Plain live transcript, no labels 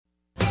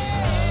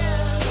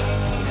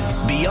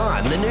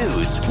Beyond the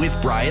News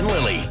with Brian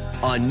Lilly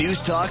on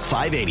News Talk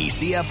 580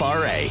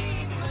 CFRA.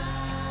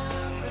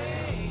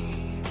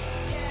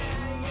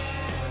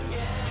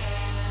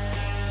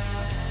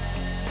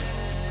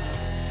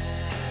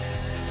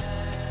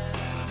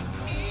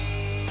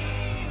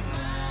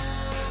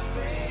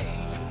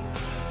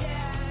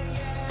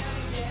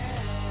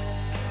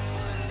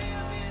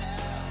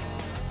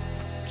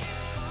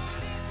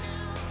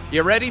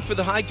 You ready for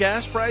the high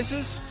gas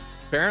prices?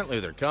 Apparently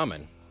they're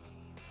coming.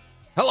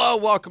 Hello,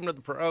 welcome to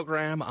the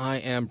program. I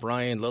am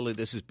Brian Lilly.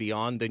 This is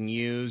Beyond the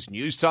News.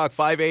 News Talk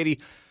 580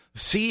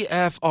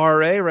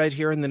 CFRA right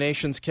here in the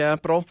nation's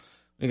capital.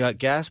 We got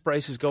gas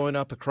prices going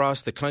up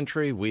across the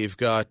country. We've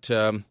got,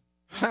 I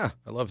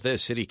love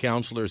this, city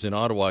councilors in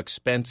Ottawa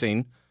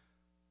expensing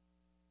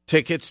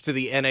tickets to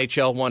the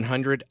NHL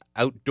 100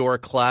 Outdoor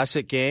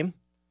Classic game.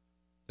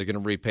 They're going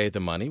to repay the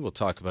money. We'll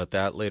talk about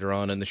that later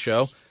on in the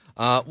show.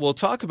 We'll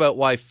talk about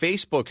why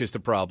Facebook is the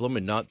problem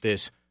and not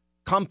this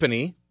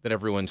company that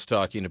everyone's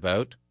talking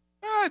about.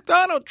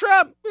 Donald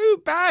Trump,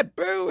 boo, bad,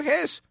 boo,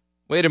 hiss.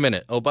 Wait a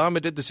minute.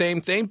 Obama did the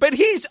same thing, but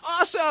he's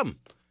awesome.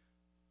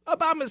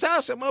 Obama's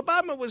awesome.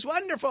 Obama was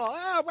wonderful.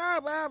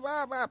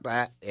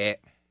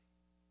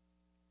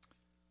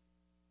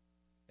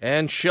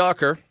 And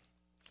shocker,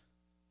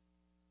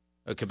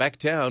 a Quebec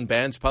town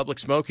bans public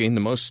smoking, the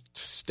most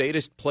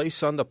statist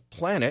place on the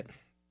planet,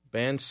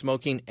 bans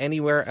smoking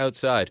anywhere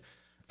outside.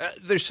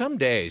 There's some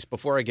days,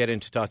 before I get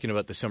into talking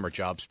about the summer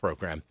jobs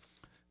program,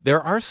 there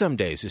are some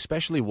days,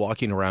 especially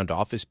walking around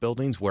office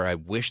buildings, where I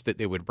wish that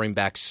they would bring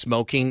back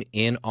smoking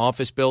in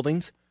office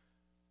buildings,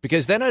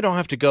 because then I don't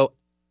have to go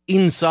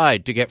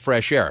inside to get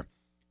fresh air.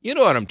 You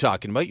know what I'm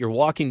talking about. You're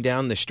walking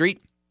down the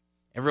street.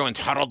 Everyone's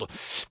huddled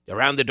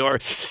around the door.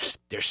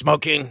 They're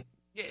smoking.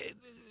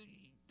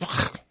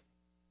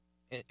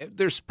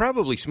 There's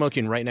probably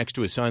smoking right next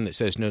to a sign that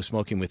says no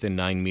smoking within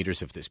 9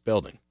 meters of this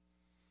building.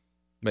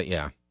 But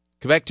yeah.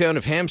 Quebec town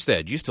of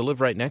Hampstead used to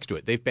live right next to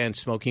it. They've banned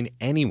smoking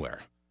anywhere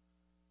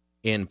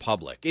in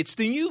public. It's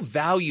the new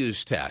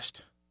values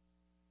test.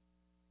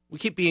 We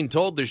keep being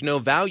told there's no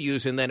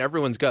values, and then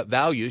everyone's got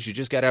values. You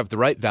just got to have the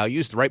right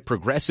values, the right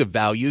progressive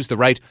values,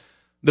 the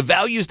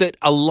values that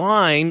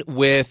align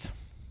with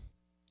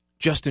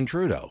Justin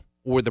Trudeau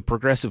or the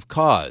progressive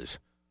cause.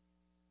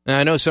 And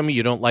I know some of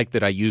you don't like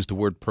that I use the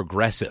word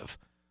progressive.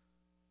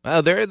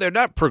 Well, they're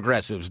not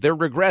progressives. They're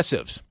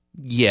regressives.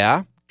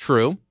 Yeah,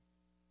 true.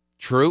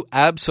 True,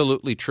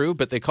 absolutely true,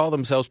 but they call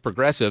themselves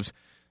progressives,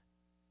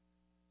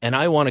 and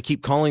I want to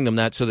keep calling them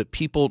that so that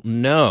people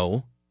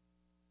know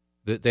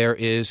that there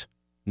is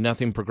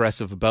nothing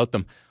progressive about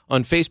them.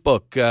 On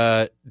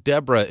Facebook,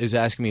 Deborah is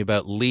asking me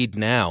about Lead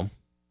Now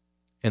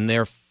and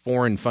their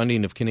foreign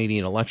funding of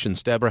Canadian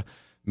elections. Deborah,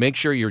 make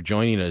sure you're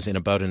joining us in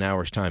about an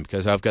hour's time,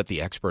 because I've got the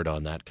expert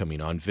on that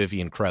coming on.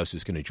 Vivian Krause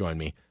is going to join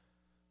me.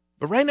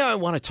 But right now I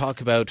want to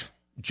talk about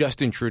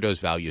Justin Trudeau's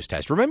values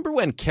test. Remember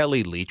when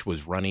Kelly Leitch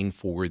was running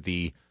for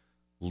the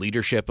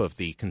leadership of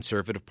the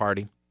Conservative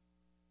Party?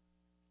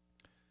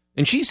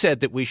 And she said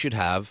that we should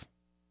have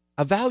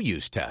a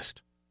values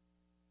test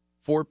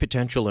for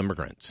potential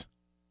immigrants.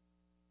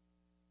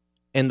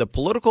 And the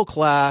political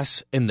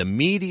class and the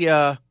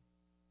media,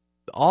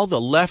 all the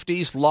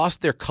lefties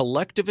lost their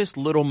collectivist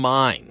little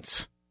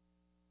minds.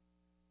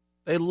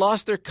 They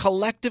lost their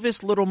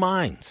collectivist little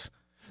minds.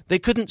 They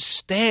couldn't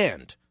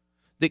stand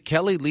that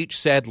Kelly Leitch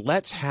said,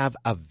 let's have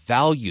a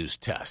values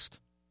test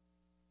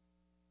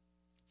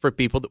for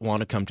people that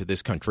want to come to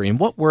this country. And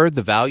what were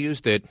the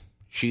values that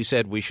she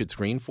said we should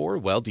screen for?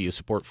 Well, do you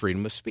support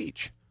freedom of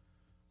speech,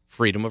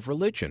 freedom of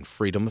religion,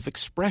 freedom of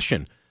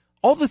expression?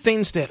 All the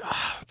things that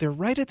they're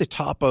right at the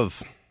top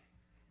of,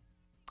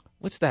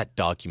 what's that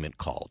document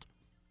called?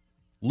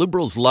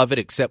 Liberals love it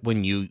except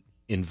when you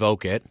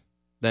invoke it.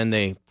 Then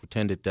they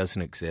pretend it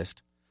doesn't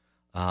exist.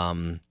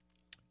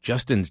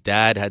 Justin's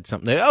dad had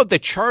something. Oh, the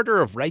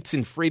Charter of Rights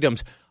and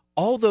Freedoms.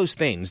 All those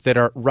things that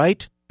are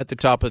right at the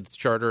top of the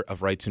Charter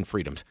of Rights and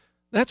Freedoms.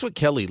 That's what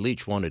Kelly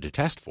Leitch wanted to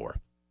test for.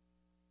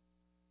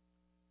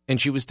 And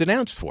she was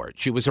denounced for it.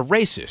 She was a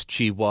racist.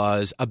 She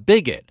was a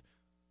bigot.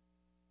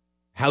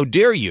 How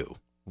dare you?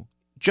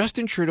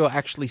 Justin Trudeau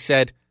actually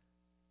said,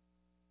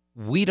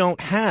 we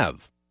don't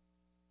have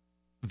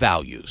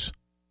values.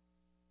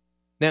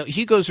 Now,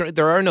 he goes,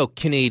 there are no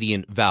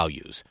Canadian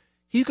values.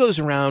 He goes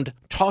around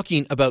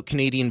talking about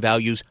Canadian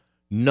values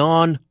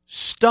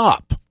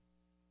non-stop.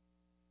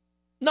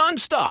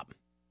 Non-stop.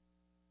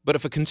 But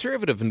if a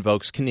conservative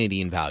invokes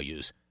Canadian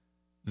values,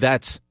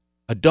 that's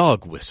a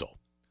dog whistle.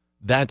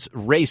 That's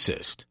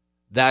racist.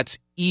 That's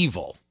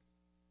evil.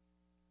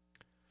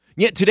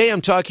 Yet today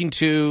I'm talking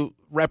to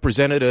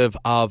representative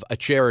of a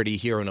charity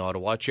here in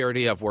Ottawa, a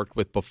charity I've worked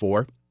with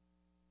before.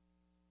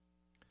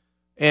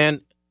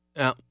 And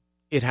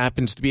it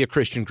happens to be a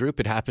Christian group.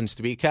 It happens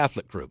to be a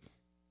Catholic group.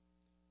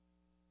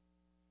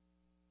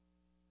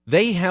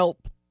 They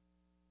help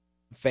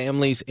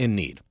families in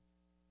need.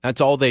 That's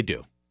all they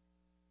do.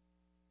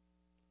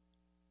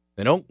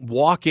 They don't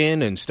walk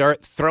in and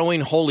start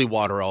throwing holy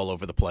water all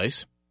over the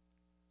place.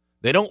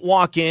 They don't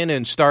walk in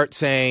and start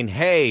saying,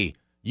 hey,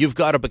 You've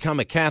got to become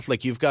a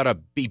Catholic. You've got to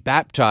be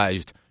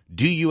baptized.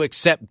 Do you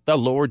accept the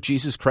Lord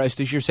Jesus Christ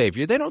as your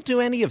Savior? They don't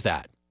do any of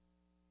that.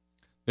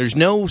 There's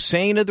no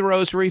saying of the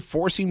rosary,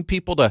 forcing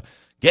people to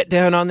get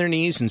down on their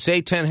knees and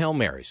say 10 Hail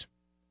Marys.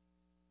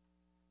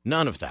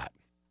 None of that.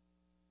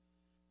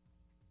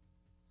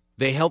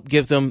 They help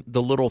give them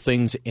the little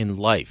things in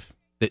life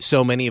that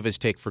so many of us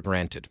take for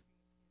granted.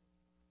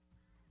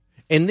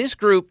 And this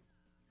group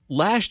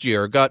last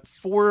year got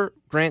 4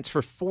 grants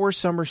for 4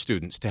 summer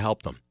students to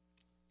help them.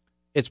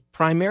 It's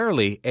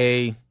primarily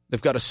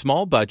they've got a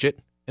small budget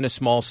and a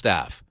small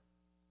staff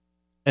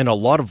and a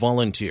lot of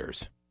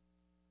volunteers.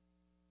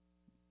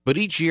 But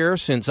each year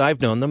since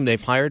I've known them,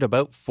 they've hired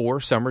about 4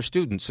 summer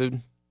students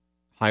and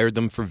hired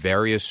them for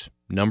various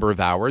number of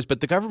hours.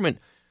 But the government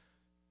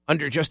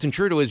under Justin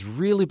Trudeau has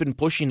really been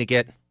pushing to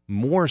get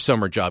more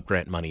summer job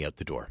grant money out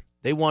the door.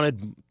 They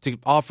wanted to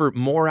offer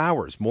more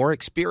hours, more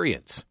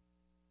experience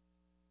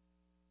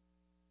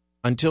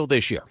until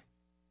this year.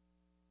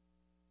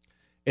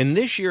 And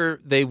this year,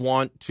 they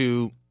want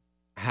to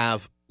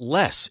have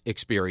less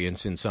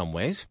experience in some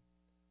ways.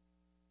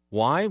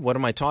 Why? What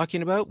am I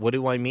talking about? What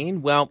do I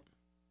mean? Well,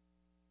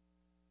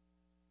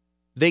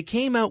 they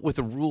came out with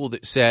a rule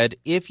that said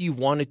if you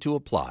wanted to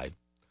apply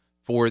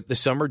for the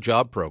summer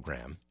job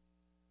program,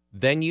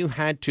 then you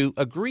had to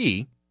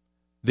agree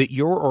that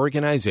your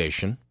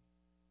organization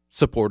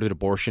supported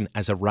abortion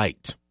as a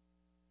right,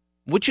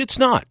 which it's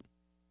not.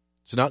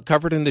 It's not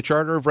covered in the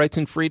Charter of Rights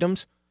and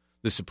Freedoms.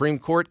 The Supreme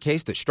Court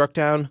case that struck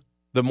down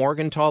the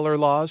Morgentaler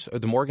laws, or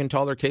the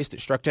Morgentaler case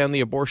that struck down the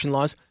abortion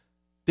laws,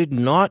 did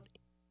not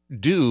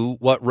do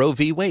what Roe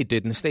v. Wade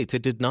did in the States.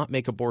 It did not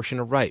make abortion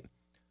a right.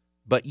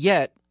 But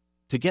yet,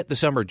 to get the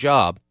summer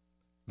job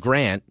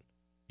grant,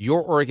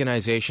 your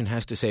organization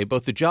has to say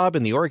both the job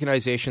and the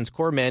organization's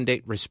core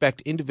mandate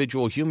respect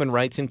individual human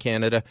rights in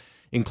Canada,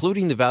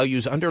 including the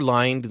values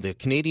underlying the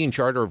Canadian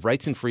Charter of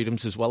Rights and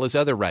Freedoms, as well as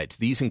other rights.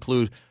 These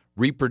include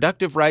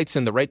reproductive rights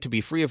and the right to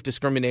be free of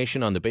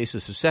discrimination on the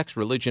basis of sex,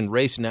 religion,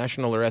 race,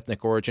 national or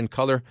ethnic origin,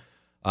 color,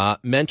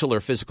 mental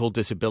or physical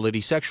disability,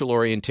 sexual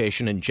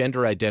orientation, and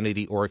gender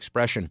identity or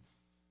expression.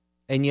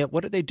 And yet,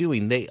 what are they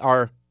doing? They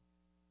are,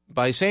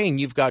 by saying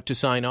you've got to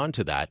sign on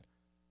to that,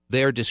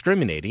 they are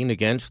discriminating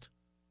against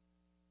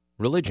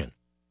religion,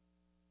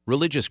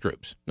 religious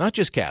groups, not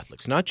just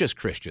Catholics, not just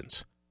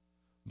Christians,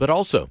 but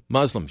also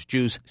Muslims,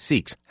 Jews,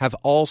 Sikhs have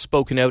all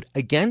spoken out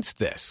against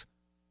this.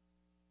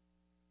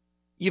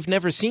 You've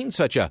never seen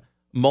such a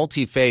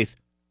multi-faith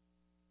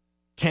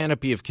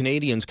canopy of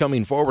Canadians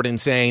coming forward and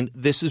saying,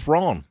 this is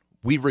wrong,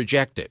 we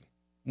reject it.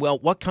 Well,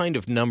 what kind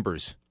of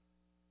numbers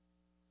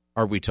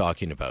are we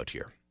talking about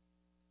here?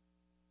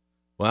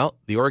 Well,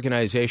 the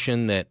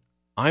organization that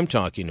I'm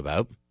talking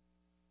about,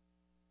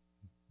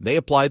 they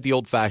applied the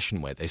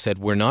old-fashioned way. They said,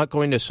 we're not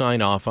going to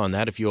sign off on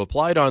that. If you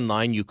applied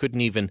online, you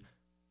couldn't even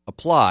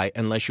apply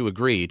unless you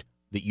agreed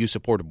that you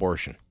support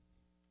abortion.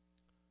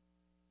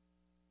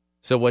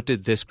 So what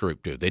did this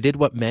group do? They did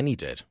what many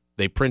did.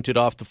 They printed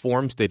off the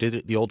forms. They did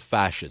it the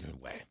old-fashioned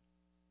way.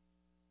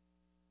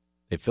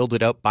 They filled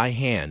it out by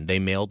hand. They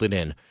mailed it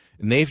in.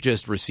 And they've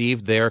just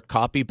received their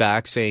copy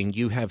back saying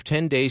you have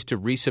 10 days to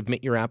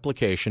resubmit your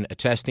application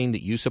attesting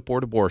that you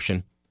support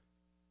abortion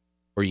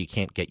or you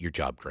can't get your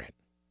job grant.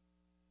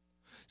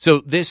 So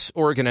this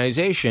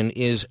organization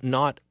is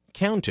not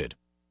counted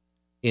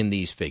in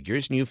these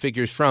figures. New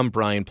figures from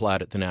Brian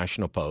Platt at the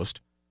National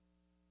Post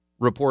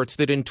reports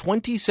that in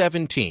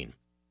 2017,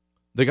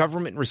 the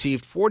government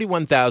received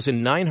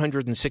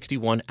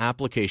 41,961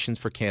 applications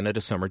for Canada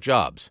summer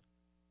jobs.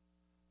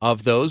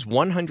 Of those,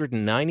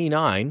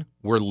 199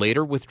 were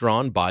later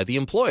withdrawn by the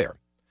employer,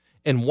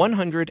 and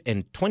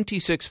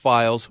 126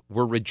 files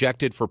were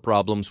rejected for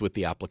problems with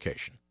the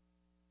application.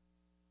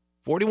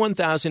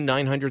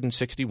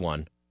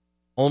 41,961,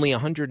 only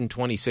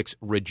 126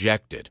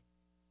 rejected.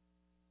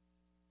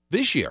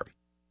 This year,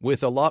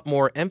 with a lot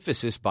more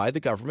emphasis by the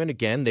government,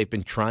 again, they've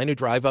been trying to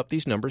drive up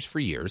these numbers for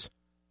years,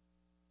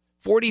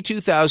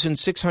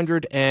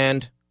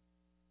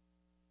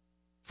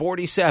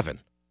 42,647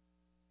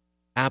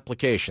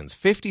 applications,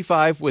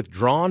 55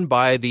 withdrawn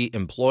by the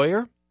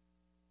employer,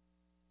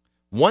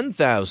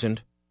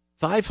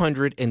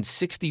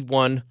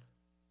 1,561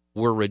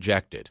 were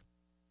rejected.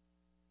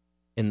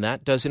 And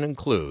that doesn't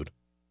include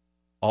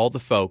all the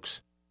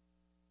folks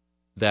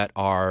that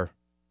are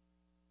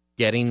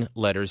getting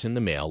letters in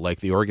the mail, like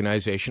the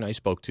organization I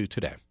spoke to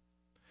today.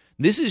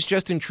 This is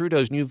Justin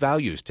Trudeau's new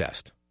values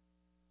test.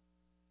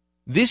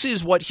 This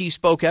is what he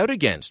spoke out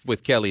against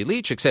with Kelly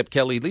Leitch, except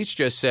Kelly Leitch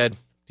just said,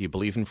 do you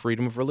believe in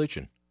freedom of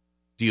religion?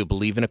 Do you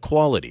believe in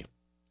equality?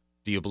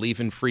 Do you believe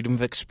in freedom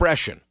of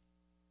expression?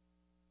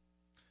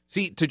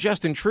 See, to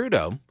Justin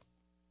Trudeau,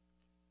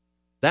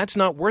 that's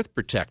not worth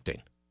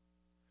protecting.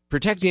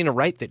 Protecting a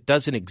right that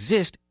doesn't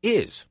exist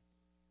is.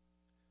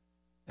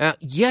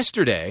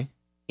 Yesterday,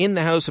 in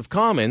the House of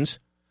Commons,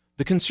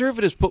 the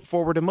Conservatives put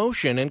forward a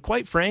motion, and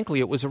quite frankly,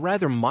 it was a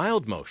rather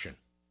mild motion.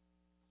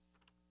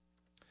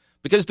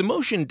 Because the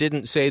motion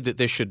didn't say that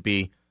this should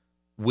be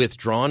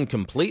withdrawn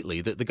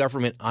completely, that the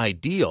government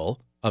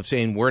ideal of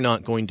saying we're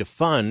not going to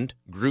fund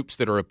groups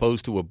that are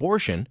opposed to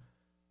abortion.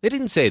 They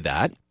didn't say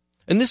that.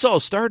 And this all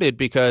started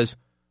because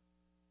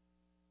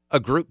a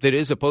group that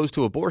is opposed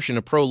to abortion,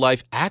 a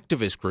pro-life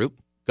activist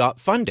group, got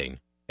funding.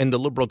 And the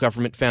Liberal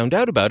government found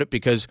out about it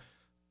because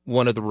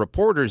one of the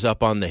reporters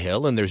up on the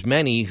Hill, and there's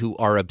many who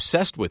are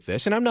obsessed with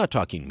this, and I'm not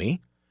talking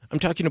me, I'm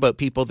talking about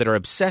people that are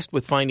obsessed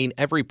with finding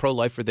every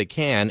pro-lifer they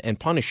can and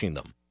punishing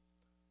them.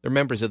 They're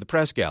members of the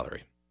press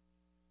gallery.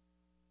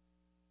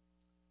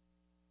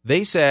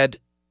 They said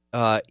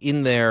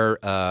in their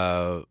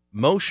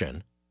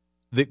motion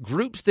that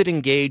groups that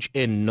engage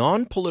in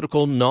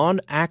non-political,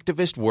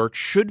 non-activist work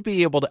should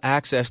be able to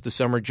access the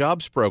summer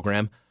jobs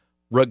program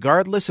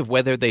regardless of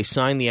whether they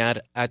sign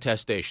the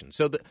attestation.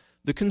 So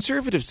the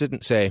Conservatives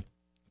didn't say,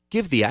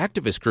 give the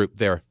activist group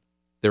their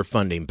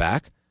funding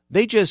back.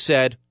 They just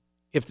said,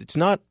 if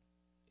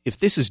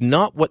this is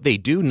not what they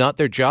do, not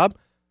their job,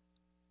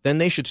 then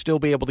they should still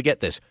be able to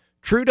get this.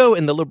 Trudeau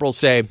and the Liberals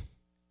say,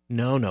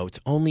 no, it's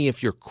only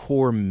if your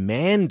core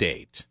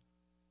mandate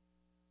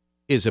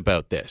is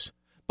about this.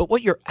 But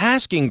what you're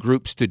asking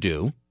groups to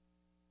do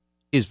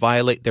is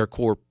violate their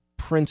core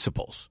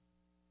principles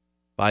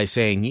by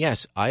saying,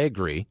 yes, I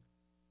agree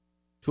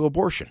to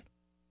abortion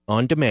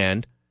on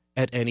demand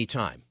at any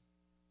time.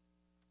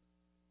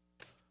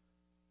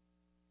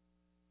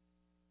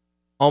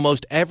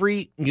 Almost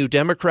every New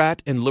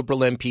Democrat and Liberal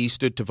MP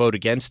stood to vote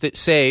against it,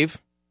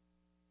 save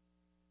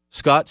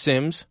Scott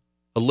Sims,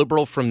 a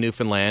Liberal from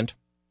Newfoundland,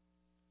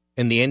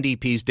 and the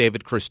NDP's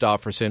David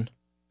Christopherson,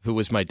 who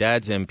was my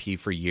dad's MP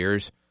for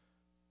years,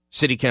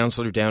 city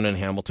councillor down in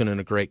Hamilton, and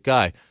a great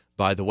guy.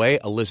 By the way,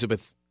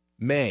 Elizabeth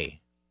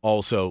May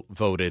also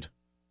voted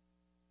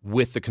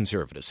with the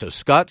Conservatives. So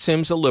Scott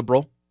Sims, a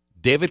Liberal,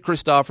 David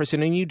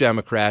Christopherson, a New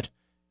Democrat,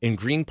 and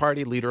Green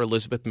Party leader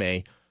Elizabeth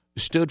May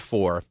stood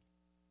for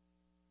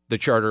the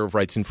Charter of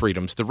Rights and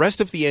Freedoms. The rest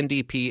of the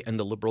NDP and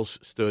the Liberals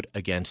stood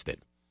against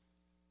it.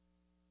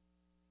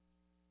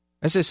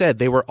 As I said,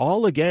 they were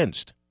all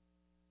against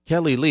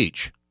Kelly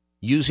Leitch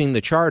using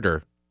the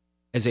Charter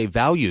as a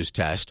values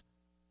test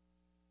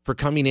for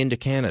coming into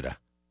Canada.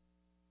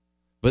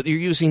 But they're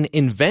using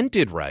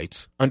invented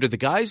rights under the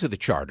guise of the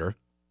Charter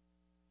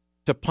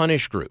to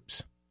punish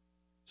groups.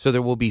 So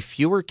there will be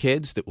fewer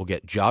kids that will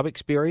get job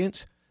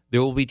experience.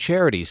 There will be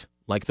charities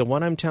like the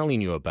one I'm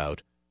telling you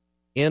about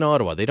in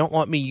Ottawa. They don't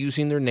want me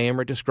using their name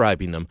or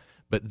describing them,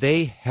 but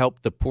they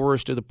help the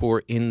poorest of the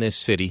poor in this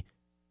city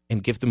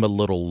and give them a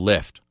little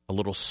lift, a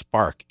little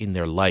spark in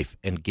their life,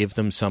 and give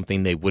them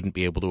something they wouldn't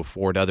be able to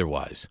afford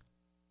otherwise.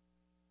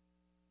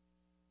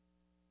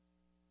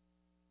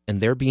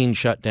 And they're being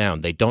shut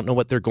down. They don't know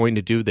what they're going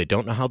to do. They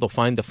don't know how they'll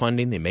find the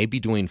funding. They may be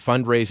doing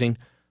fundraising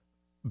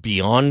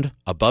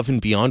above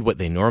and beyond what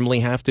they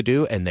normally have to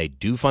do, and they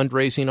do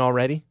fundraising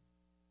already.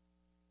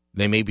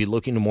 They may be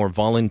looking to more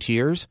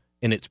volunteers,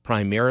 and it's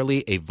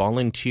primarily a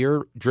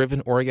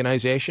volunteer-driven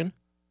organization.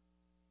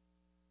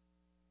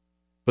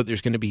 But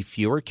there's going to be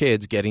fewer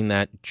kids getting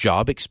that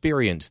job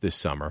experience this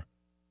summer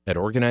at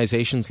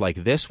organizations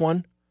like this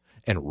one,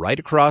 and right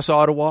across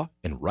Ottawa,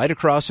 and right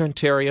across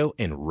Ontario,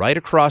 and right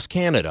across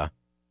Canada,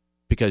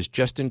 because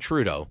Justin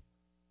Trudeau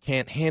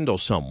can't handle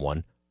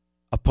someone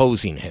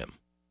opposing him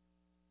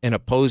and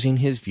opposing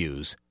his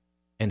views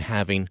and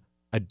having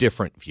a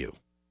different view.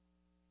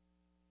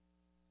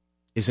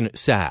 Isn't it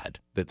sad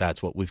that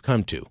that's what we've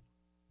come to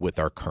with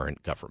our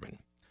current government?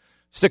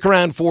 Stick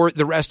around for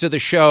the rest of the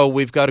show.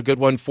 We've got a good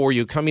one for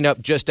you. Coming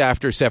up just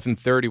after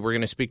 7:30, we're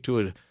going to speak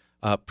to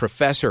a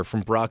professor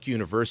from Brock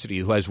University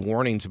who has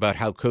warnings about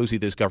how cozy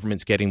this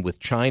government's getting with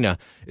China,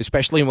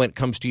 especially when it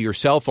comes to your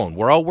cell phone.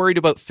 We're all worried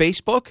about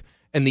Facebook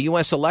and the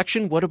U.S.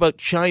 election. What about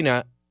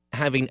China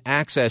having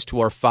access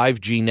to our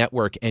 5G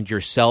network and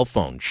your cell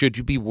phone? Should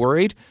you be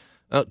worried?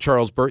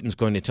 Charles Burton's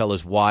going to tell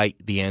us why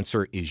the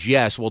answer is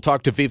yes. We'll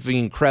talk to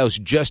Vivian Krause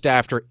just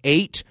after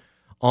 8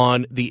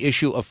 on the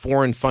issue of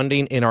foreign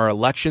funding in our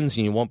elections,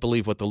 and you won't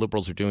believe what the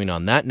Liberals are doing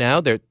on that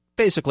now.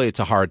 Basically, it's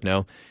a hard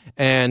no.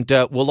 And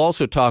we'll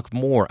also talk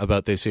more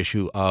about this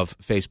issue of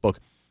Facebook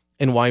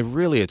and why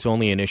really it's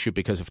only an issue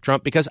because of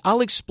Trump, because I'll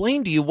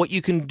explain to you what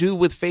you can do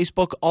with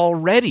Facebook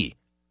already.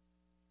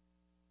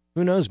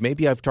 Who knows?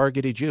 Maybe I've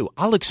targeted you.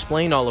 I'll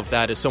explain all of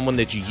that as someone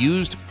that's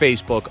used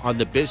Facebook on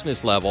the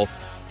business level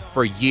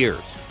for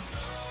years.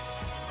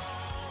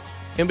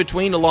 In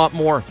between, a lot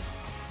more.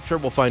 Sure,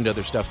 we'll find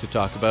other stuff to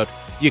talk about.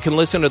 You can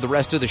listen to the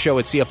rest of the show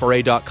at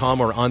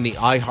CFRA.com or on the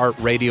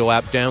iHeartRadio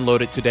app.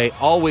 Download it today.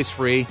 Always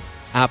free,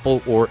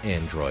 Apple or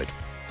Android.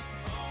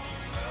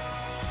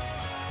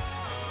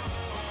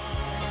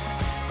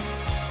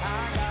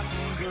 I got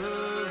some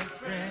good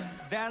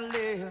friends that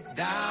live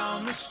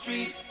down the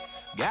street.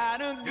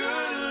 Got a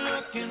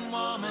good-looking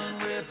woman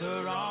with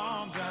her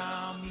arms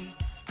around me.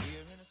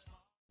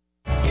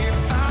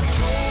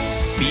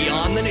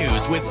 Beyond the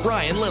News with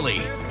Brian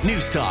Lilley.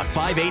 News Talk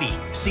 580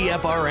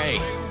 CFRA.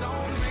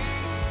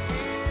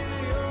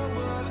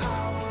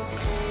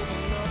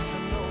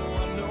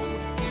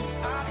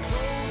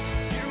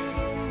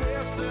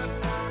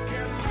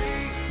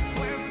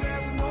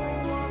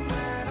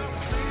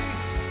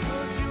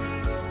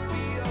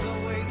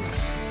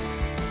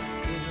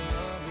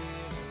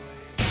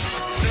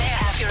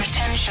 your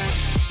attention,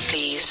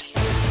 please.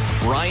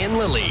 Brian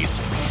Lilly's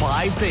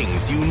 5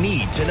 Things You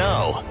Need to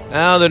Know.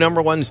 Now, the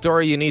number one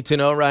story you need to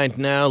know right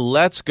now.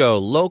 Let's go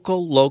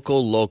local,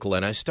 local, local.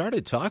 And I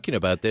started talking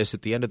about this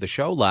at the end of the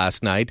show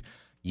last night.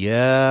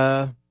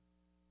 Yeah,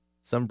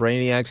 some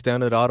brainiacs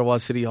down at Ottawa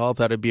City Hall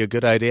thought it'd be a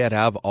good idea to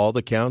have all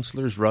the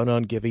councillors run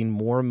on giving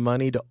more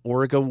money to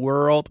Orga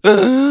World.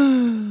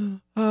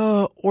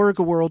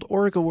 Orga World,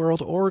 Orga World,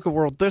 Orga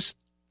World.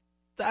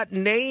 That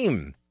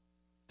name,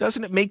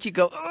 doesn't it make you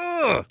go,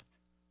 ugh?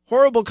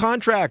 Horrible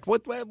contract.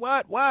 What?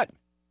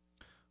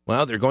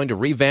 Well, they're going to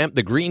revamp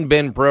the green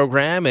bin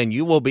program, and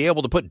you will be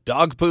able to put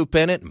dog poop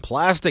in it and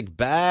plastic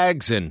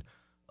bags and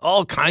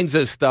all kinds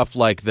of stuff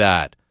like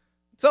that.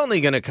 It's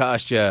only going to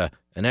cost you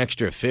an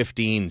extra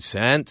 15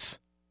 cents.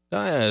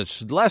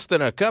 It's less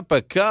than a cup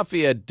of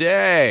coffee a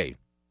day.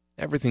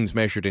 Everything's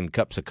measured in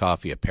cups of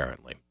coffee,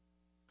 apparently.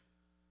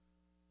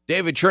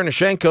 David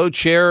Chernyshenko,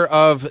 chair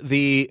of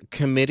the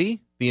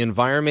committee, the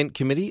Environment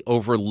Committee,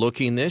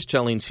 overlooking this,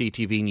 telling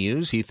CTV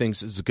News he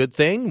thinks it's a good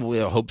thing. We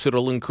hopes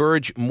it'll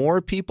encourage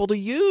more people to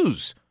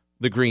use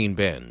the green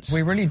bins.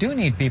 We really do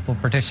need people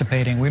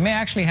participating. We may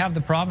actually have the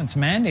province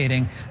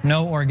mandating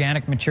no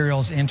organic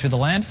materials into the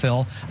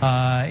landfill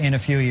in a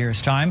few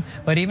years' time.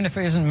 But even if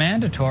it isn't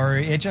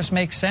mandatory, it just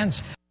makes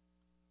sense.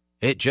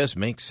 It just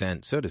makes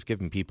sense. So does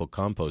giving people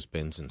compost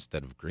bins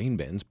instead of green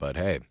bins. But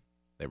hey,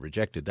 they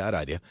rejected that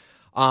idea.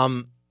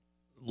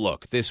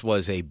 Look, this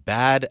was a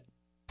bad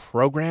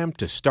program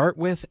to start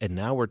with, and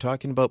now we're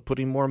talking about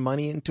putting more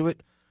money into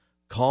it.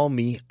 Call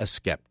me a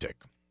skeptic.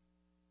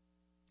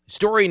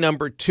 Story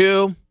number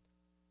 2,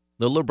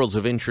 the Liberals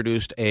have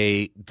introduced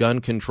a gun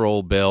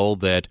control bill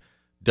that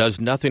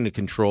does nothing to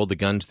control the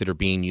guns that are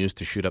being used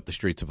to shoot up the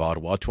streets of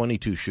Ottawa.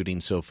 22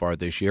 shootings so far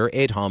this year,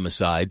 8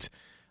 homicides.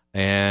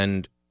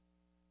 And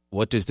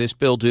what does this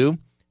bill do?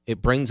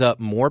 It brings up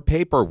more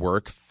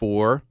paperwork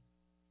for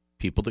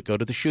people that go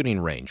to the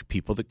shooting range,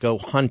 people that go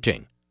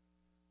hunting.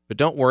 But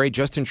don't worry,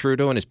 Justin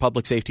Trudeau and his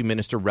public safety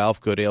minister, Ralph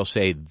Goodale,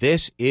 say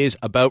this is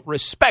about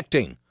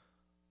respecting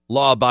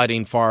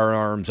law-abiding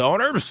firearms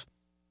owners.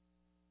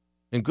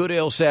 And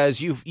Goodale says,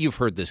 you've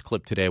heard this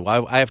clip today.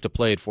 Well, I have to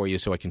play it for you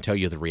so I can tell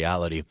you the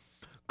reality.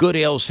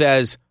 Goodale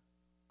says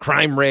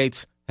crime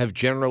rates have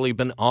generally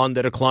been on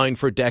the decline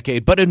for a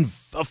decade, but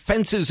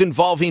offenses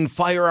involving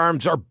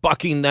firearms are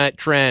bucking that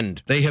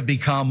trend. They have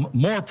become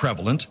more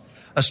prevalent,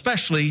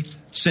 especially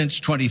since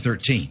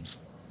 2013.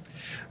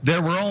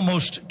 There were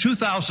almost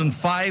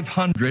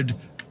 2,500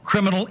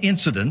 criminal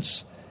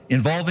incidents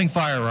involving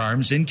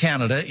firearms in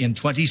Canada in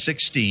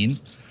 2016.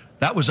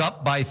 That was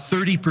up by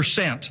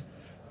 30%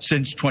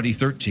 since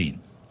 2013.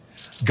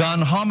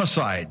 Gun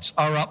homicides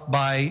are up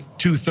by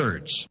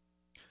 2/3.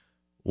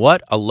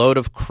 What a load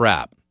of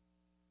crap.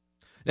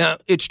 Now,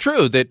 it's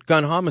true that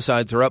gun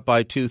homicides are up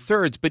by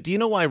 2/3, but do you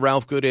know why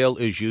Ralph Goodale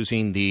is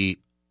using the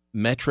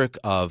metric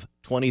of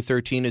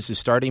 2013 as a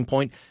starting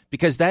point?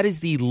 Because that is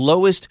the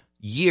lowest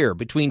year.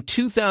 Between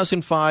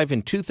 2005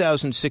 and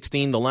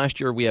 2016, the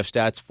last year we have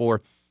stats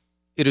for,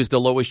 it is the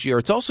lowest year.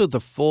 It's also the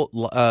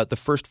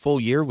first full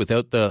year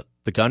without the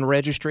gun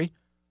registry.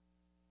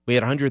 We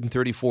had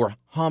 134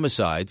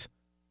 homicides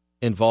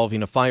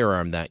involving a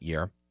firearm that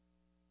year.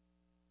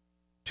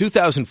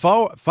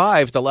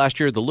 2005, the last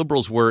year the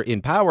Liberals were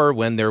in power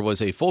when there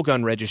was a full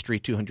gun registry,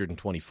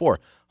 224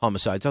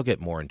 homicides. I'll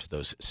get more into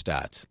those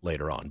stats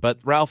later on. But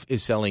Ralph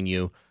is selling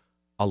you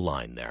a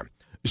line there.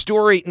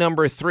 Story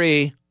number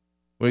 3.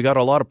 We got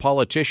a lot of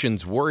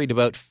politicians worried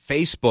about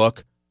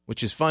Facebook,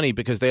 which is funny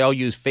because they all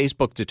use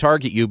Facebook to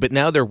target you, but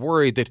now they're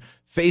worried that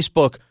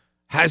Facebook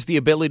has the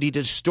ability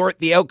to distort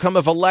the outcome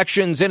of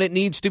elections and it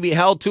needs to be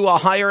held to a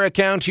higher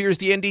account. Here's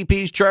the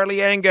NDP's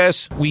Charlie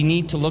Angus. We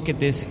need to look at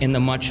this in the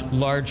much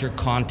larger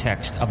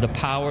context of the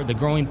power, the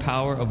growing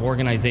power of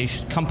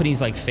organizations,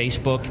 companies like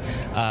Facebook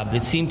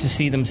that seem to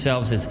see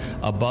themselves as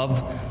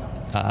above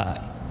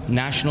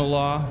national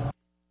law.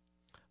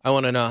 I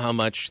want to know how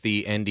much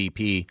the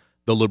NDP,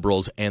 the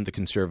Liberals, and the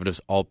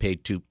Conservatives all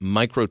paid to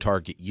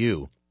micro-target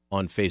you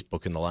on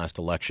Facebook in the last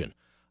election.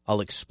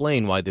 I'll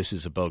explain why this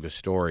is a bogus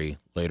story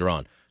later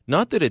on.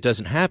 Not that it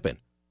doesn't happen,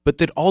 but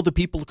that all the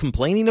people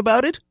complaining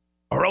about it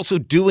are also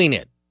doing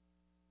it.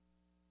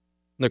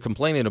 They're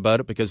complaining about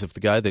it because of the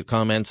guy that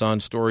comments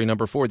on story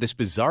number 4, this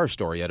bizarre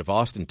story out of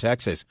Austin,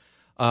 Texas,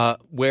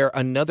 where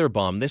another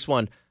bomb, this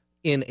one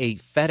in a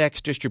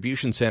FedEx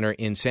distribution center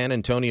in San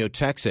Antonio,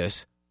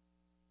 Texas,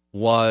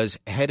 was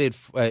headed,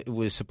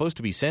 was supposed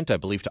to be sent, I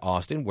believe, to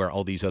Austin, where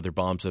all these other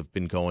bombs have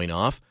been going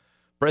off.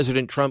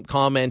 President Trump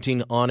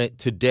commenting on it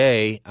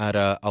today at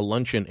a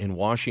luncheon in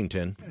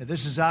Washington.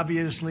 This is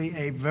obviously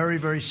a very,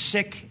 very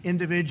sick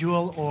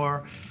individual,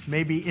 or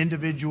maybe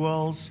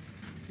individuals.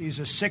 These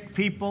are sick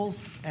people,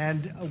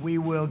 and we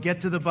will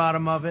get to the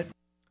bottom of it.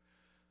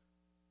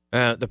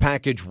 The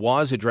package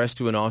was addressed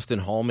to an Austin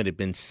home. It had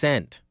been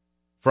sent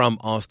from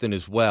Austin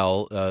as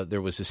well.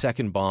 There was a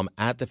second bomb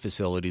at the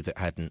facility that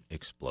hadn't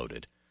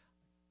exploded.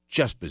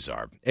 Just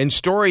bizarre. And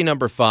story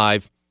number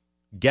 5,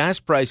 gas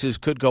prices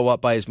could go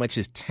up by as much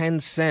as 10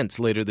 cents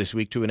later this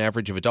week to an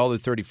average of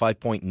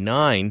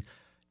 $1.35.9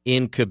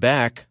 In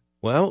Quebec,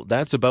 well,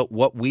 that's about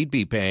what we'd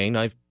be paying.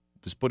 I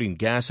was putting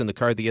gas in the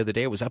car the other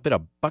day. It was up at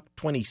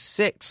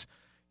 $1.26.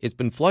 It's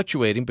been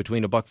fluctuating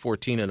between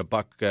 $1.14 and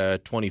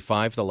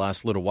 $1.25 the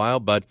last little while,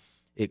 but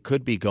it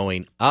could be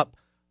going up.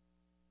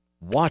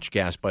 Watch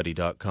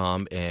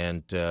GasBuddy.com,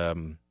 and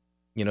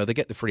they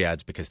get the free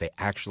ads because they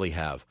actually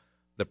have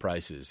the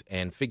prices,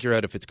 and figure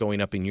out if it's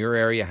going up in your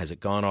area. Has it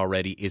gone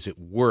already? Is it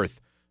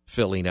worth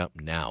filling up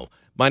now?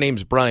 My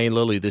name's Brian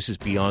Lilly. This is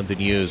Beyond the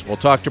News. We'll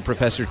talk to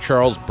Professor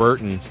Charles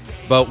Burton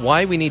about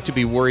why we need to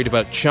be worried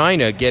about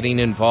China getting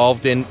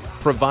involved in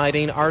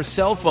providing our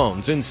cell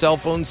phones and cell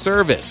phone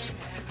service.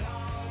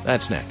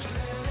 That's next.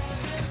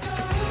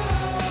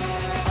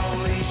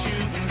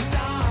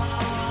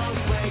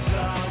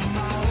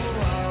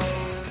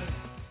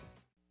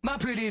 My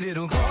pretty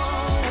little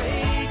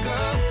Galway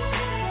girl.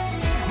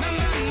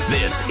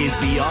 This is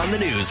Beyond the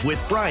News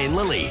with Brian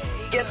Lilly.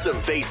 Get some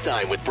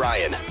FaceTime with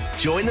Brian.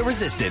 Join the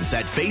resistance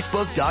at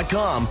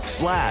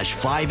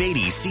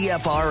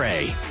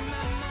facebook.com/580CFRA.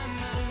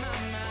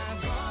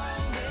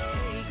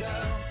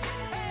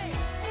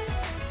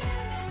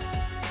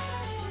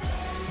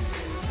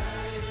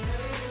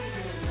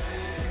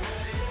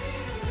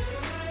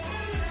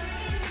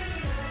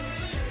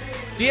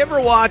 Do you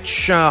ever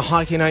watch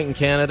Hockey Night in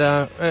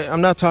Canada? I'm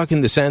not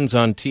talking the Sens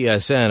on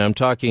TSN. I'm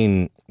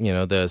talking,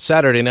 the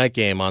Saturday night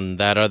game on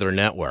that other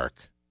network.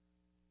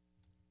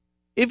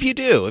 If you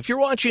do, if you're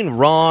watching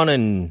Ron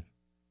and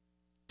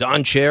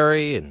Don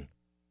Cherry and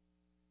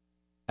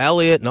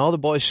Elliot and all the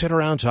boys sit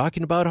around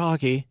talking about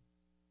hockey,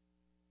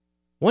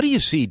 what do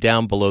you see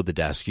down below the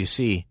desk? You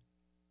see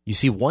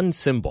one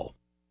symbol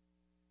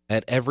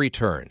at every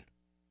turn.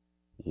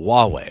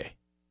 Huawei.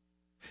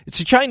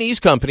 It's a Chinese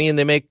company, and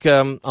they make,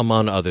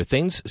 among other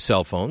things,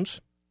 cell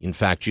phones. In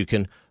fact, you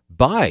can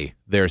buy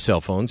their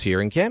cell phones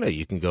here in Canada.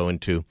 You can go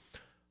into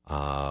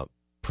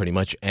pretty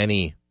much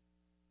any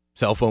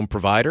cell phone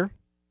provider,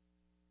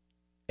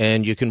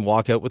 and you can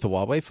walk out with a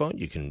Huawei phone.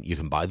 You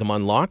can buy them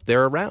unlocked.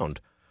 They're around.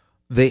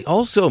 They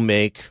also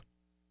make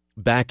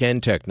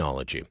back-end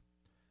technology.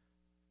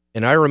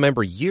 And I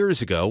remember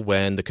years ago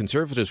when the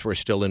Conservatives were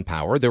still in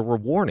power, there were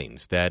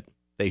warnings that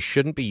they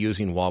shouldn't be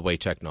using Huawei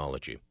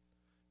technology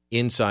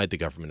inside the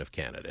government of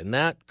Canada. And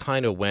that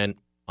kind of went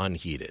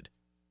unheeded.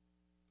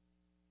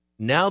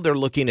 Now they're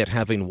looking at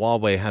having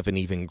Huawei have an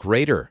even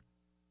greater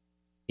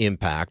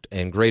impact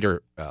and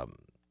greater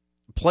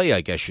play,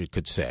 I guess you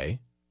could say,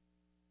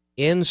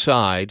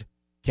 inside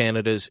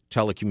Canada's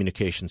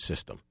telecommunications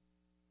system.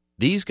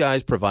 These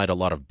guys provide a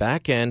lot of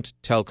back-end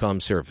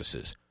telecom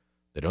services.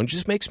 They don't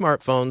just make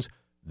smartphones,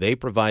 they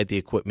provide the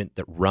equipment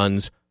that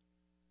runs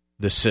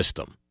the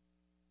system.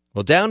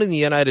 Well, down in the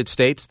United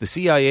States, the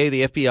CIA,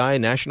 the FBI,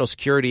 National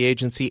Security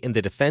Agency, and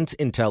the Defense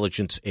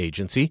Intelligence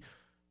Agency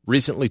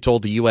recently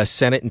told the U.S.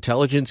 Senate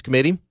Intelligence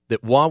Committee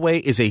that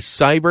Huawei is a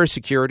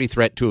cybersecurity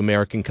threat to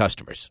American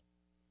customers.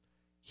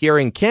 Here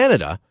in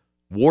Canada,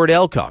 Ward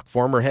Elcock,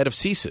 former head of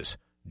CSIS,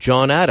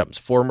 John Adams,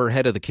 former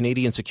head of the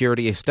Canadian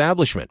Security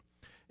Establishment,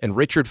 and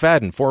Richard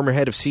Fadden, former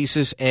head of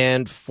CSIS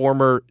and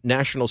former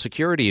National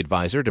Security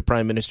Advisor to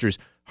Prime Ministers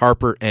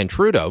Harper and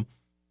Trudeau,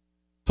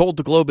 told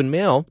the Globe and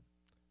Mail,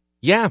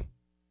 yeah,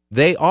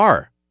 they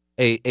are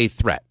a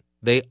threat.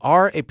 They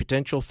are a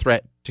potential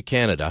threat to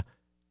Canada,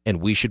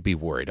 and we should be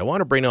worried. I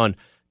want to bring on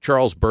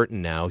Charles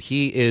Burton now.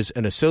 He is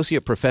an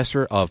associate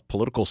professor of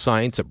political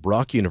science at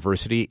Brock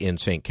University in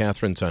St.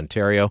 Catharines,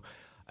 Ontario,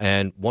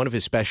 and one of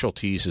his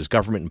specialties is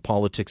government and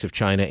politics of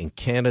China and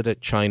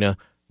Canada-China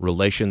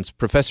relations.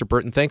 Professor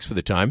Burton, thanks for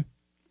the time.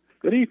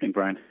 Good evening,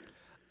 Brian.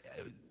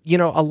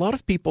 A lot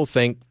of people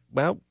think,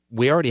 well,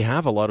 we already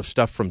have a lot of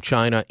stuff from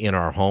China in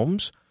our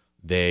homes.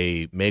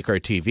 They make our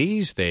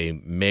TVs, they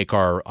make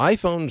our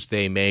iPhones,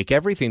 they make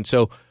everything.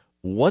 So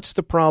what's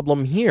the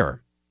problem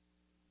here?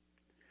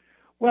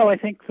 Well, I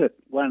think that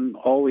one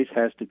always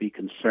has to be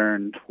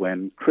concerned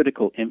when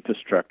critical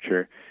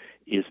infrastructure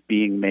is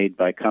being made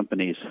by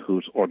companies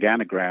whose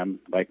organogram,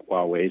 like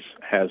Huawei's,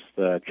 has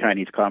the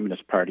Chinese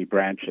Communist Party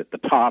branch at the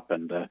top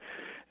and the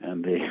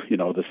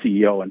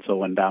CEO and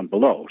so on down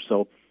below.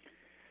 So,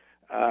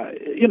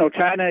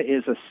 China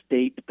is a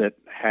state that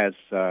has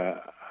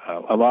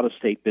a lot of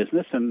state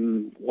business,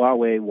 and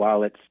Huawei,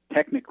 while it's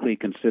technically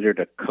considered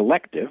a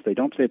collective, they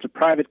don't say it's a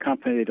private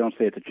company, they don't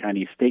say it's a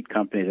Chinese state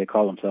company, they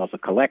call themselves a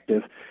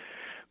collective,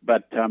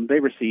 but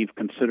they receive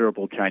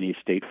considerable Chinese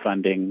state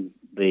funding.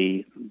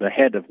 The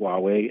head of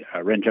Huawei,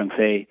 Ren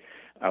Zhengfei,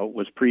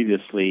 was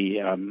previously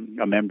a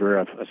member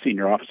of a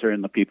senior officer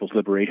in the People's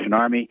Liberation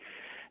Army.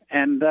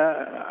 And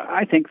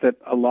I think that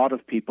a lot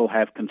of people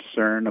have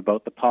concern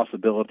about the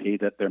possibility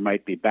that there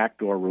might be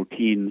backdoor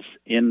routines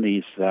in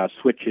these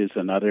switches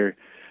and other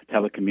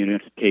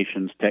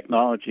telecommunications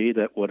technology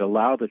that would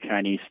allow the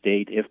Chinese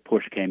state, if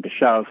push came to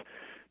shove,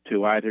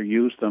 to either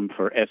use them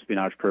for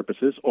espionage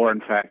purposes or,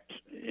 in fact,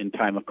 in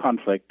time of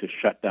conflict, to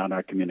shut down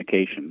our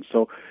communications.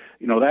 So,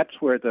 that's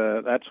where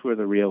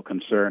the real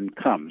concern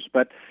comes.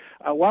 But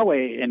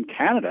Huawei in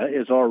Canada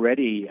has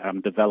already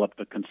developed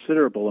a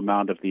considerable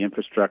amount of the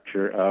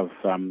infrastructure of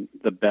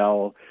the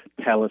Bell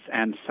TELUS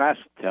and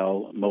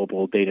SaskTel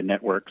mobile data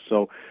networks.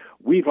 So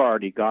we've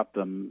already got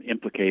them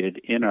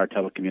implicated in our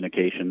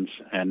telecommunications,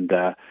 and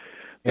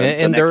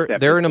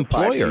they're an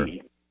employer.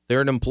 5G.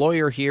 They're an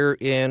employer here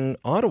in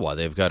Ottawa.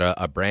 They've got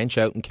a branch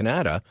out in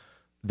Canada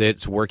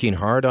that's working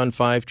hard on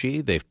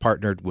 5G. They've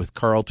partnered with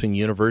Carleton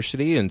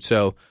University, and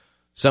so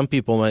some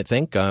people might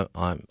think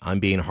I'm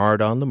being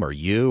hard on them, or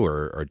you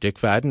or Dick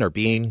Fadden are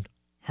being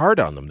hard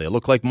on them. They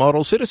look like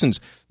model citizens.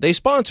 They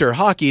sponsor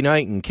Hockey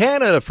Night in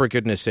Canada, for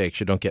goodness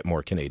sakes. You don't get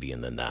more Canadian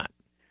than that.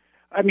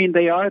 I mean,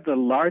 they are the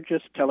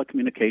largest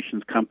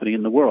telecommunications company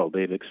in the world.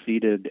 They've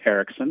exceeded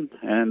Ericsson,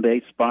 and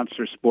they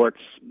sponsor sports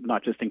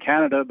not just in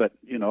Canada, but,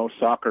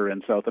 soccer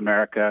in South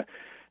America.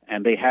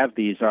 And they have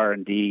these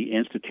R&D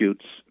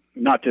institutes,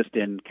 not just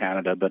in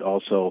Canada, but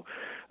also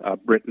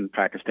Britain,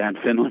 Pakistan,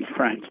 Finland,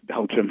 France,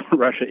 Belgium,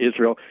 Russia,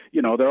 Israel.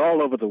 They're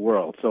all over the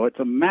world. So it's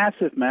a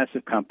massive,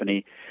 massive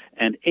company,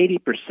 and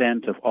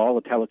 80% of all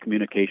the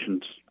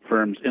telecommunications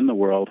firms in the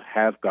world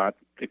have got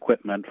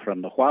equipment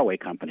from the Huawei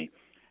company.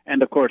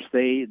 And of course,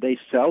 they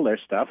sell their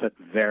stuff at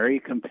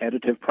very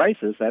competitive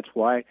prices. That's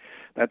why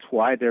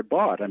they're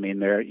bought. I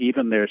mean,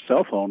 even their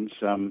cell phones,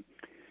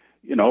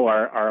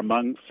 are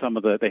among some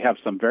of they have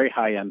some very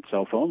high-end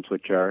cell phones,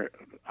 which are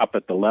up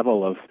at the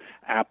level of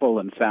Apple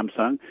and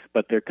Samsung,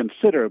 but they're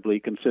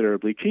considerably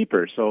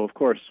cheaper. So of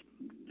course,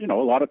 a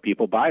lot of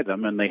people buy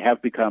them, and they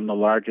have become the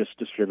largest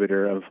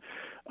distributor of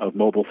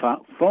mobile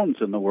phones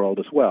in the world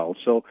as well.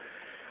 So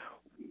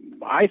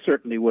I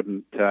certainly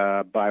wouldn't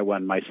buy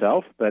one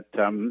myself, but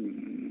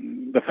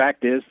the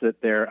fact is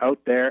that they're out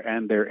there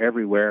and they're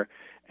everywhere,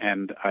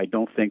 and I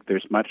don't think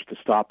there's much to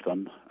stop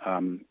them,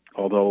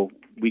 although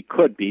we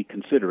could be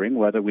considering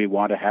whether we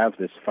want to have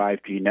this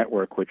 5G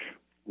network, which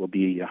will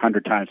be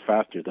 100 times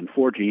faster than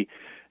 4G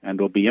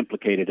and will be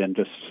implicated in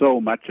just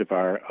so much of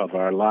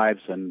our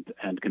lives and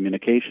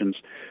communications,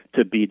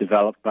 to be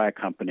developed by a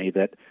company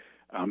that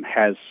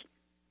has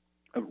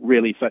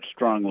really such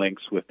strong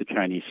links with the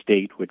Chinese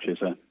state, which is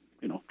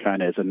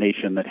China is a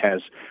nation that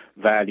has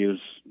values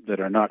that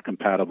are not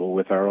compatible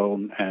with our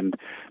own, and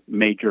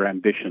major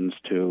ambitions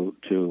to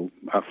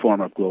a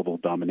form of global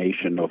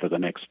domination over the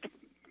next,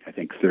 I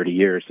think, 30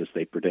 years, as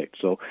they predict.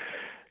 So,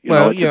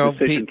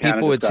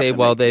 people would say,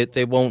 well,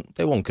 they won't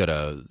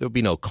there'll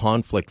be no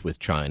conflict with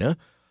China.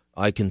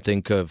 I can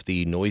think of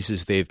the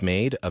noises they've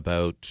made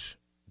about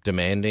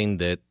demanding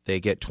that they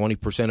get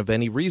 20% of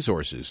any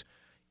resources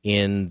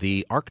in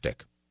the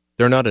Arctic.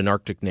 They're not an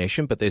Arctic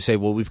nation, but they say,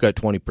 well, we've got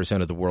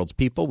 20% of the world's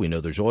people. We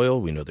know there's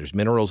oil. We know there's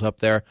minerals up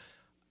there.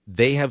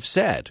 They have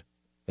said,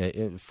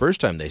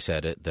 first time they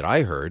said it that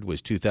I heard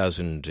was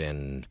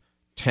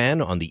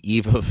 2010 on the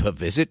eve of a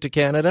visit to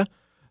Canada.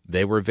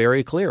 They were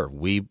very clear.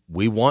 We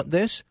want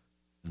this.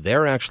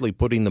 They're actually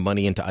putting the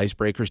money into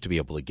icebreakers to be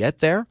able to get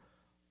there.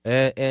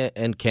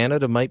 And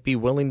Canada might be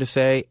willing to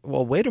say,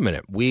 well, wait a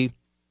minute. We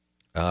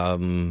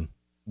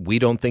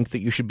don't think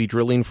that you should be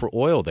drilling for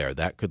oil there.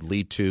 That could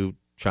lead to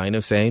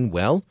China saying,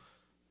 well,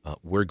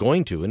 we're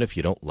going to, and if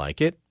you don't like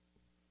it,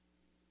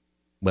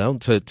 well,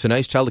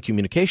 tonight's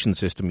telecommunication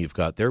system you've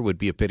got there would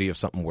be a pity if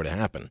something were to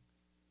happen.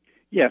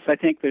 Yes, I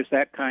think there's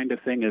that kind of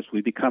thing as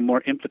we become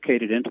more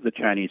implicated into the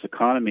Chinese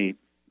economy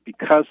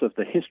because of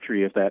the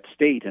history of that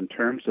state in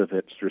terms of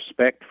its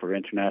respect for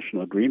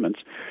international agreements.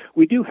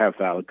 We do have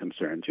valid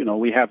concerns.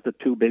 We have the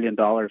 $2 billion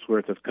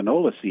worth of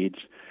canola seeds,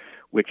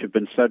 which have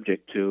been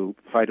subject to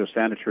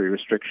phytosanitary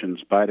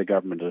restrictions by the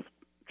government of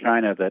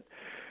China that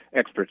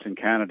experts in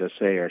Canada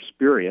say are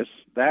spurious.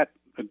 That,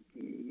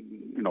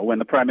 when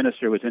the Prime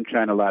Minister was in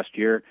China last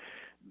year,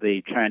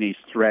 the Chinese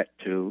threat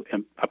to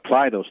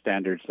apply those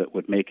standards that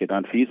would make it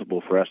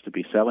unfeasible for us to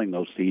be selling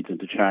those seeds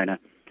into China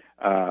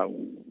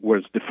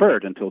was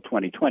deferred until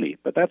 2020.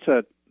 But that's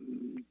a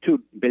 $2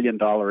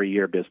 billion a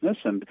year business,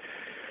 and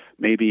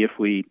maybe if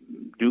we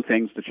do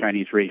things the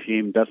Chinese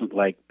regime doesn't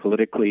like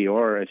politically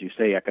or, as you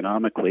say,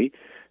 economically,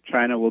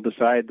 China will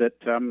decide that,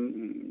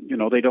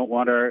 they don't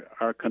want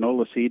our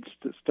canola seeds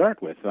to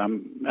start with.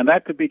 And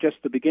that could be just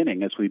the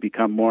beginning as we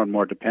become more and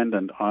more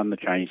dependent on the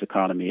Chinese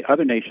economy.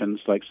 Other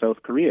nations like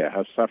South Korea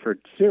have suffered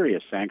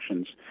serious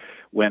sanctions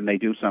when they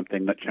do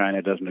something that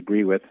China doesn't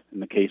agree with.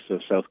 In the case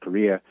of South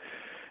Korea,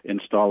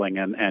 installing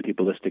an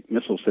anti-ballistic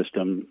missile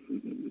system,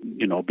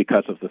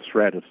 because of the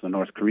threat of the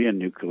North Korean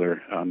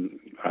nuclear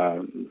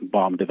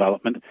bomb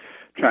development,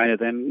 China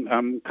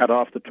then cut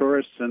off the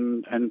tourists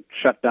and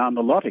shut down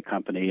the Lotte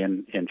company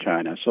in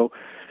China. So,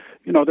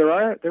 there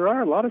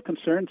are a lot of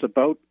concerns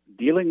about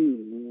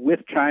dealing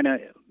with China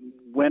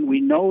when we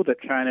know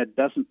that China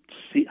doesn't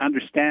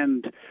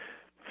understand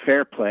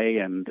fair play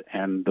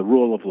and the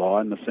rule of law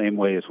in the same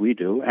way as we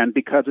do, and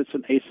because it's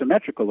an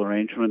asymmetrical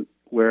arrangement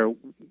where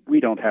we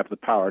don't have the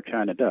power,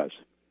 China does.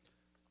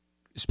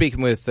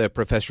 Speaking with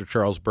Professor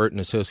Charles Burton,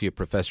 Associate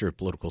Professor of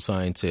Political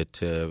Science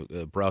at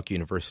Brock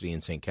University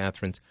in St.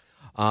 Catharines.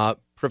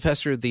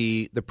 Professor,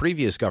 the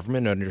previous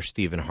government under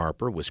Stephen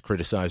Harper was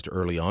criticized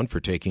early on for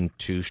taking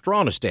too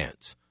strong a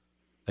stance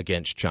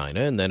against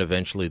China, and then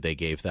eventually they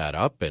gave that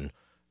up, and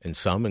and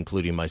some,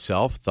 including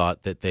myself,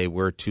 thought that they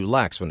were too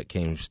lax when it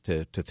came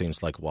to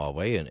things like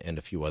Huawei and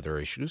a few other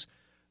issues.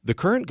 The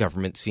current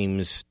government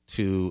seems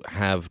to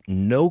have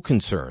no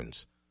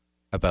concerns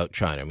about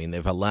China. I mean,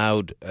 they've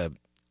allowed one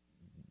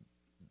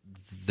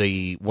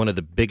of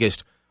the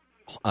biggest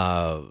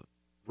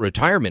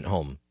retirement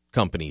home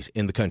companies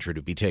in the country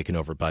to be taken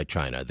over by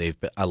China. They've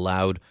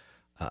allowed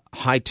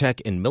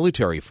high-tech and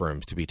military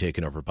firms to be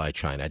taken over by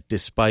China,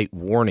 despite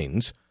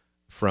warnings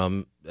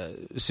from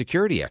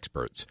security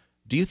experts.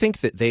 Do you think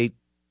that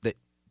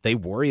they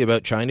worry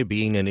about China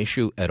being an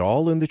issue at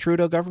all in the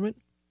Trudeau government?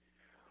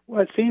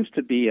 Well, it seems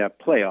to be a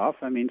playoff.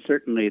 I mean,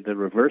 certainly the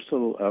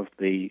reversal of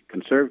the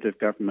Conservative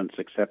government's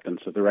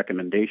acceptance of the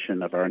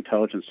recommendation of our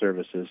intelligence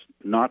services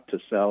not to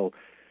sell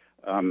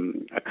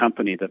a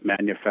company that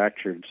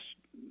manufactures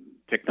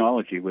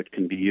technology which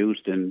can be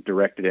used in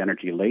directed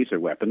energy laser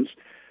weapons.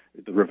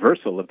 The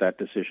reversal of that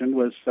decision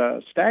was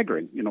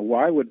staggering. You know,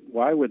 why would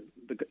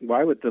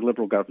the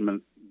Liberal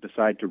government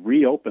decide to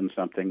reopen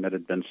something that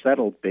had been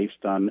settled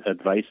based on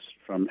advice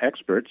from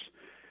experts?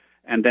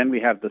 And then we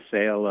have the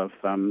sale of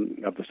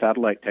the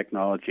satellite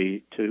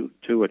technology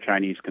to a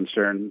Chinese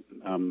concern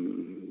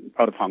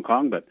out of Hong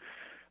Kong, but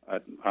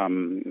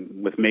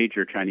with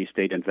major Chinese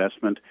state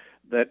investment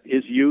that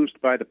is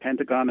used by the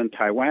Pentagon and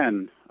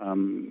Taiwan.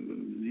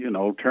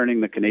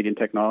 Turning the Canadian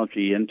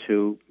technology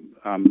into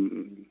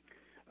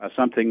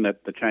something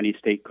that the Chinese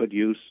state could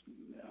use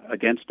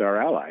against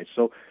our allies.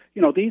 So,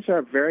 these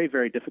are very,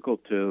 very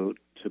difficult to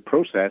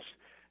process,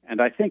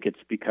 and I think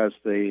it's because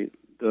the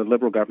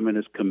Liberal government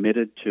is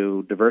committed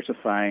to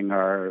diversifying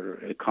our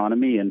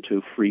economy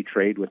into free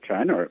trade with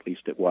China, or at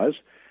least it was.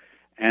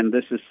 And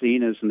this is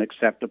seen as an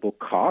acceptable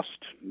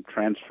cost,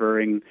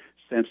 transferring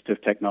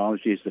sensitive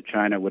technologies that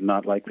China would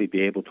not likely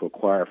be able to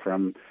acquire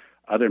from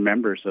other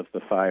members of the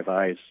Five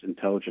Eyes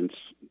intelligence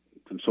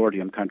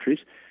consortium countries.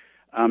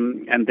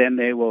 And then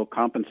they will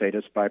compensate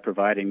us by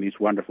providing these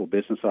wonderful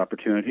business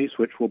opportunities,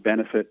 which will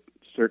benefit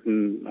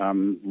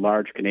certain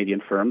large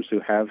Canadian firms who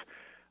have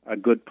a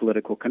good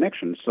political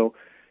connection. So,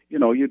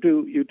 you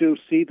do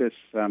see this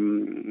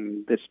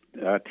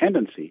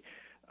tendency.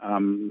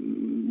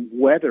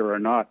 Whether or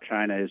not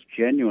China is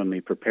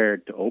genuinely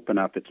prepared to open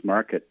up its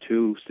market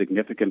to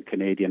significant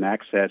Canadian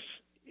access,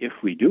 if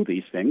we do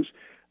these things,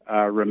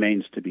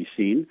 remains to be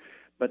seen.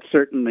 But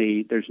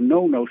certainly there's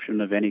no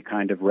notion of any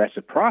kind of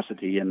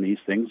reciprocity in these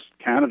things.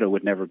 Canada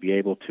would never be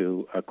able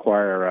to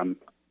acquire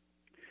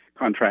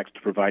contracts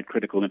to provide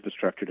critical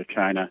infrastructure to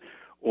China,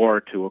 or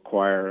to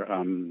acquire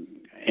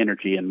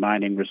energy and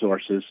mining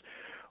resources,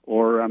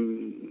 or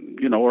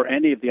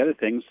any of the other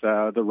things.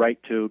 The right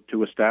to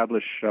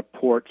establish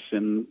ports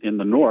in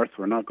the north.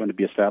 We're not going to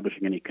be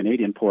establishing any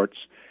Canadian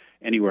ports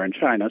anywhere in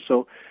China.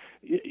 So,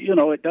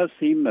 it does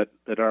seem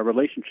that our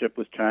relationship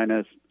with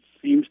China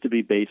seems to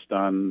be based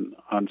on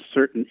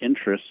certain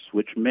interests,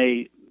 which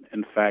may,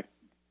 in fact,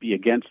 be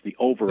against the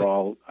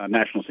overall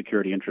national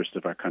security interests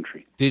of our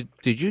country. Did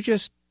you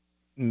just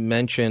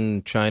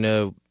mention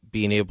China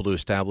being able to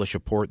establish a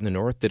port in the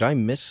north? Did I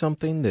miss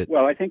something?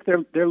 Well, I think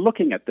they're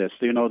looking at this.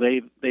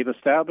 They've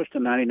established a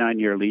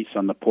 99-year lease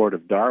on the port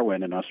of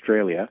Darwin in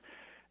Australia,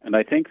 and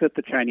I think that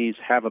the Chinese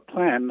have a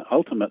plan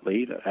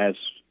ultimately. As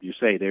you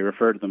say, they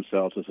refer to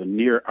themselves as a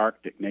near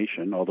Arctic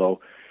nation,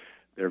 although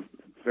they're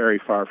very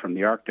far from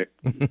the Arctic,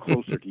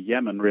 closer to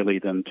Yemen really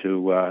than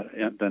to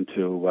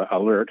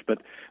Alert.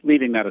 But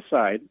leaving that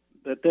aside,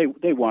 that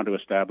they want to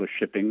establish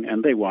shipping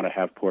and they want to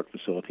have port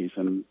facilities,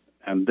 and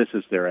this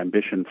is their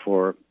ambition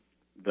for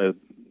the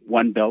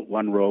One Belt,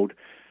 One Road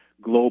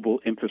global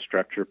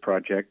infrastructure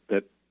project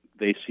that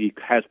they see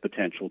has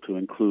potential to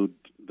include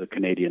the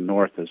Canadian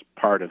North as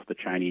part of the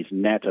Chinese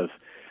net of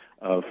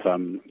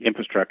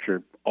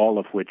infrastructure, all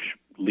of which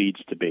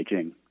leads to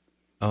Beijing.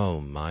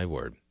 Oh, my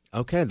word.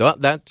 Okay,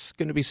 that's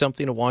going to be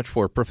something to watch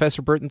for.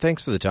 Professor Burton,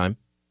 thanks for the time.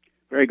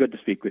 Very good to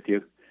speak with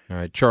you. All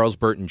right, Charles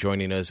Burton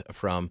joining us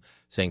from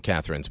St.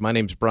 Catharines. My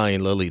name's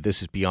Brian Lilly.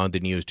 This is Beyond the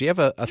News. Do you have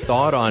a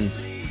thought on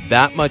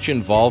that much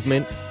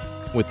involvement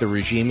with the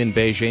regime in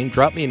Beijing?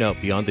 Drop me a note,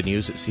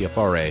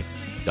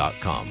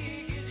 beyondthenews@CFRA.com.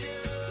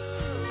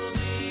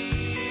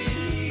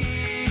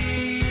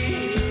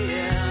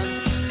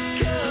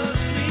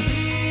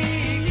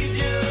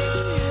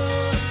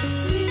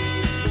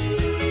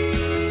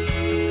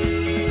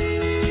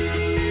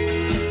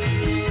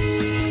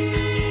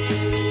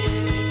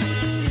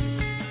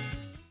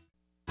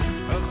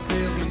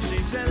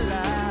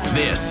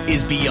 This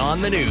is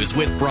Beyond the News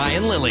with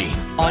Brian Lilly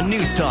on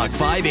News Talk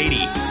 580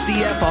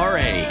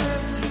 CFRA.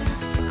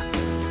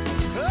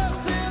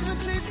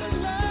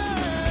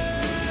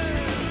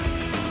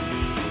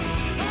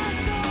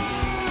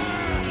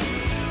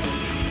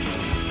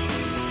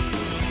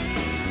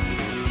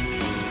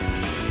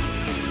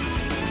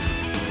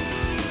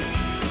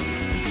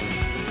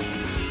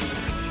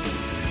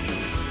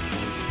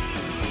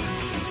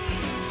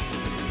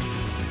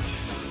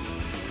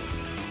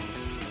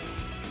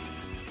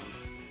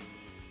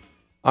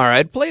 All right,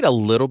 I played a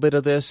little bit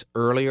of this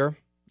earlier.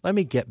 Let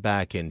me get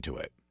back into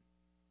it.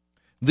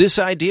 This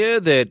idea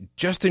that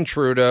Justin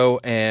Trudeau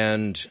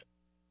and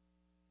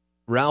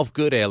Ralph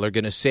Goodale are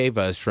going to save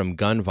us from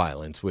gun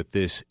violence with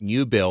this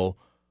new bill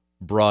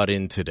brought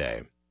in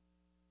today.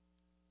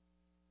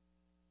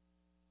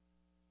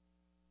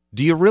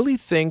 Do you really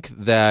think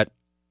that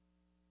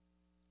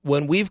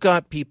when we've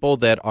got people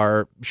that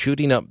are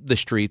shooting up the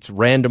streets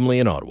randomly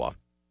in Ottawa,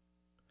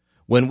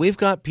 when we've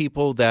got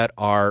people that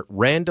are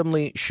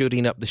randomly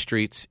shooting up the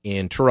streets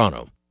in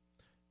Toronto,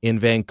 in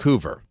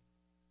Vancouver,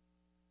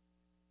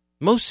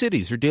 most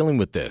cities are dealing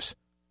with this.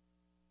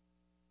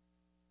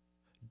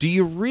 Do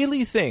you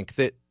really think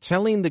that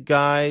telling the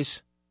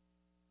guys,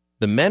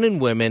 the men and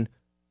women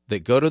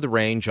that go to the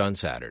range on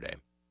Saturday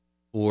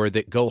or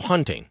that go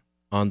hunting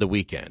on the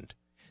weekend,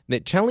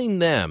 that telling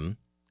them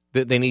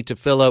that they need to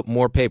fill out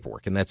more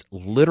paperwork, and that's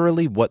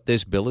literally what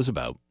this bill is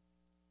about,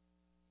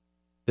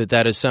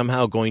 that is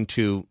somehow going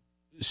to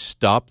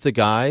stop the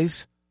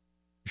guys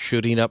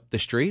shooting up the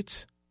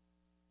streets?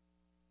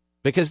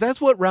 Because that's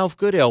what Ralph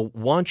Goodale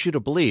wants you to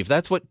believe.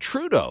 That's what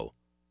Trudeau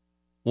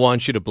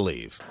wants you to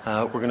believe.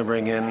 We're going to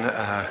bring in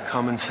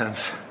common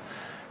sense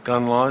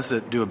gun laws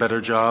that do a better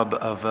job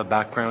of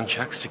background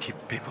checks to keep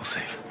people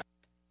safe.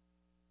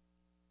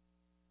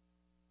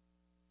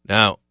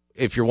 Now,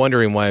 if you're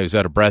wondering why he was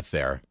out of breath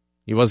there,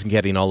 he wasn't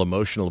getting all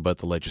emotional about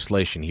the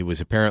legislation. He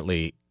was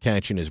apparently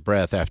catching his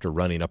breath after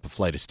running up a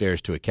flight of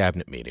stairs to a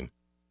cabinet meeting.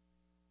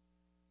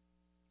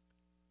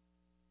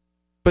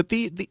 But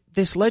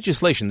this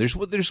legislation,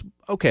 there's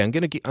okay. I'm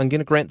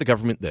gonna grant the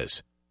government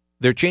this.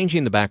 They're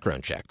changing the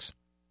background checks.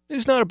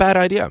 It's not a bad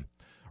idea.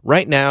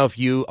 Right now, if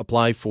you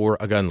apply for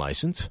a gun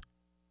license,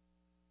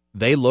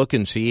 they look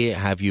and see,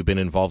 have you been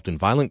involved in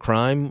violent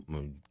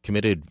crime,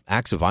 committed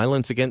acts of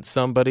violence against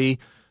somebody,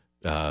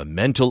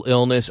 mental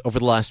illness over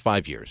the last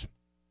 5 years.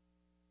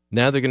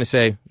 Now they're going to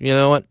say, you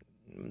know what?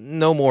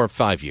 No more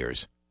 5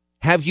 years.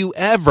 Have you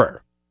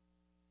ever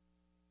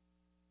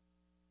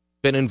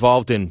been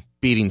involved in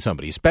beating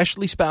somebody,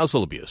 especially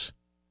spousal abuse?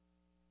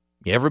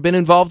 You ever been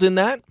involved in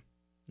that?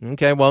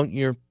 Okay, well,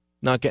 you're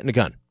not getting a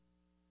gun.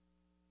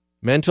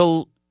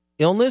 Mental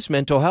illness,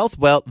 mental health,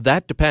 well,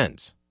 that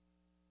depends.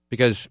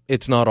 Because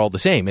it's not all the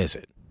same, is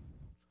it?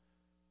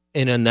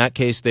 And in that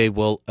case, they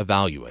will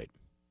evaluate.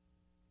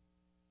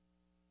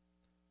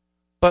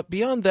 But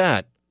beyond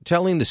that,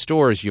 telling the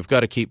stores you've got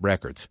to keep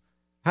records,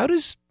 how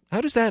does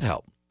that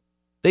help?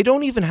 They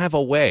don't even have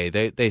a way.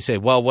 They say,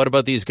 well, what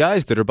about these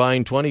guys that are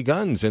buying 20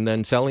 guns and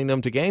then selling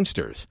them to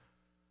gangsters?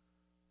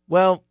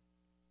 Well,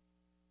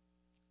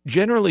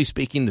 generally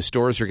speaking, the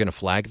stores are going to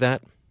flag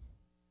that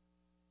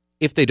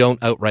if they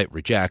don't outright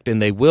reject,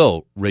 and they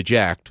will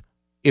reject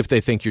if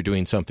they think you're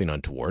doing something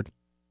untoward.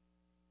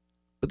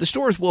 But the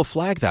stores will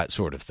flag that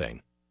sort of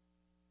thing.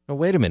 Now,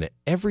 wait a minute.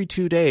 Every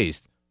 2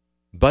 days,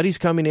 Buddy's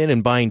coming in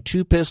and buying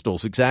 2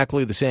 pistols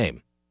exactly the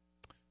same.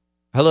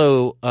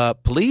 Hello,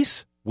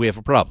 police? We have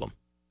a problem.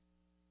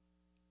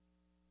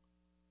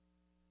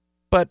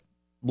 But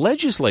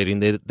legislating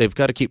that they've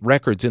got to keep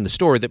records in the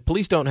store that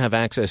police don't have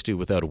access to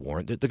without a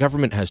warrant, that the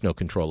government has no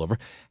control over,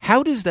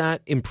 how does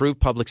that improve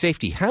public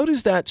safety? How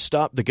does that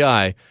stop the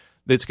guy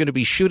that's going to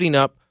be shooting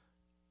up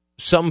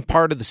some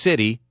part of the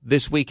city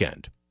this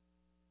weekend?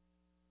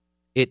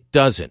 It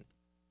doesn't.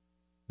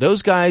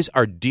 Those guys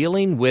are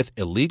dealing with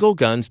illegal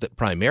guns that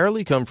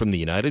primarily come from the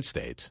United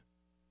States.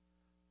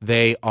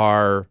 They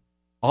are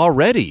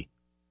already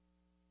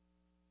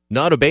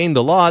not obeying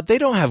the law. They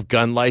don't have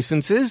gun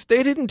licenses.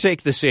 They didn't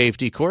take the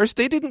safety course.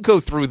 They didn't go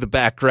through the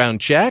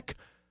background check.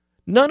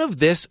 None of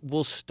this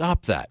will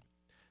stop that.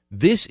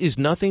 This is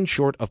nothing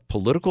short of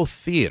political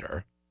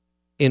theater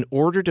in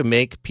order to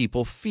make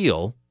people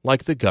feel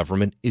like the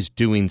government is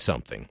doing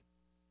something.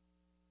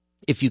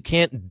 If you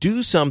can't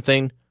do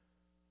something,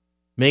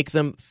 make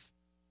them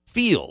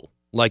feel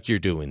like you're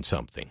doing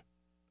something.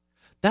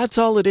 That's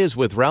all it is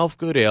with Ralph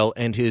Goodale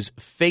and his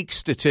fake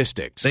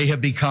statistics. They have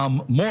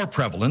become more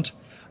prevalent,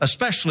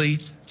 especially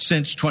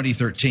since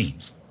 2013.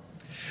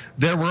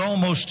 There were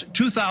almost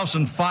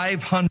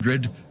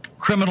 2,500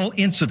 criminal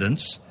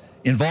incidents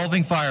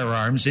involving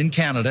firearms in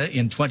Canada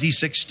in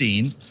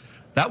 2016.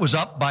 That was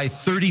up by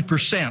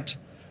 30%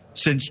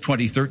 since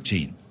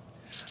 2013.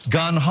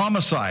 Gun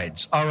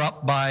homicides are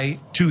up by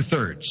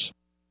 2/3.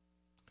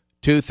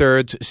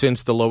 2/3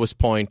 since the lowest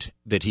point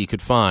that he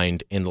could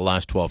find in the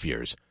last 12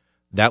 years.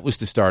 That was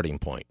the starting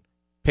point.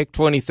 Pick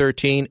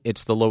 2013,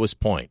 it's the lowest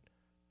point.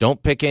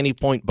 Don't pick any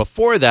point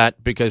before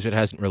that because it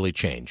hasn't really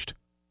changed.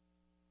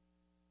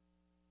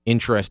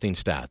 Interesting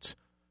stats.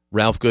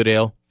 Ralph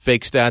Goodale,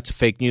 fake stats,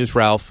 fake news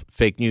Ralph,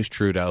 fake news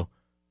Trudeau,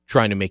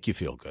 trying to make you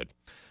feel good.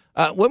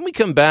 When we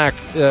come back,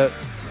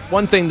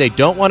 one thing they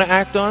don't want to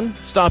act on,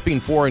 stopping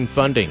foreign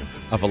funding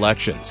of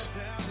elections.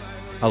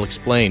 I'll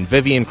explain.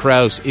 Vivian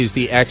Krause is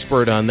the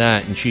expert on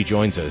that, and she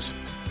joins us.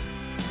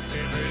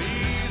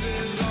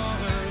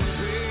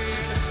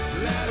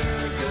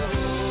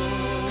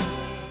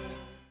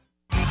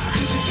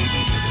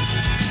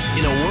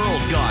 In a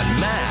world gone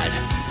mad,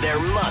 there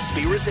must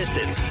be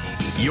resistance.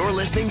 You're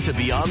listening to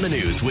Beyond the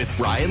News with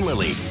Brian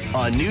Lilly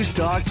on News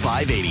Talk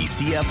 580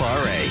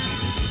 CFRA.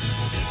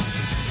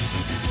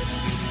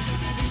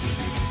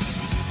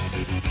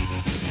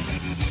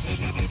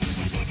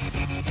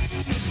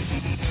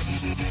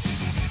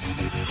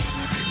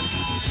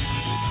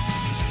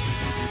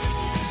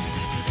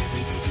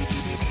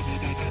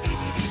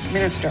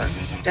 Minister,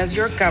 does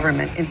your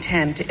government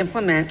intend to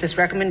implement this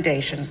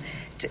recommendation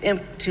to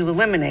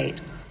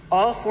eliminate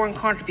all foreign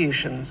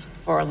contributions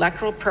for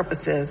electoral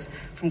purposes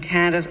from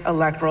Canada's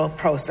electoral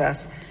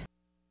process?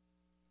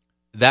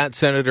 That's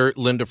Senator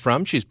Linda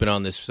Frum. She's been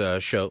on this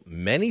show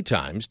many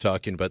times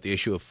talking about the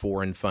issue of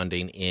foreign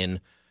funding in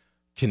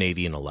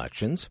Canadian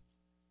elections.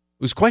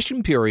 It was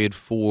question period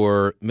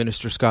for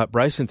Minister Scott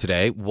Brison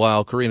today.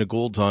 While Karina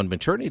Gould's on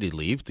maternity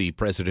leave, the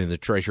president of the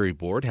Treasury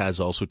Board has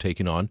also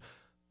taken on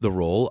the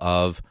role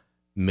of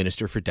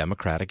Minister for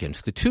Democratic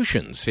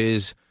Institutions.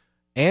 His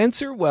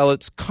answer, well,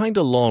 it's kind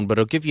of long, but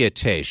I'll give you a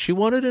taste. She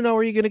wanted to know,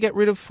 are you going to get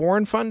rid of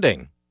foreign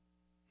funding?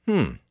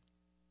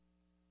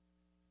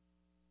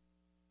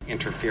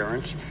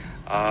 Interference.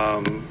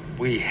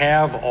 We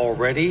have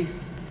already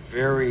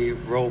very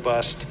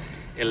robust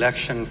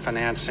election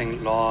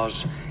financing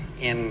laws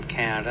in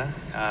Canada.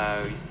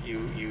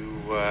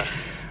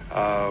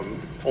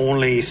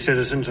 Only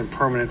citizens and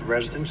permanent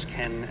residents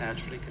can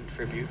actually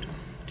contribute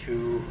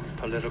to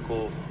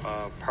political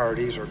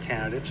parties or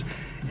candidates.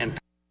 And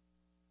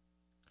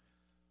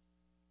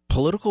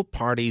political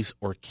parties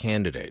or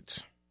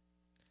candidates.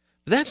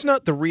 That's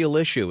not the real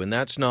issue, and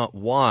that's not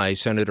why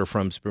Senator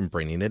Frum's been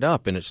bringing it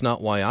up, and it's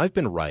not why I've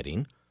been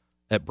writing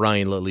at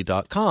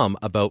brianlilly.com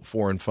about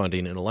foreign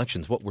funding in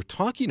elections. What we're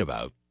talking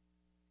about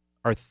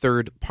are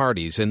third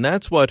parties, and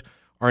that's what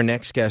our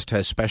next guest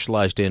has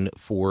specialized in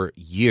for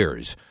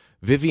years.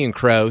 Vivian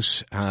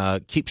Krause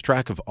keeps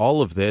track of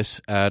all of this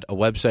at a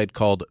website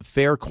called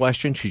Fair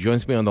Question. She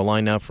joins me on the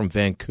line now from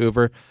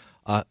Vancouver.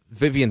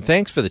 Vivian,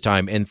 thanks for the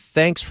time, and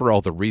thanks for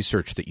all the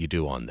research that you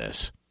do on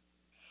this.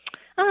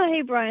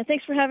 Hey, Brian.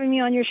 Thanks for having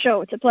me on your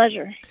show. It's a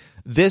pleasure.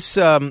 This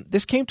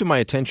came to my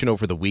attention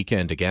over the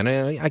weekend again.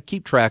 I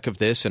keep track of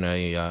this, and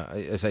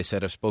as I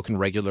said, I've spoken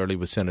regularly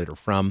with Senator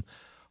Frum.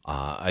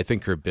 I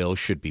think her bill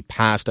should be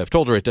passed. I've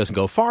told her it doesn't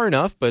go far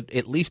enough, but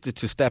at least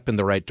it's a step in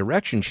the right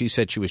direction. She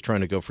said she was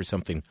trying to go for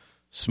something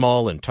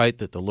small and tight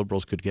that the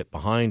Liberals could get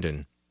behind,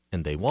 and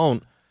they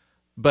won't.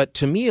 But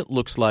to me, it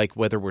looks like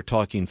whether we're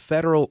talking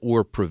federal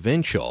or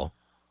provincial,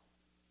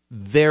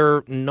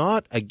 they're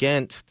not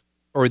against,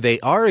 or they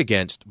are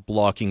against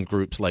blocking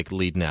groups like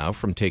Lead Now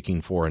from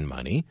taking foreign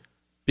money,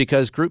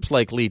 because groups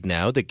like Lead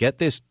Now that get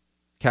this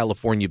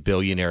California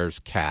billionaires'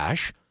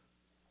 cash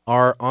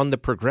are on the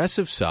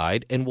progressive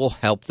side and will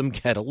help them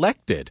get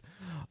elected.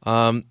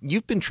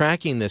 You've been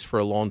tracking this for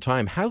a long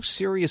time. How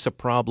serious a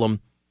problem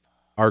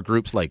are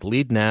groups like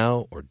Lead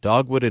Now or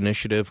Dogwood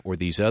Initiative or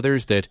these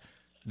others that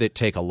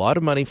take a lot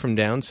of money from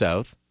down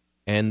south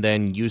and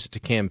then use it to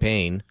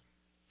campaign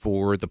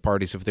for the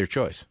parties of their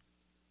choice?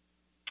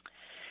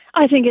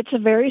 I think it's a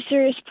very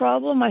serious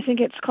problem. I think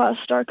it's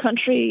cost our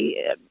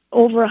country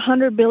over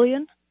 $100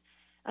 billion.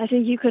 I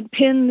think you could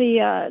pin the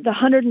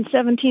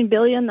 $117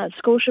 billion that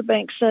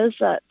Scotiabank says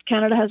that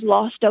Canada has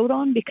lost out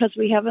on because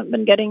we haven't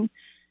been getting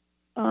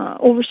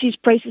overseas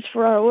prices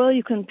for our oil.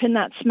 You can pin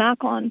that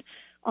smack on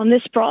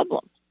this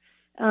problem.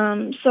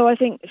 So I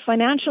think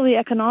financially,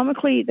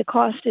 economically, the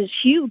cost is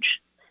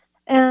huge.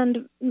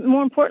 And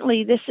more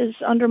importantly, this is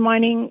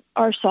undermining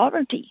our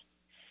sovereignty.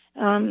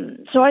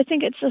 So I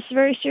think it's a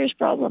very serious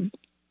problem.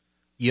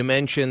 You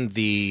mentioned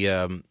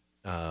the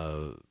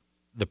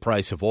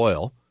price of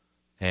oil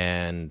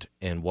and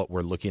what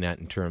we're looking at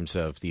in terms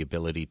of the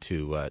ability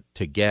to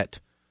get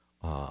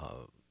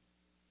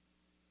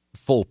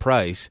full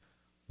price.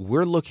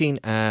 We're looking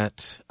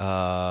at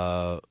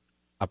a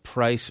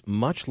price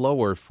much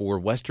lower for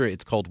Western.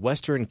 It's called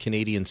Western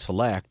Canadian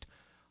Select,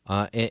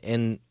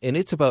 and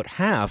it's about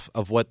half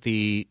of what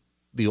the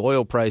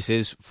oil price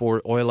is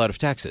for oil out of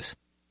Texas.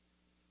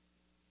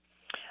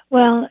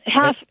 Well,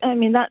 half. I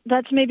mean,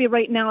 that's maybe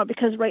right now,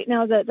 because right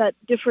now that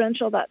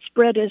differential, that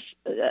spread is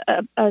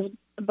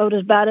about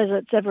as bad as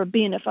it's ever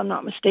been, if I'm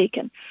not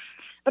mistaken.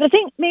 But I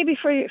think maybe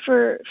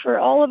for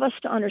all of us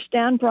to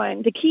understand,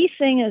 Brian, the key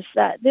thing is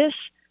that this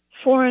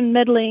foreign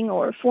meddling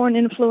or foreign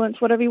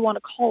influence, whatever you want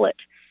to call it,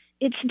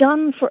 it's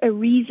done for a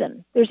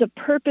reason. There's a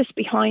purpose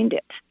behind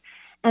it.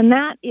 And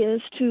that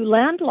is to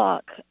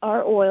landlock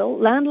our oil,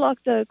 landlock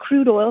the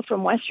crude oil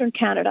from Western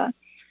Canada,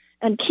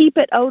 and keep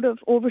it out of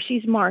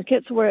overseas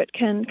markets where it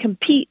can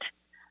compete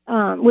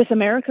with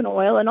American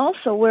oil, and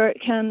also where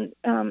it can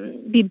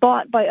be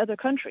bought by other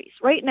countries.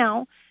 Right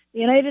now, the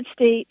United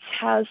States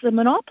has the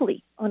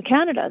monopoly on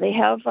Canada. They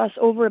have us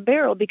over a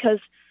barrel because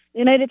the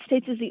United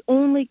States is the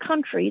only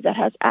country that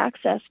has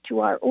access to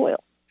our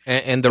oil.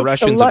 And the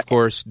Russians, of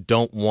course,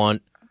 don't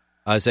want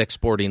us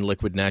exporting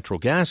liquid natural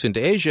gas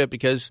into Asia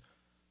because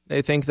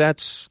they think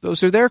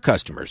those are their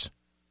customers.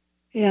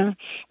 Yeah,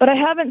 but I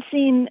haven't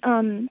seen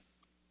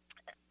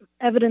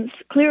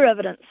clear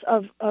evidence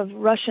of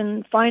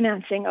Russian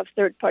financing of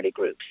third-party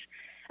groups.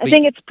 I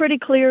think it's pretty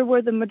clear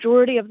where the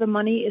majority of the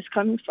money is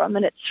coming from,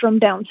 and it's from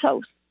down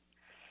south.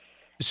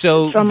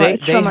 So from our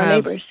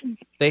neighbors.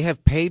 They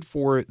have paid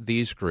for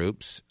these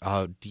groups.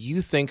 Do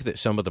you think that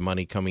some of the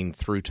money coming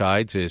through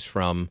Tides is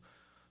from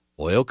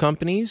oil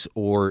companies,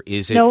 or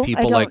is it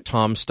people like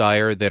Tom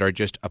Steyer that are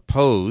just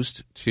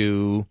opposed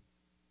to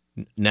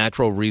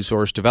natural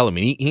resource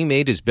development. He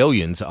made his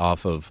billions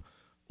off of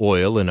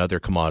oil and other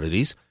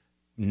commodities.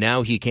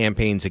 Now he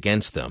campaigns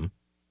against them.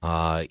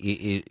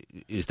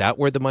 Is that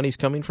where the money's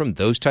coming from,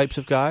 those types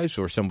of guys,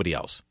 or somebody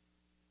else?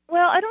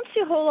 Well, I don't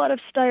see a whole lot of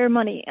Steyer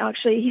money,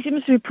 actually. He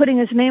seems to be putting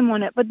his name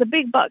on it, but the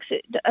big bucks,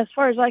 as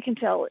far as I can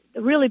tell,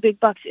 the really big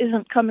bucks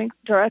isn't coming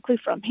directly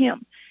from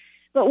him.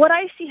 But what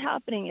I see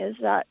happening is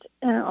that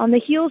on the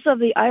heels of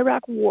the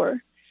Iraq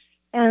War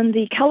and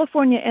the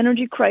California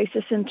energy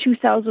crisis in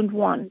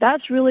 2001,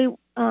 that's really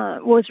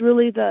was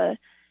really the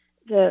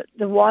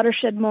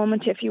watershed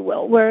moment, if you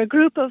will, where a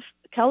group of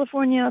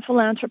California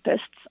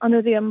philanthropists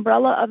under the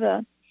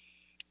umbrella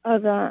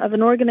of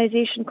an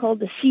organization called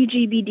the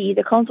CGBD,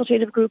 the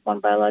Consultative Group on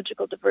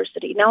Biological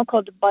Diversity, now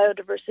called the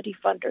Biodiversity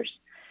Funders.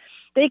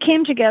 They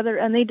came together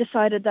and they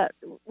decided that,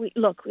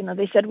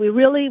 they said, we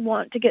really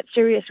want to get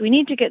serious. We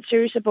need to get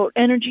serious about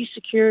energy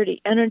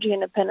security, energy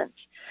independence.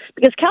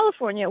 Because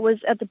California was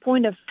at the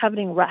point of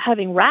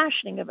having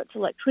rationing of its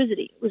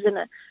electricity. It was in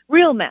a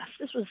real mess.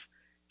 This was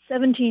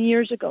 17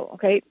 years ago,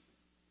 okay?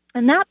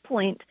 At that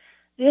point,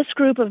 this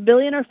group of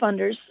billionaire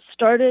funders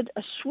started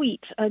a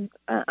suite,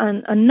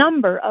 a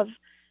number of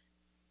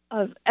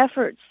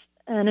efforts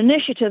and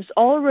initiatives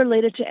all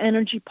related to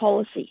energy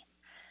policy.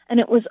 And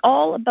it was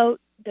all about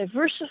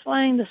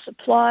diversifying the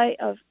supply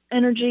of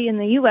energy in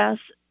the U.S.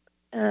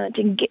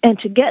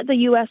 To get the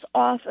U.S.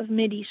 off of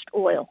Mideast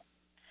oil.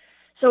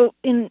 So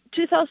in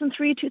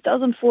 2003,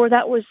 2004,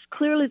 that was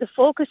clearly the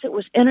focus. It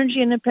was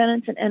energy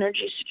independence and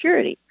energy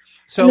security.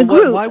 So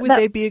why would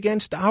they be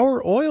against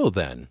our oil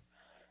then?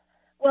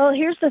 Well,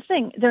 here's the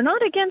thing. They're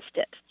not against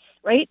it,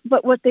 right?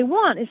 But what they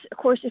want is, of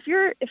course, if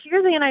you're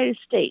the United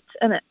States,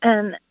 and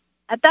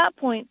at that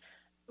point,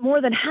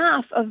 more than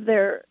half of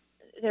their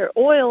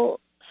oil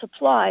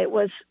supply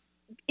was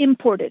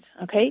imported,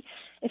 okay?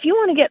 If you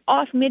want to get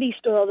off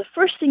Mideast oil, the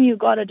first thing you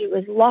got to do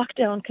is lock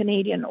down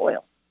Canadian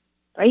oil,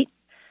 right?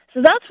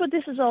 So that's what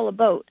this is all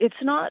about.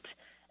 It's not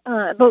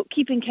about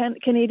keeping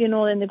Canadian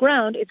oil in the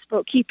ground. It's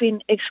about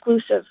keeping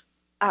exclusive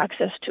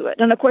access to it.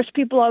 And, of course,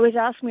 people always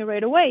ask me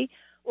right away,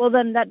 well,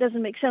 then that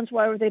doesn't make sense.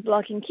 Why were they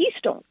blocking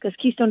Keystone? Because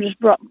Keystone just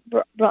brought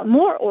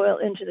more oil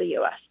into the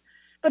U.S.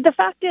 But the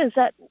fact is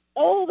that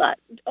all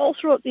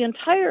throughout the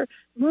entire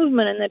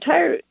movement and the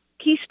entire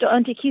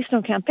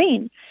anti-Keystone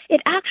campaign,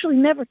 it actually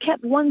never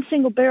kept one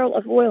single barrel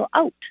of oil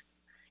out.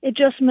 It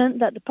just meant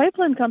that the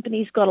pipeline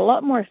companies got a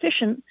lot more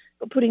efficient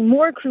by putting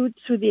more crude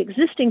through the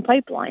existing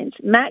pipelines,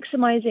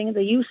 maximizing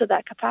the use of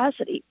that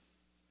capacity.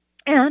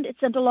 And it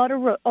sent a lot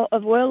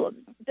of oil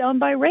down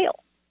by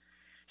rail.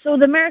 So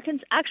the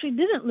Americans actually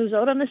didn't lose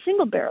out on a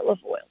single barrel of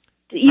oil,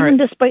 even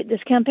despite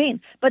this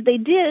campaign. But they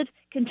did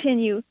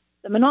continue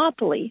the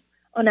monopoly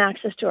on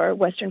access to our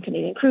Western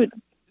Canadian crude.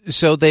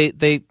 So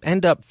they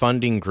end up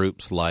funding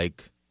groups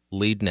like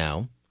Lead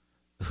Now,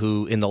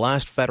 who in the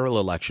last federal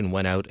election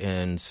went out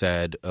and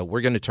said, we're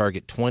going to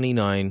target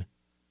 29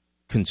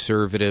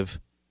 conservative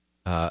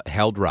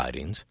held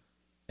ridings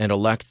and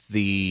elect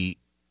the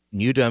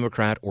New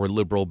Democrat or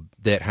Liberal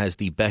that has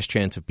the best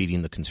chance of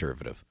beating the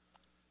Conservative.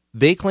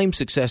 They claim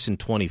success in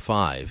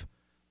 25.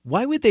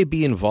 Why would they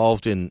be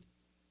involved in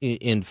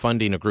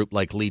funding a group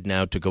like Lead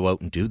Now to go out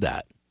and do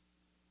that?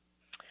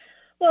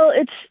 Well,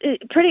 it's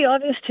pretty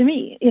obvious to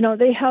me.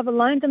 They have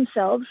aligned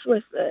themselves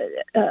with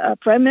a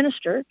prime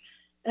minister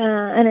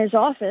and his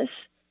office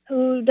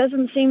who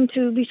doesn't seem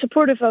to be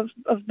supportive of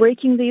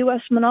breaking the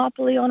U.S.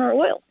 monopoly on our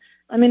oil.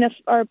 I mean, if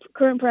our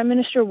current prime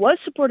minister was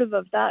supportive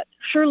of that,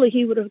 surely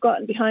he would have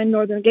gotten behind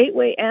Northern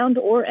Gateway and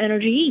or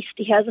Energy East.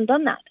 He hasn't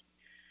done that.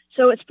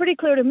 So it's pretty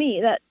clear to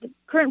me that the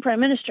current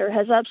prime minister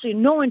has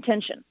absolutely no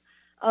intention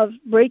of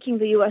breaking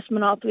the U.S.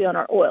 monopoly on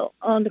our oil.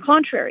 On the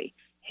contrary,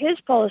 his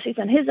policies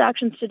and his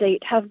actions to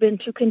date have been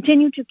to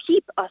continue to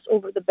keep us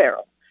over the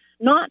barrel,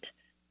 not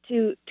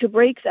to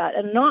break that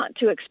and not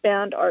to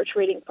expand our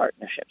trading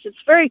partnerships. It's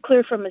very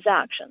clear from his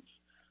actions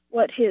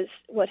what his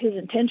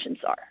intentions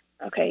are.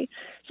 Okay,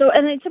 so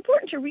and it's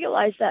important to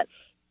realize that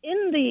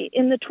in the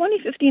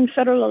 2015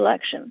 federal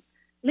election,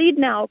 Lead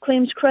Now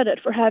claims credit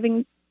for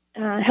having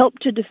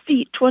helped to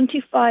defeat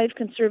 25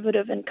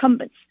 conservative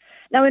incumbents.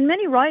 Now, in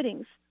many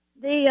ridings,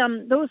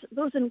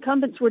 those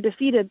incumbents were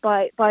defeated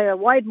by a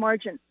wide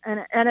margin,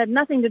 and had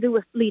nothing to do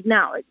with Lead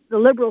Now. The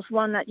Liberals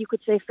won that, you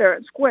could say, fair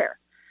and square.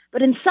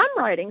 But in some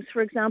ridings,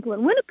 for example,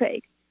 in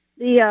Winnipeg,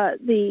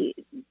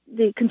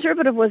 the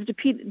Conservative was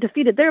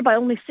defeated there by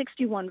only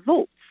 61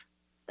 votes.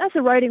 That's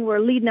a riding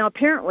where Lead Now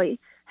apparently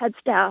had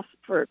staff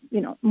for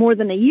more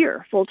than a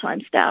year,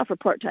 full-time staff or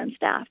part-time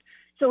staff.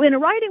 So in a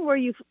riding where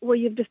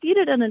you've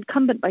defeated an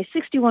incumbent by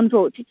 61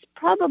 votes, it's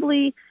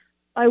probably,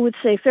 I would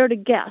say, fair to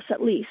guess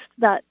at least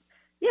that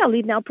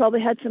Lead Now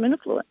probably had some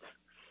influence.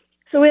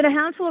 So in a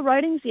handful of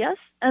ridings, yes.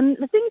 And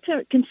the thing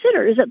to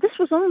consider is that this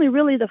was only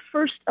really the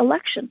first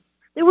election.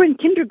 They were in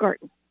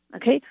kindergarten.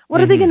 Okay, what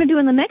are they going to do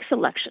in the next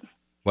election?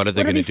 What are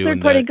they going to do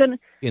in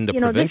the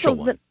provincial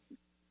one?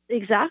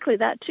 Exactly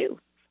that too.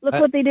 Look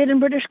what they did in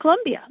British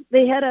Columbia.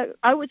 They had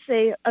I would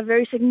say, a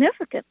very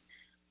significant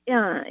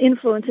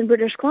influence in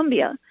British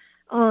Columbia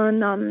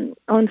on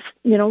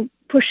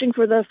pushing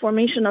for the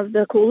formation of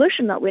the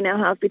coalition that we now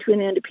have between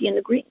the NDP and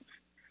the Greens.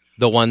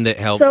 The one that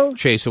helped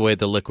chase away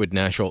the liquid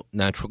natural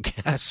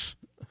gas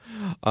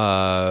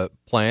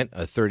plant,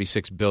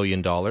 $36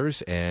 billion,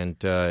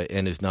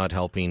 and is not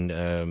helping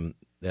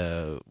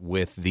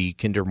with the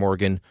Kinder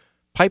Morgan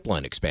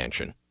pipeline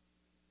expansion.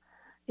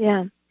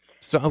 Yeah.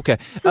 So, okay.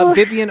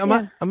 Vivian,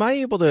 am I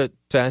able to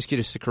ask you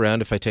to stick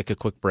around if I take a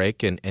quick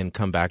break and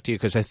come back to you?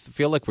 Because I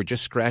feel like we're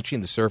just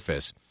scratching the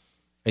surface,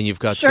 and you've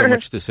got so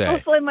much to say.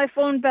 Hopefully my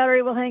phone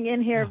battery will hang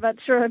in here, but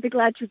sure, I'd be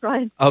glad to,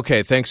 Brian.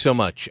 Okay, thanks so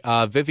much.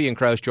 Vivian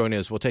Krause joining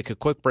us. We'll take a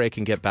quick break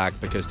and get back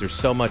because there's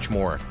so much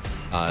more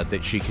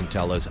that she can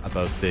tell us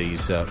about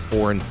these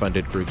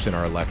foreign-funded groups in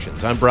our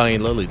elections. I'm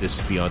Brian Lilley. This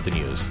is Beyond the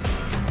News.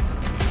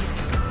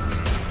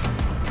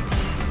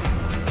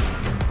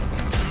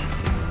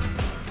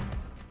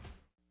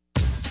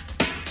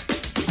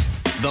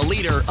 The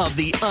leader of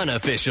the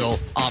unofficial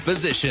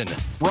opposition,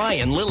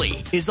 Brian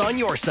Lilley, is on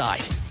your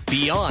side.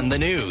 Beyond the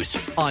News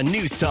on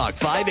News Talk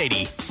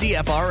 580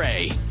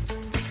 CFRA.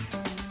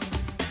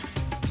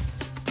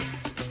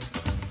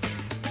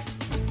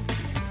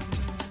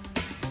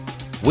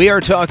 We are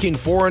talking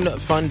foreign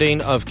funding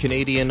of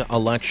Canadian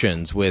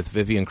elections with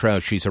Vivian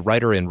Krause. She's a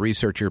writer and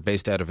researcher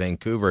based out of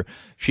Vancouver.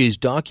 She's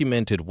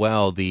documented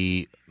well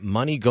the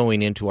money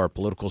going into our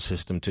political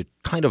system to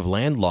kind of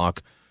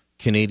landlock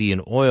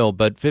Canadian oil.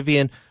 But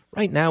Vivian,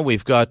 right now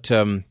we've got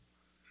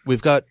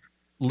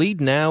Lead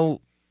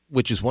Now,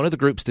 which is one of the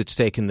groups that's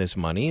taken this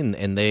money,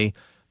 and they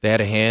had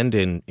a hand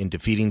in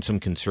defeating some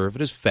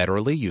conservatives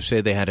federally. You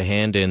say they had a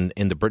hand in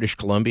the British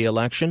Columbia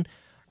election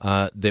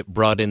that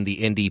brought in the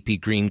NDP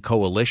Green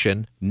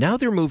coalition. Now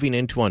they're moving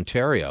into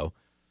Ontario.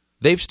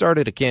 They've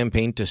started a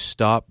campaign to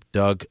stop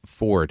Doug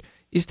Ford.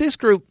 Is this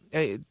group,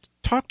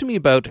 talk to me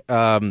about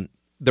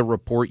the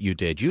report you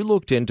did. You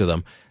looked into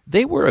them.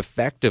 They were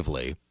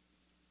effectively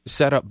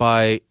set up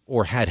by,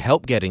 or had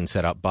help getting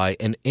set up by,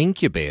 an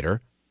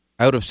incubator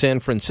out of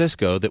San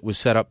Francisco that was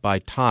set up by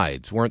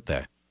Tides, weren't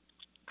they?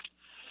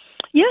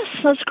 Yes,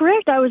 that's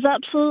correct. I was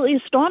absolutely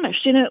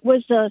astonished. It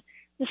was the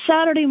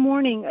Saturday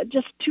morning,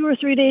 just 2 or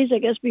 3 days, I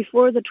guess,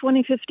 before the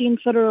 2015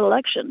 federal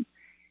election,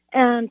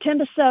 and 10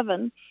 to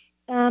 7,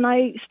 and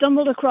I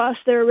stumbled across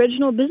their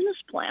original business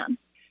plan.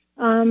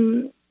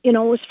 It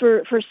was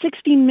for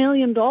 $16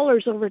 million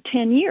over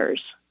 10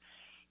 years.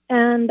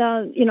 And,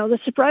 the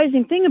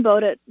surprising thing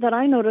about it that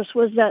I noticed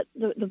was that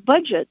the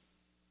budget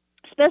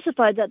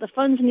specified that the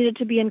funds needed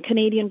to be in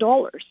Canadian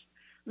dollars.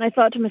 And I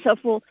thought to myself,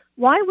 well,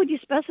 why would you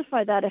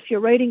specify that if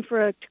you're writing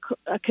for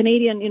a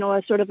Canadian,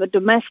 a sort of a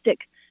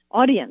domestic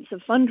audience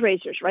of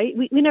fundraisers, right?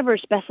 We never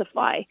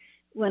specify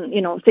when,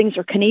 things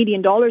are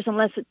Canadian dollars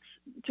unless it's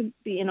to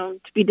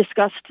be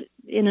discussed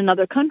in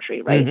another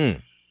country, right? Mm-hmm.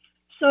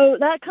 So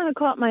that kind of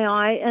caught my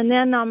eye. And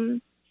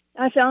then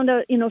I found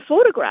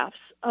photographs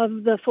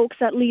of the folks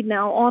at Lead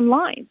Now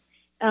online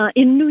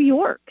in New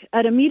York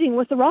at a meeting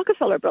with the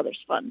Rockefeller Brothers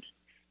Fund,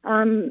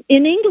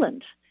 in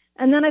England.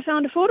 And then I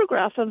found a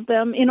photograph of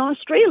them in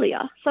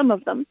Australia, some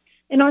of them,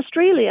 in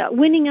Australia,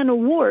 winning an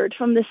award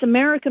from this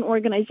American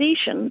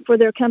organization for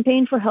their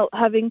campaign for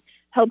having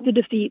helped to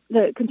defeat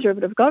the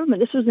Conservative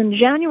government. This was in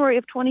January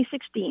of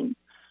 2016,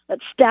 that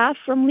staff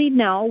from Lead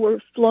Now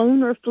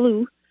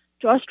flew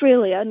to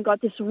Australia and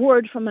got this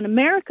award from an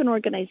American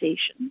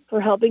organization for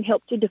helping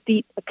to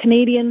defeat a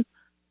Canadian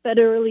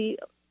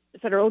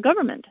federal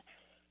government.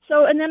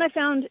 So, and then I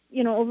found,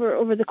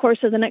 over the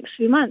course of the next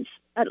few months,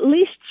 at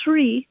least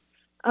 3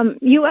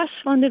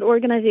 U.S.-funded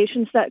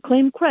organizations that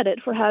claim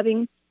credit for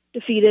having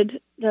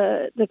defeated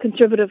the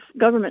Conservative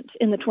government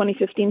in the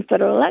 2015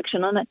 federal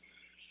election.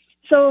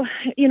 So,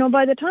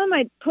 by the time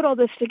I put all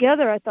this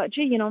together, I thought,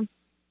 gee,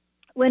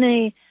 when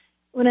a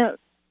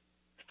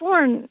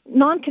foreign,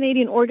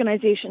 non-Canadian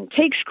organization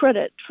takes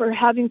credit for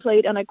having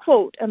played, and I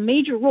quote, a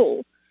major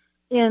role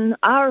in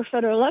our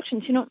federal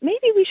elections,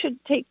 maybe we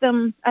should take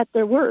them at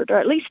their word, or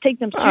at least take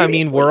them seriously. I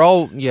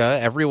mean,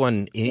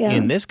 everyone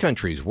in this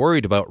country is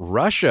worried about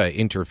Russia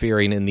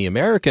interfering in the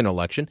American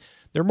election.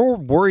 They're more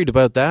worried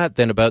about that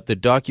than about the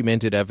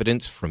documented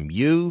evidence from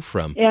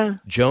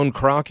Joan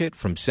Crockett,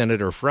 from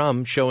Senator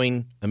Frum,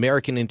 showing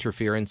American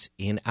interference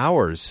in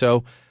ours.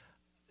 So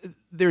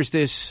there's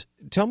this.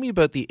 Tell me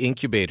about the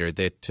incubator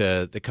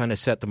that kind of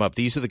set them up.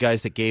 These are the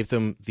guys that gave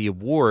them the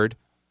award.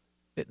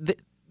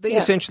 They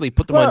essentially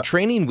put them on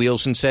training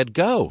wheels and said,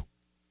 go.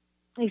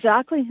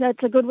 Exactly.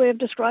 That's a good way of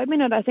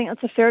describing it. I think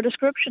that's a fair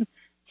description.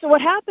 So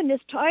what happened is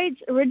Tides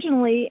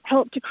originally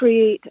helped to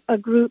create a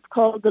group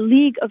called the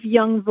League of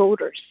Young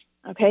Voters,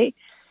 okay?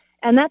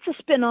 And that's a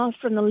spin-off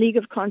from the League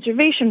of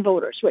Conservation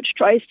Voters, which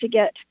tries to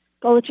get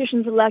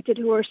politicians elected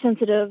who are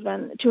sensitive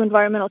to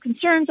environmental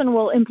concerns and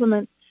will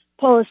implement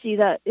policy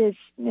that is,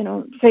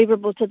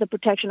 favorable to the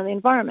protection of the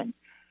environment.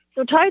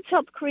 So Tides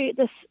helped create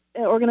this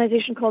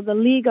organization called the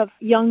League of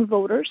Young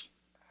Voters,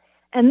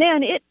 and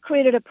then it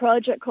created a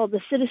project called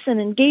the Citizen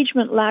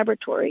Engagement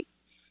Laboratory.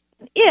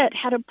 It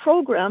had a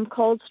program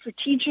called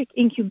Strategic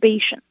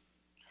Incubation,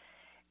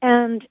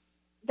 and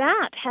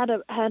that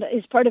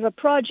is part of a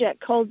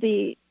project called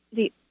the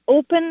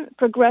Open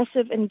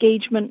Progressive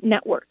Engagement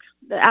Network.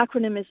 The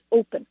acronym is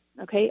OPEN,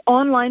 okay?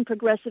 Online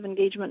Progressive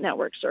Engagement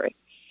Network, sorry.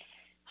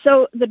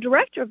 So the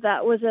director of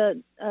that was a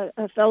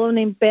fellow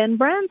named Ben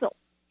Branzel.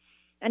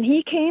 And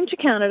he came to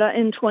Canada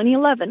in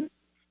 2011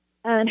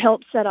 and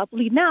helped set up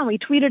Lead Now. He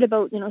tweeted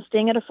about,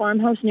 staying at a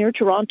farmhouse near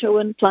Toronto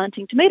and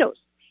planting tomatoes.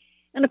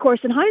 And, of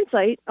course, in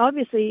hindsight,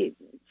 obviously,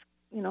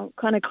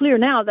 kind of clear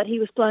now that he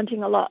was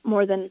planting a lot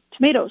more than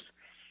tomatoes.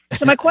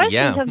 So my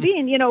questions have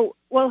been,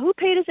 well, who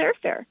paid his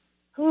airfare?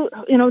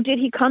 Did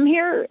he come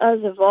here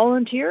as a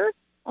volunteer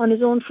on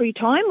his own free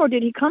time, or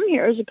did he come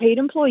here as a paid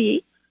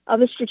employee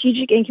of a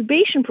strategic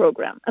incubation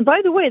program? And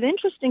by the way, the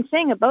interesting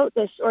thing about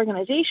this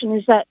organization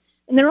is that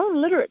in their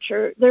own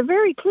literature, they're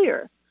very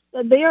clear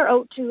that they are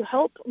out to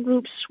help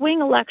groups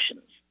swing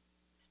elections,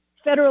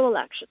 federal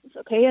elections,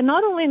 okay? And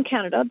not only in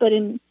Canada, but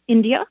in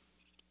India,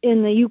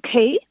 in the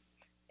UK,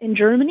 in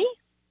Germany,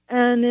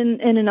 and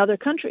in other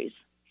countries.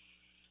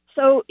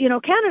 So,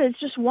 Canada is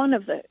just one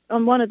of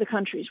the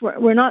countries.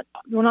 We're not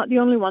the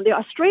only one.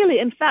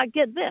 Australia, in fact,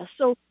 get this.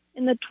 So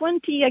in the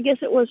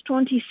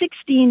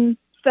 2016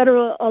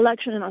 federal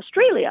election in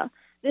Australia,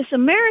 this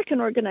American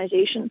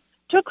organization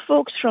took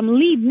folks from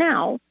Lead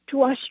Now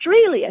to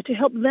Australia to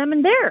help them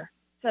in their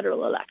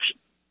federal election.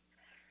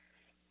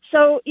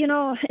 So,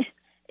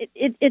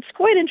 it's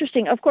quite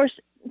interesting. Of course,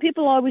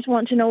 people always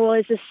want to know, well,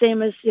 is this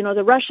same as,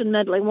 the Russian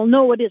meddling? Well,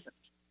 no, it isn't.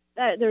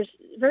 There's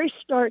very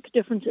stark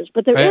differences,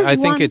 but I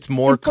think it's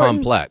more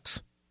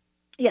complex.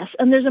 Yes,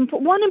 and there's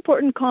one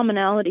important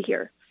commonality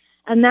here,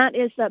 and that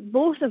is that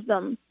both of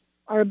them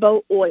are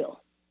about oil.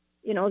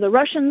 The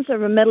Russians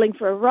are meddling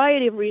for a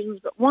variety of reasons,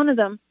 but one of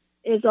them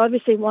is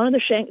obviously one of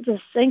the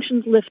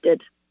sanctions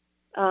lifted,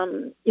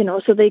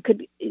 so they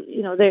could,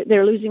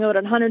 they're losing out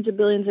on hundreds of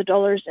billions of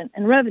dollars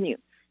in revenue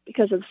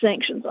because of the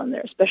sanctions on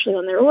there, especially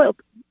on their oil,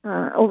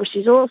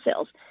 overseas oil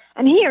sales.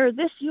 And here,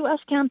 this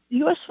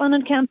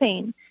U.S.-funded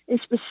campaign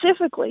is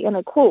specifically, and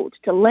I quote,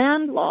 to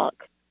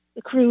landlock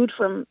the crude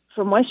from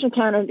Western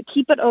Canada to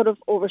keep it out of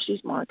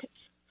overseas markets.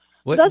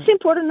 So that's the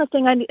important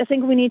thing. I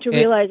think we need to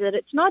realize that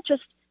it's not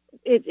just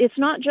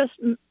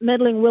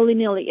meddling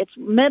willy-nilly. It's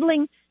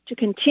meddling to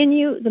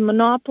continue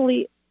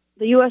the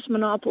U.S.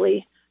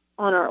 monopoly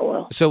on our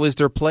oil. So is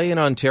there play in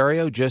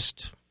Ontario?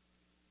 Just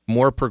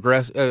more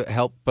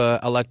help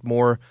elect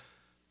more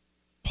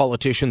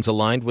politicians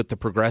aligned with the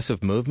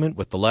progressive movement,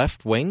 with the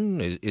left wing?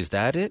 Is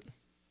that it?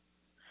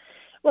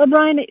 Well,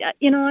 Brian,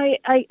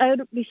 I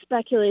would be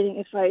speculating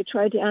if I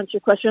tried to answer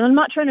your question. I'm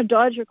not trying to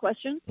dodge your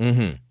question.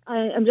 Mm-hmm.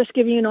 I'm just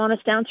giving you an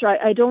honest answer.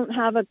 I don't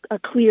have a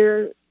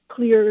clear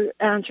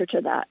answer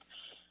to that.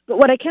 But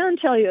what I can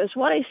tell you is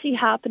what I see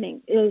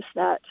happening is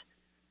that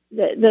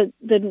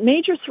the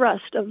major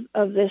thrust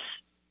of this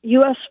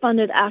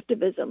U.S.-funded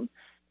activism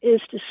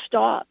is to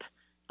stop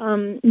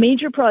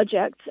major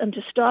projects and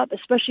to stop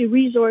especially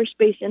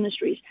resource-based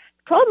industries.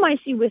 The problem I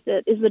see with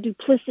it is the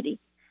duplicity,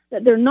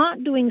 that they're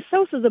not doing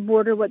south of the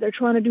border what they're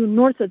trying to do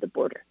north of the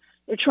border.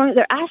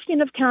 They're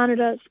asking of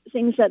Canada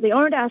things that they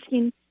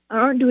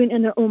aren't doing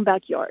in their own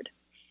backyard.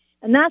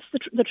 And that's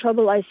the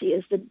trouble I see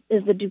is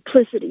the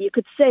duplicity. You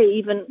could say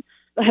even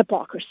the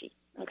hypocrisy.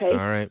 Okay. All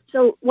right.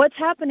 So what's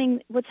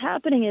happening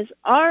is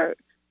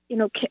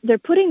they're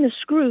putting the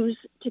screws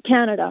to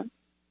Canada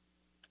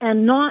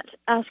and not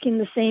asking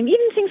the same,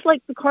 even things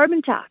like the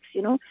carbon tax,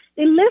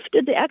 they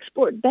lifted the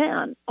export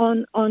ban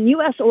on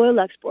U.S. oil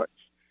exports.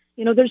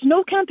 There's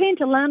no campaign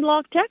to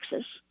landlock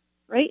Texas,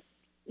 right?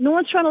 No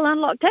one's trying to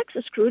landlock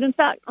Texas crude. In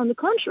fact, on the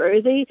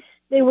contrary,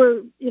 they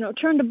were,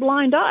 turned a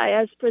blind eye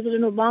as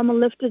President Obama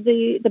lifted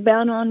the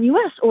ban on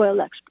U.S.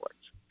 oil exports.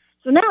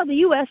 So now the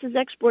U.S. is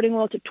exporting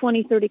oil to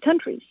 20, 30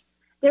 countries.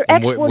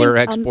 We're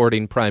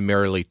exporting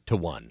primarily to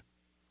one.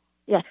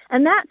 Yeah,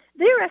 and that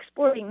they're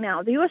exporting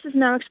now. The U.S. is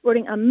now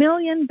exporting 1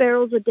 million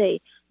barrels a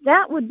day.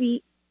 That would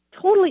be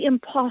totally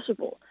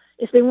impossible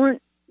if they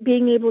weren't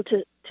being able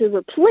to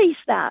replace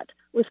that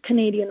with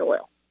Canadian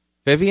oil.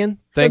 Vivian,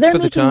 thanks for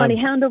the time. They're making money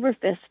hand over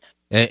fist.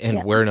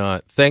 And we're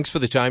not. Thanks for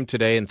the time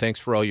today, and thanks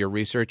for all your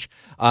research.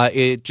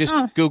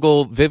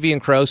 Google Vivian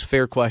Krause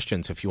Fair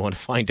Questions if you want to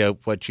find out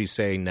what she's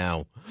saying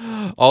now.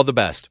 All the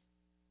best.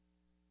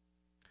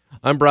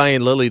 I'm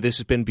Brian Lilly. This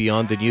has been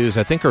Beyond the News.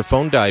 I think her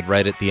phone died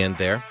right at the end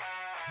there.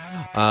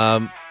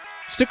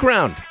 Stick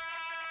around.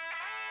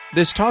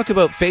 This talk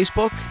about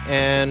Facebook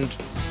and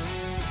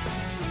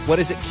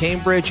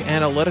Cambridge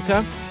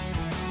Analytica.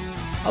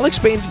 I'll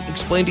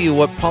explain to you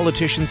what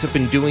politicians have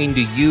been doing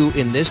to you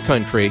in this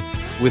country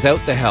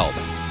without the help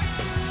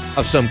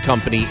of some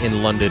company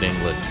in London,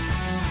 England.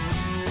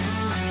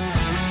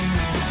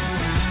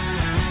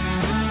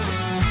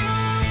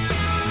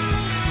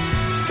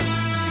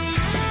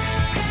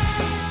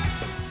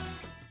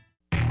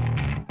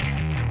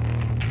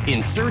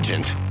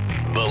 Insurgent?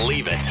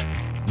 Believe it.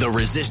 The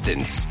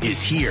resistance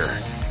is here.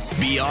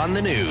 Beyond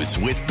the News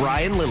with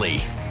Brian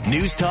Lilly.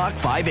 News Talk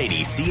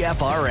 580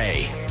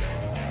 CFRA.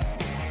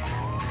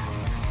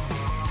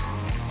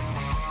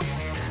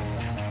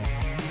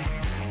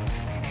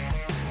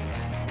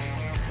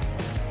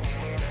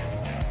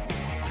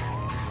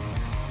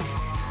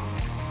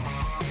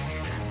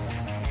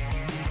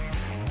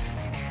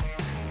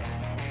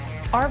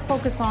 Our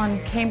focus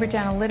on Cambridge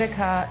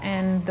Analytica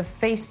and the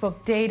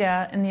Facebook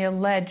data and the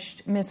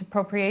alleged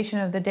misappropriation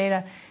of the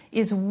data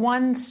is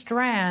one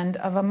strand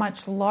of a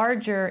much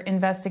larger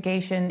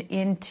investigation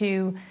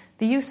into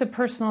the use of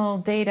personal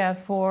data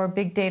for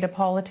big data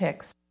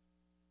politics.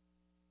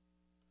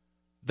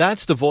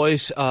 That's the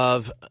voice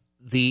of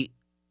the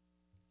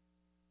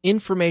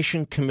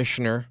Information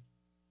Commissioner,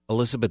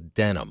 Elizabeth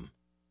Denham,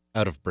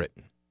 out of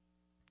Britain.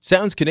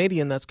 Sounds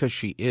Canadian, that's because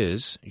she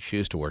is. She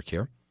used to work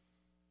here.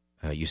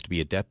 Used to be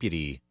a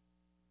deputy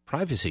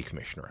privacy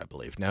commissioner, I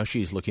believe. Now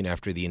she's looking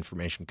after the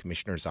Information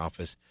Commissioner's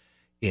office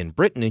in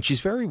Britain, and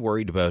she's very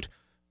worried about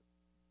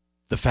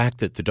the fact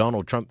that the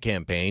Donald Trump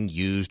campaign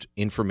used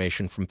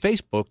information from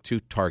Facebook to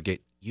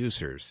target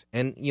users.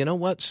 And you know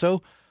what?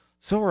 So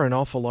are an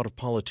awful lot of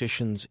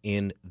politicians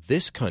in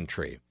this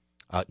country.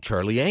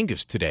 Charlie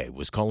Angus today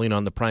was calling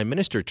on the Prime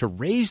Minister to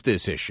raise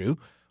this issue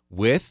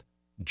with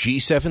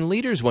G7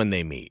 leaders when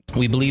they meet.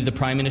 We believe the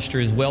Prime Minister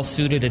is well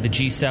suited at the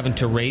G7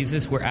 to raise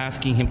this. We're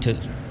asking him to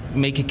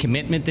make a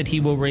commitment that he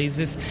will raise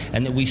this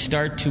and that we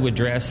start to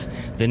address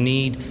the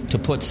need to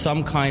put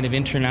some kind of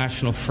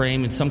international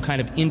frame and some kind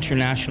of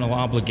international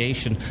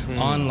obligation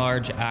on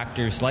large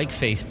actors like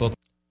Facebook.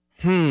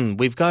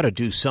 We've got to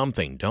do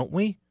something, don't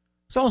we?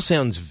 This all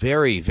sounds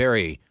very,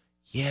 very,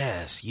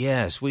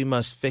 yes, we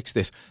must fix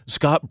this.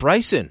 Scott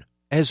Bryson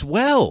as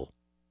well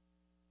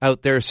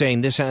out there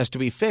saying this has to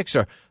be fixed.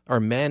 Our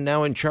man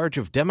now in charge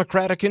of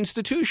democratic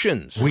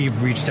institutions.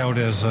 We've reached out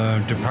as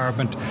a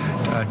department,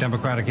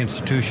 democratic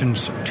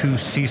institutions, to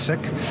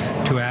CSIC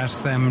to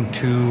ask them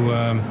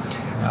to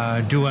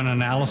do an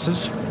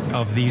analysis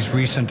of these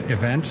recent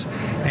events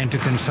and to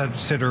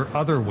consider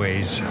other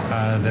ways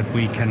that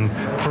we can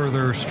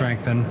further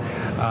strengthen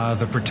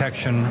the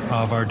protection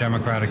of our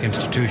democratic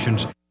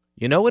institutions.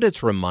 You know what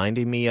it's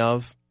reminding me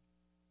of?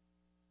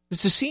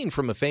 It's a scene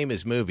from a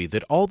famous movie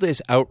that all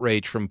this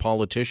outrage from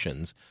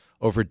politicians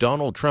over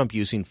Donald Trump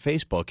using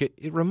Facebook,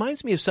 it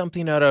reminds me of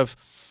something out of,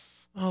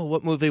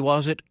 what movie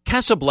was it?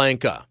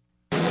 Casablanca.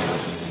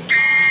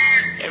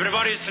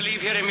 Everybody is to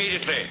leave here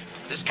immediately.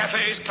 This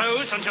cafe is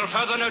closed until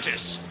further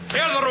notice.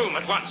 Clear the room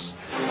at once.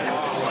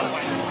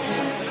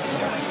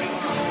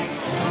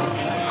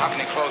 How can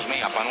you close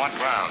me up? On what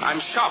ground?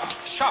 I'm shocked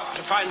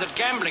to find that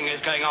gambling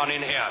is going on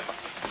in here.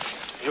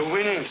 You're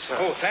winning, sir.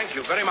 Oh, thank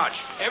you very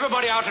much.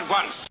 Everybody out at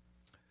once.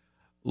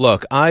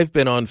 Look, I've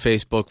been on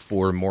Facebook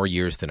for more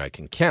years than I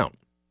can count.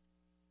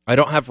 I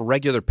don't have a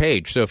regular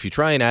page, so if you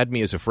try and add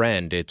me as a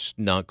friend, it's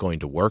not going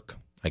to work.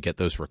 I get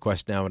those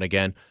requests now and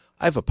again.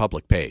 I have a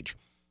public page.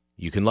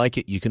 You can like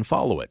it, you can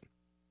follow it.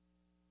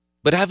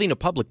 But having a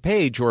public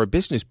page or a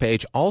business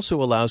page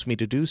also allows me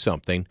to do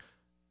something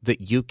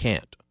that you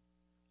can't.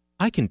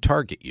 I can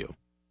target you.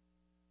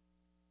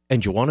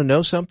 And you want to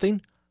know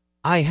something?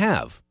 I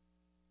have.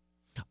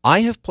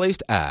 I have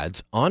placed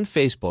ads on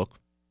Facebook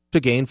to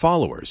gain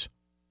followers.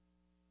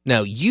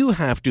 Now, you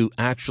have to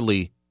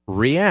actually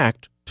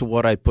react to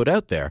what I put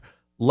out there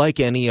like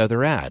any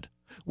other ad,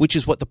 which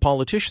is what the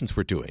politicians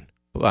were doing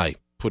by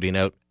putting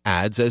out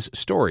ads as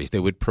stories. They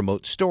would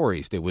promote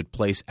stories. They would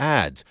place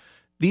ads.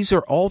 These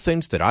are all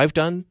things that I've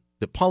done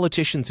that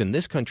politicians in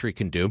this country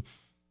can do,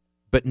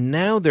 but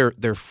now they're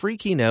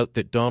freaking out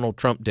that Donald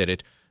Trump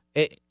did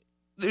it.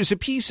 There's a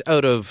piece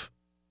out of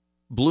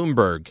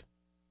Bloomberg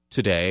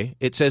today.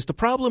 It says the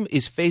problem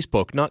is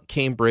Facebook, not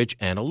Cambridge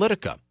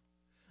Analytica.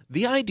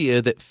 The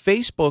idea that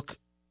Facebook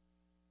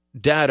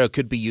data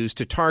could be used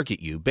to target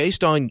you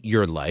based on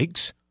your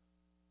likes,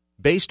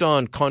 based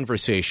on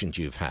conversations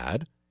you've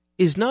had,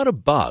 is not a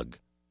bug.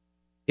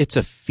 It's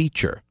a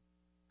feature.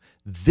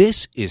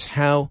 This is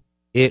how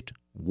it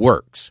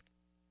works.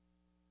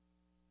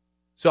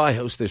 So I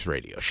host this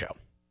radio show.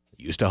 I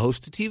used to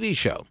host a TV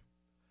show.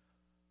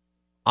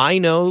 I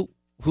know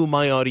who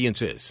my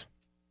audience is,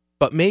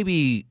 but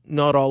maybe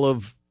not all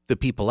of the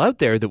people out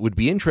there that would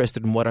be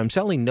interested in what I'm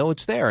selling know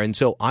it's there. And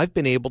so I've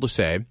been able to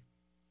say,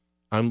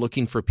 I'm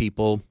looking for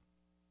people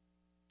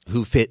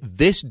who fit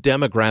this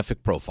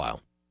demographic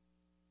profile.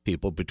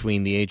 People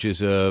between the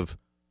ages of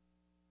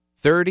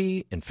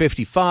 30 and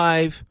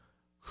 55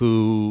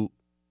 who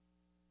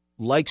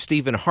like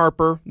Stephen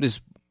Harper.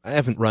 I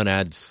haven't run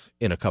ads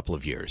in a couple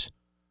of years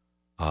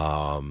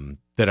that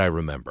I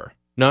remember.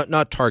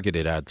 Not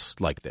targeted ads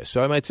like this.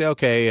 So I might say,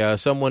 okay,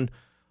 someone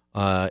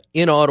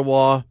in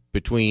Ottawa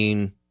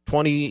between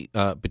 30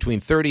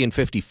 and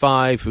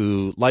 55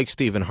 who likes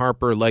Stephen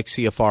Harper, likes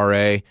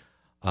CFRA,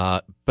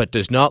 but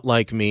does not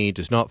like me,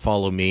 does not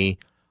follow me,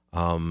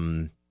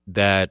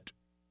 that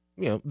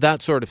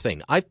sort of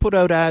thing. I've put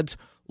out ads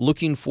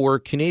looking for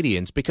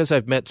Canadians because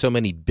I've met so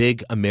many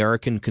big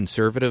American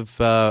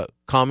conservative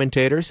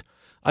commentators.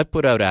 I've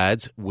put out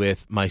ads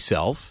with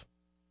myself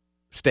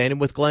standing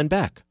with Glenn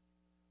Beck,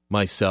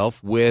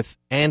 myself with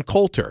Ann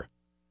Coulter,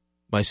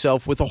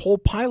 myself with a whole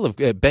pile of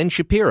Ben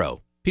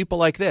Shapiro, people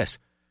like this.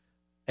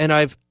 And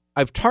I've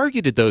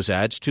targeted those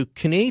ads to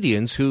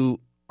Canadians who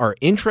are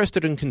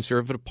interested in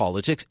conservative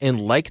politics and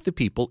like the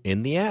people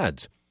in the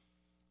ads.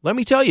 Let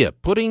me tell you,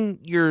 putting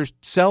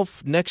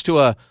yourself next to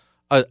a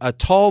a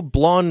tall,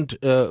 blonde,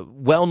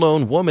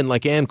 well-known woman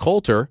like Ann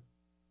Coulter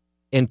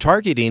and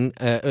targeting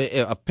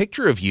a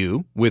picture of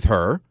you with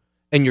her,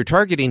 and you're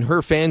targeting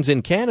her fans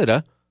in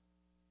Canada,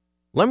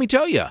 let me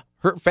tell you,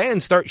 her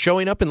fans start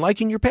showing up and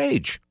liking your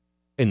page,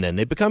 and then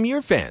they become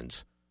your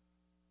fans.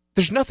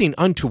 There's nothing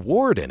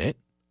untoward in it.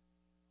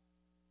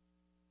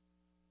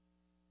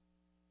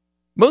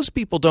 Most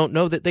people don't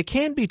know that they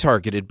can be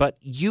targeted, but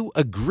you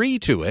agree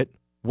to it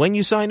when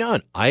you sign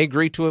on. I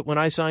agreed to it when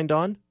I signed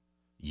on.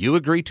 You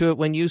agreed to it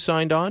when you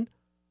signed on.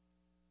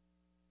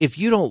 If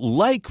you don't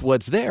like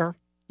what's there,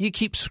 you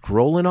keep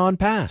scrolling on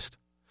past.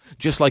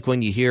 Just like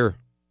when you hear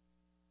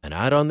an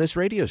ad on this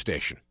radio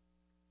station.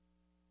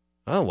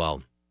 Oh,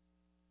 well,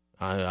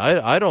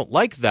 I don't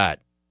like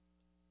that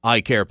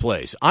eye care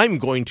place. I'm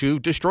going to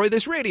destroy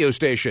this radio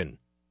station.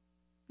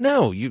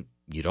 No, you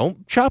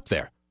don't shop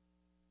there.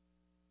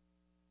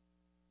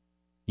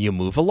 You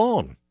move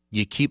along.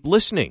 You keep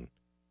listening.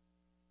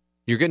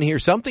 You're going to hear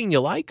something you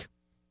like.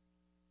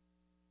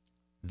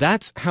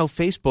 That's how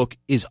Facebook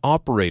is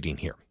operating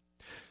here.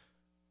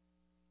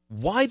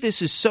 Why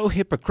this is so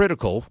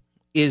hypocritical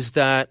is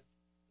that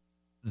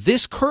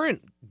this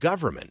current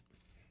government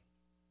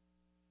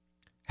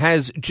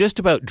has just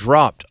about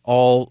dropped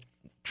all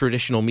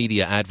traditional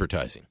media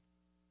advertising.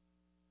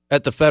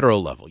 At the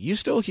federal level, you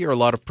still hear a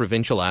lot of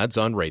provincial ads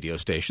on radio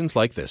stations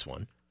like this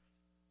one.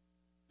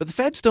 But the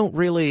feds don't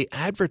really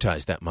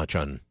advertise that much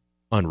on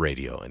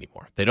radio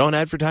anymore. They don't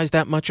advertise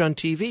that much on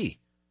TV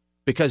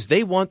because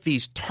they want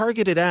these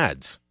targeted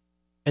ads.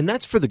 And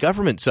that's for the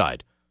government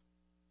side.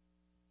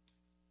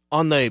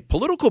 On the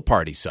political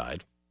party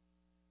side,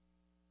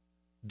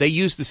 they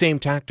use the same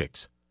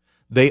tactics.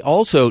 They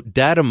also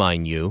data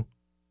mine you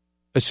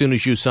as soon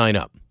as you sign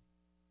up.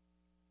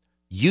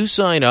 You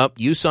sign up,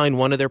 you sign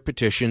one of their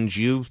petitions,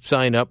 you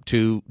sign up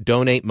to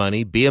donate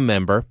money, be a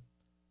member.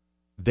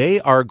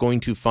 They are going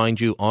to find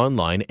you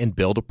online and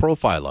build a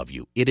profile of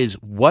you. It is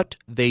what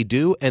they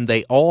do, and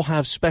they all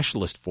have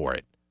specialists for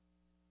it.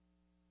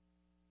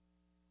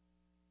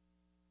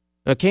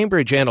 Now,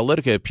 Cambridge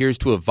Analytica appears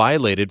to have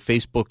violated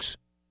Facebook's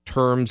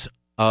terms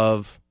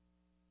of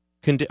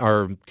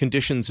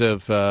conditions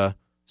of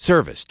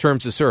service,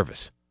 terms of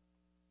service.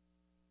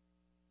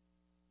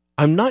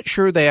 I'm not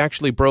sure they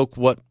actually broke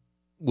what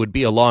would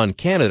be a law in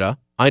Canada.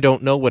 I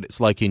don't know what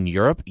it's like in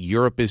Europe.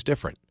 Europe is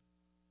different.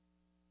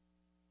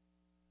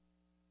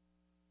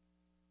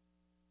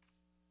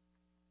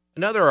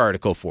 Another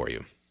article for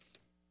you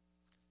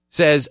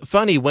says,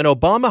 funny, when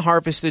Obama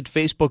harvested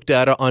Facebook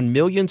data on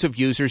millions of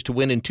users to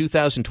win in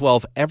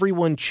 2012,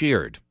 everyone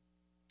cheered.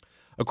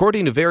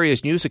 According to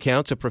various news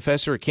accounts, a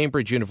professor at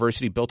Cambridge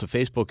University built a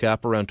Facebook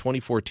app around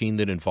 2014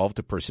 that involved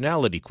a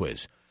personality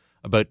quiz.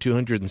 About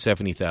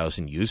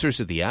 270,000 users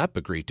of the app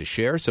agreed to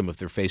share some of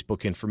their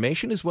Facebook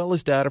information as well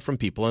as data from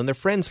people on their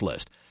friends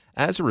list.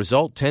 As a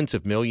result, tens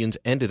of millions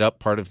ended up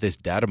part of this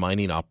data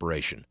mining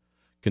operation.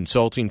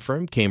 Consulting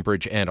firm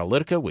Cambridge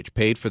Analytica, which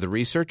paid for the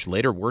research,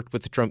 later worked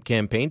with the Trump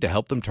campaign to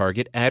help them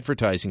target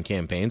advertising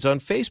campaigns on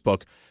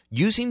Facebook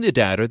using the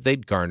data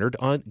they'd gathered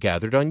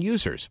on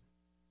users.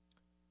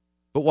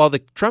 But while the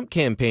Trump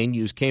campaign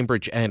used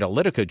Cambridge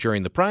Analytica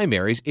during the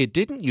primaries, it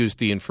didn't use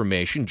the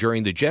information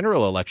during the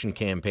general election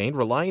campaign,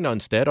 relying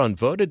instead on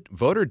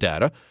voter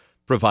data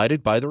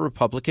provided by the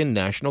Republican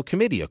National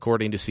Committee,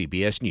 according to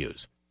CBS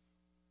News.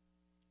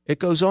 It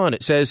goes on,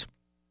 it says,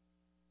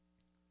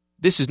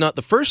 this is not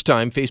the first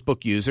time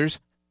Facebook users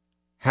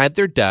had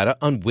their data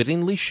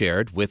unwittingly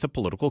shared with a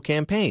political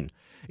campaign.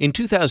 In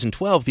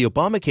 2012, the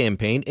Obama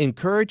campaign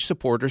encouraged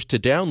supporters to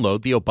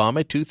download the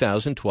Obama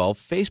 2012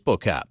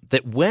 Facebook app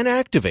that, when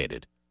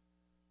activated,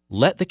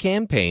 let the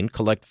campaign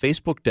collect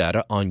Facebook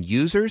data on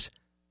users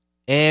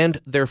and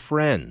their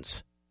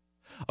friends.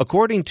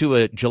 According to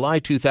a July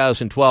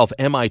 2012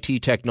 MIT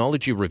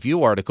Technology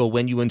Review article,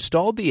 when you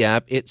installed the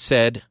app, it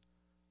said,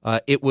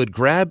 it would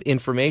grab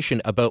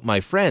information about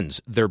my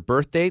friends, their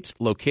birth dates,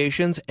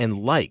 locations, and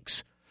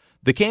likes.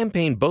 The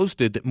campaign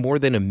boasted that more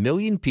than 1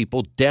 million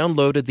people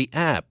downloaded the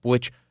app,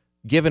 which,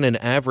 given an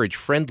average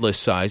friend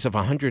list size of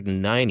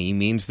 190,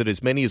 means that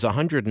as many as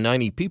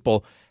 190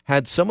 people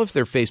had some of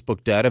their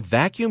Facebook data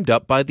vacuumed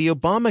up by the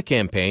Obama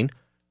campaign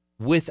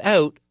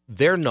without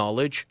their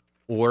knowledge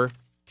or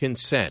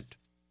consent.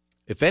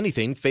 If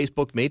anything,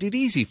 Facebook made it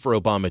easy for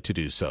Obama to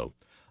do so.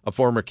 A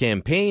former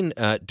campaign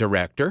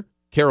director,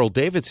 Carol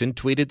Davidson,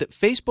 tweeted that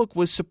Facebook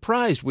was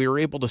surprised we were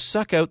able to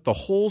suck out the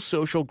whole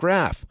social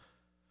graph.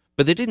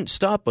 But they didn't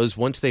stop us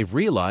once they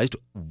realized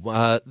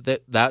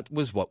that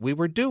was what we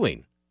were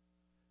doing.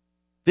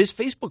 This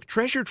Facebook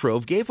treasure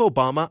trove gave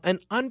Obama an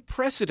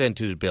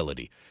unprecedented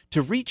ability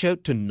to reach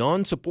out to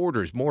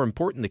non-supporters. More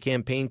important, the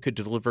campaign could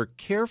deliver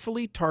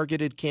carefully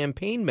targeted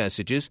campaign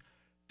messages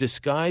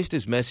disguised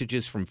as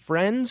messages from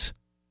friends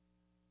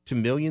to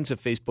millions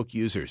of Facebook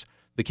users.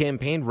 The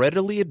campaign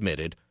readily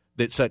admitted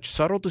that such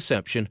subtle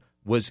deception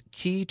was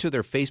key to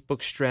their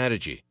Facebook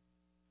strategy.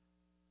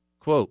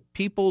 Quote,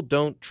 people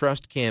don't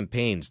trust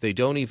campaigns. They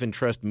don't even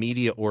trust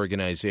media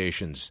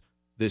organizations.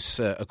 This,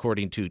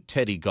 according to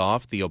Teddy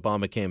Goff, the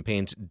Obama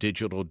campaign's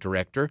digital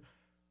director,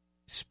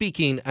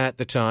 speaking at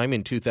the time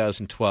in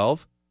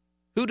 2012.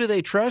 Who do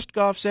they trust?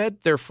 Goff said.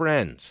 Their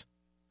friends.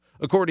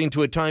 According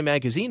to a Time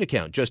magazine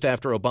account, just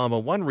after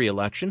Obama won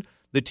re-election,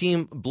 the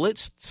team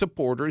blitzed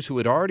supporters who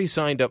had already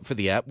signed up for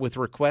the app with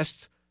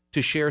requests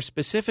to share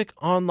specific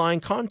online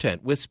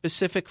content with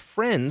specific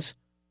friends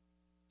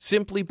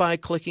simply by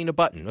clicking a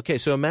button. Okay,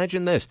 so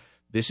imagine this.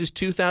 This is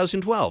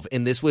 2012,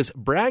 and this was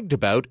bragged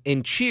about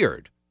and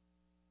cheered.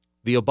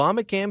 The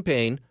Obama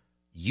campaign,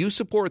 you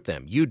support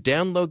them. You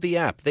download the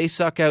app. They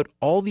suck out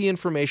all the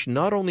information,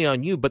 not only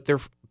on you, but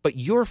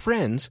your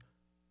friends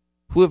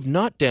who have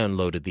not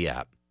downloaded the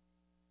app.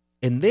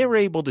 And they're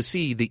able to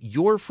see that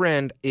your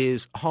friend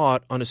is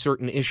hot on a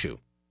certain issue.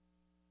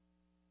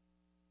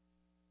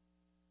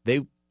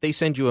 They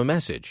send you a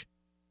message.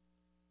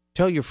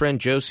 Tell your friend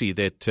Josie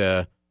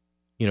that,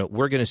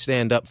 we're going to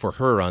stand up for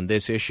her on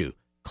this issue.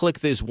 Click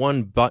this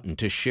one button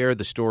to share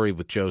the story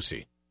with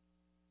Josie.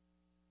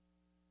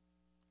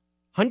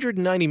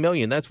 190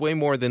 million, that's way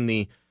more than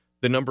the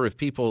number of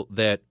people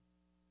that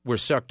were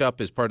sucked up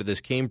as part of this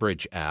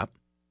Cambridge app.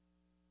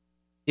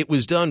 It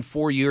was done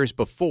 4 years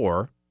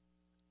before.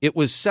 It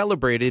was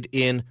celebrated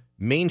in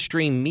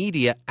mainstream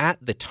media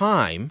at the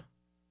time.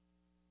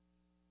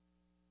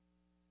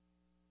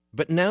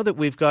 But now that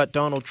we've got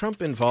Donald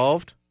Trump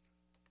involved,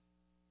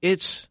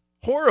 it's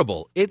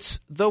horrible. It's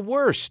the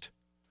worst.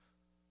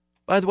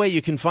 By the way,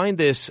 you can find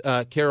this,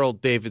 Carol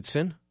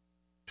Davidson,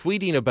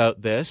 tweeting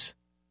about this,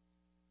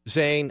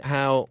 saying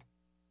how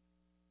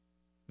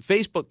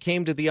Facebook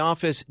came to the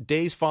office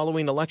days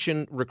following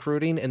election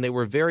recruiting, and they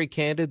were very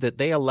candid that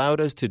they allowed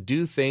us to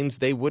do things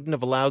they wouldn't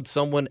have allowed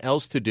someone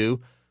else to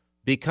do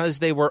because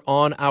they were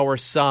on our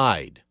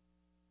side.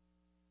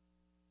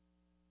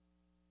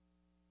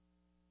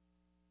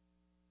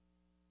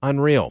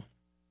 Unreal.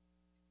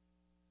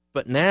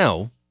 But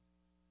now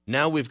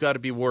we've got to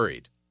be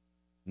worried.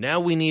 Now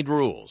we need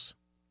rules.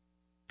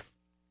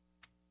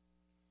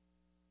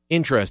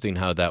 Interesting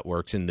how that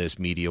works in this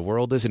media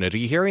world, isn't it? Are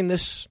you hearing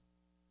this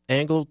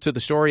angle to the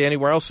story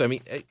anywhere else? I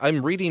mean,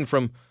 I'm reading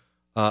from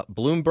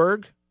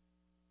Bloomberg,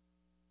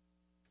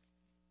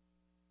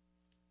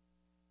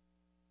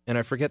 and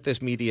I forget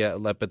this media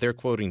outlet, but they're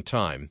quoting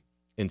Time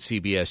in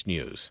CBS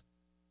News.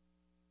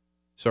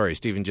 Sorry,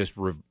 Stephen just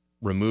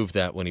removed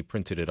that when he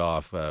printed it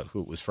off,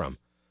 who it was from.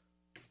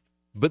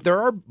 But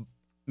there are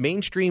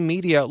mainstream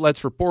media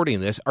outlets reporting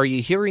this. Are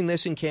you hearing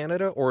this in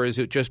Canada, or is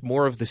it just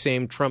more of the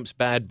same Trump's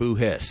bad boo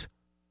hiss?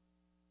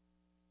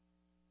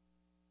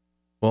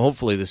 Well,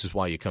 hopefully this is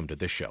why you come to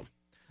this show.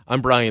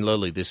 I'm Brian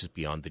Lilley. This is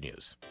Beyond the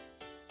News.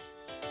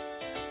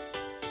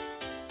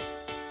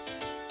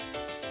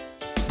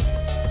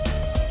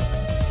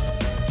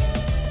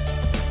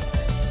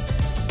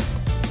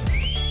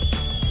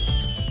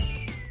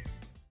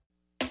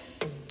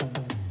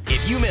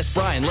 If you miss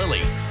Brian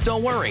Lilley,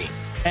 don't worry.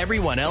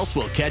 Everyone else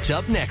will catch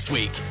up next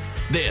week.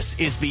 This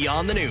is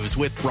Beyond the News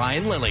with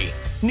Brian Lilley.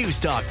 News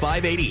Talk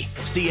 580,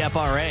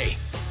 CFRA.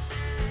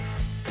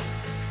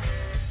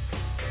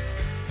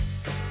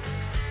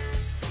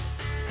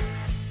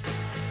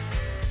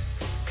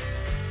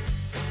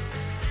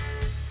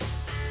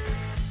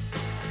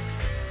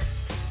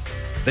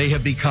 They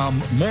have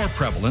become more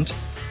prevalent,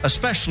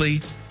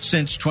 especially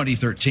since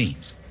 2013.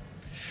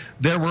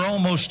 There were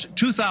almost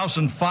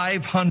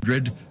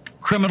 2,500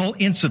 criminal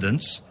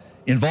incidents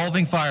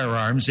involving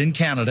firearms in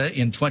Canada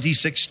in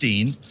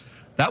 2016.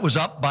 That was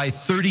up by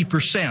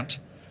 30%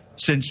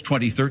 since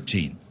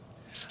 2013.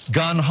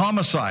 Gun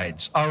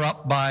homicides are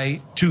up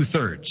by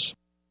 2/3.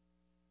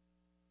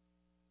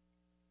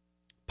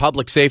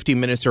 Public Safety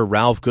Minister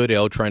Ralph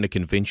Goodale trying to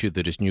convince you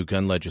that his new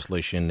gun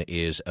legislation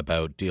is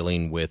about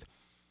dealing with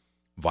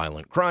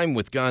violent crime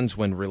with guns,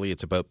 when really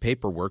it's about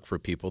paperwork for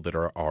people that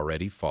are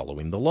already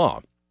following the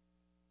law.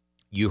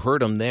 You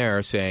heard him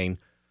there saying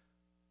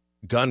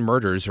gun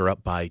murders are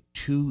up by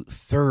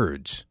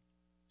 2/3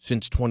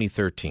 since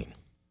 2013.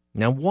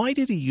 Now, why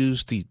did he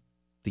use the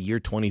year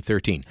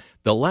 2013?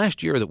 The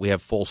last year that we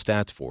have full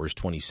stats for is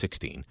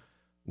 2016.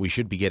 We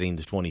should be getting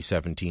the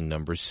 2017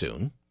 numbers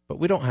soon, but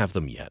we don't have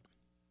them yet.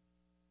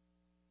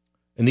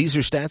 And these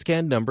are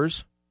StatsCan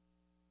numbers.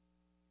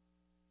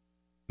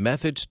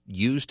 Methods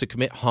used to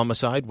commit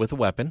homicide with a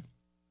weapon.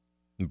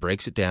 It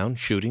breaks it down: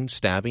 shooting,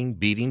 stabbing,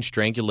 beating,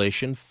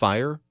 strangulation,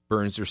 fire,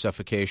 burns or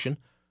suffocation.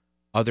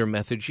 Other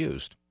methods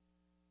used.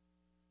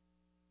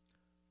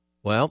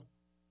 Well,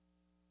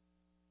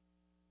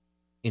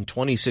 in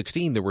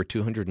 2016, there were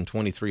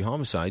 223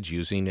 homicides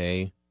using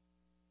a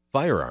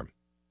firearm.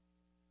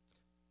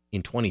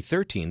 In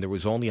 2013, there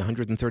was only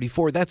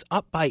 134. That's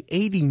up by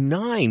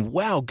 89.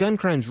 Wow, gun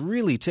crime's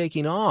really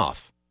taking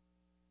off.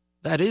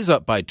 That is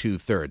up by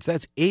 2/3.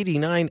 That's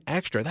 89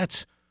 extra.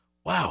 That's,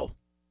 wow.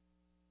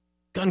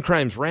 Gun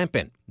crime's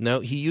rampant. No,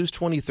 he used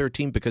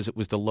 2013 because it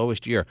was the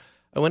lowest year.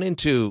 I went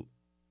into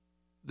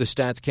the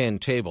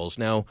StatsCan tables.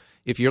 Now,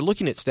 if you're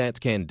looking at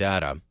StatsCan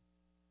data,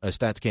 a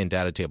StatsCan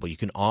data table, you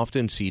can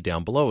often see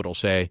down below, it'll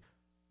say,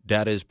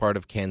 data is part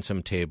of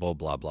CanSum table,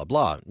 blah, blah,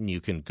 blah. And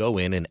you can go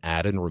in and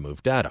add and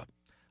remove data.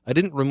 I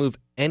didn't remove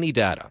any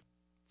data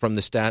from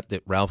the stat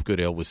that Ralph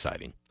Goodale was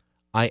citing.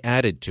 I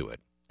added to it,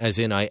 as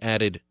in I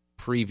added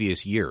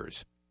previous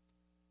years,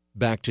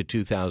 back to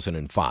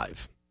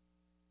 2005.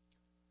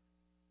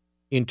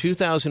 In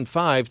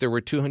 2005, there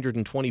were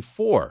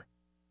 224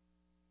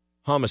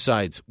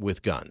 homicides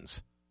with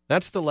guns.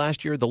 That's the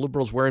last year the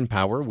Liberals were in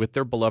power with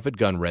their beloved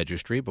gun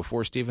registry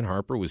before Stephen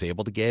Harper was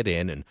able to get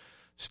in and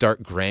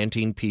start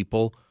granting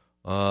people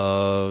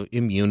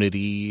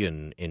immunity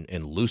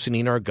and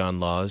loosening our gun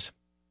laws.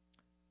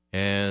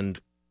 And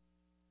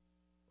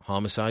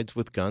homicides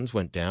with guns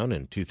went down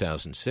in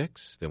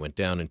 2006. They went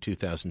down in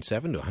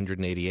 2007 to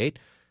 188.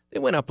 They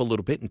went up a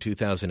little bit in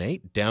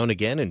 2008, down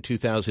again in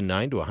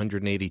 2009 to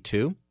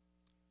 182.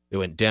 They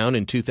went down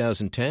in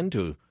 2010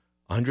 to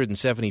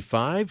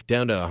 175,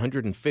 down to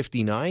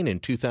 159 in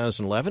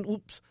 2011.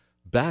 Oops,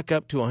 back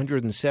up to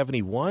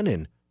 171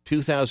 in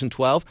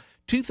 2012.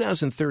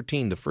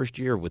 2013, the first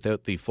year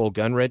without the full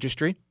gun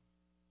registry,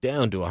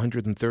 down to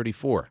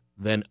 134,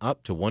 then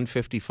up to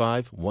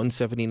 155,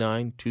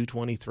 179,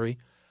 223.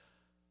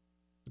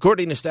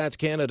 According to Stats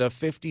Canada,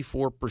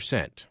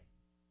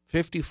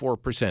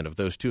 54% of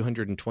those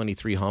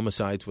 223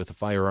 homicides with a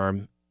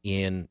firearm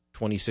in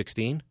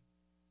 2016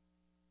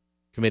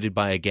 committed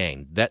by a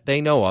gang that they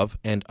know of,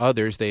 and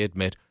others they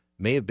admit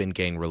may have been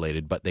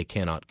gang-related, but they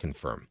cannot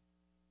confirm.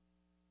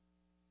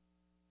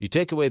 You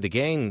take away the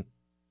gang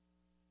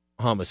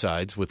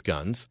homicides with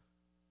guns,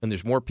 and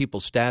there's more people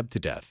stabbed to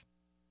death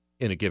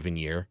in a given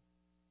year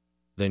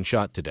than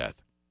shot to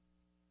death.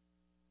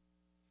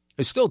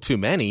 It's still too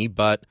many,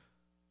 but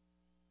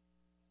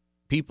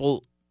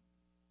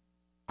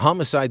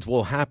homicides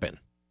will happen.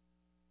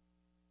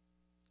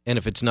 And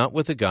if it's not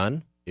with a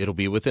gun, it'll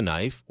be with a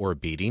knife or a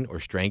beating or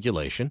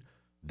strangulation.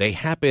 They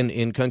happen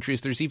in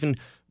countries. There's even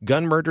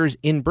gun murders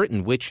in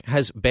Britain, which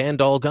has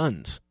banned all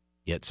guns.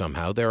 Yet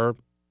somehow there are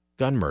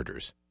gun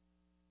murders.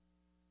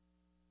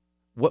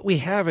 What we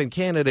have in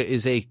Canada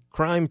is a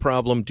crime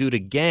problem due to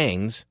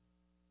gangs,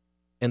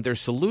 and their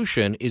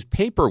solution is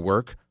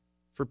paperwork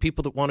for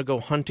people that want to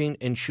go hunting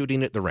and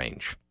shooting at the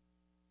range.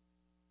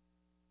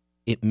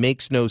 It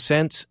makes no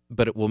sense,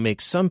 but it will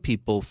make some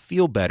people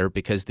feel better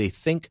because they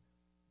think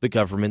the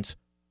government's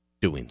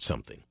doing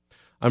something.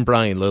 I'm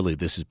Brian Lilley.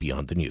 This is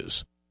Beyond the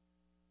News.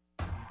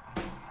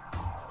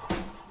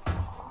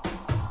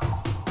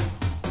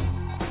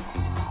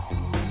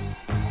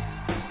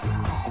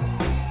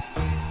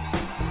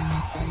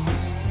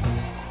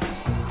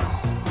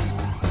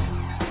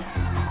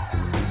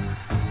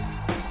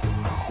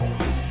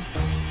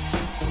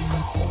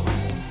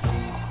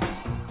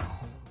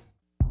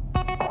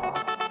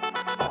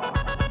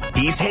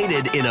 He's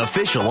hated in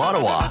official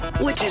Ottawa,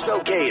 which is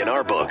okay in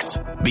our books.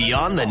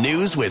 Beyond the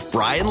News with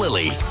Brian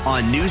Lilley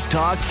on News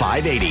Talk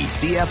 580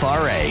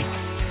 CFRA.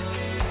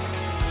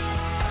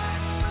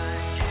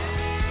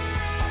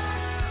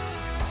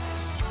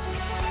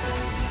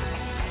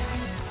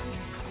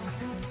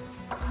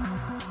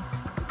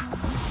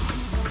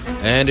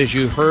 And as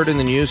you heard in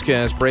the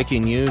newscast,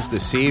 breaking news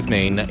this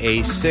evening,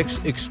 a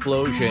sixth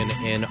explosion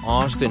in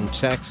Austin,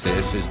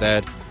 Texas, is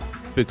that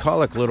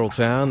bucolic little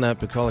town, that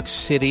bucolic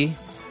city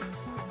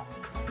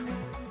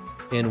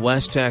in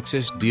West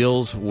Texas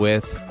deals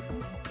with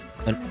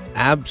an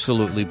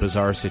absolutely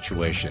bizarre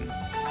situation.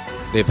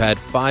 They've had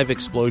 5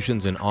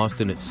 explosions in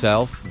Austin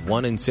itself,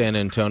 1 in San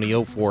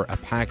Antonio for a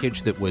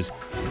package that was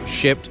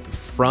shipped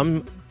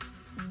from,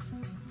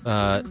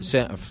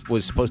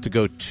 was supposed to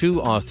go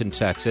to Austin,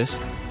 Texas.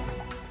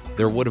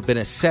 There would have been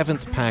a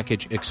 7th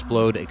package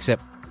explode,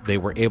 except they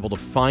were able to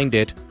find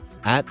it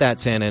at that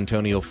San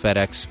Antonio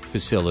FedEx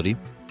facility.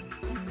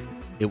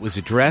 It was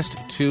addressed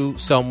to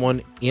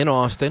someone in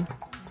Austin.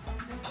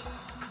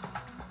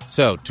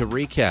 So, to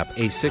recap,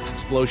 a 6th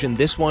explosion,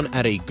 this one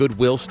at a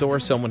Goodwill store.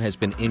 Someone has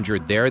been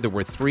injured there. There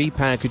were 3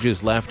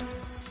 packages left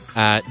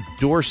at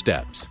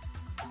doorsteps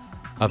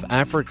of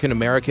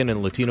African-American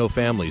and Latino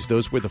families.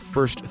 Those were the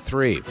first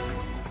 3.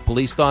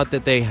 Police thought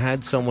that they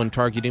had someone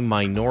targeting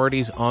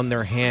minorities on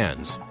their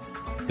hands.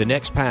 The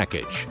next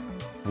package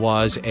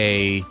was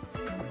an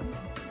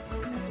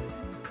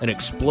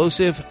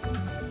explosive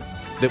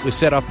that was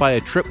set off by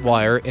a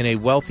tripwire in a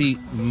wealthy,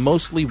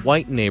 mostly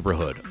white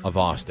neighborhood of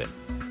Austin.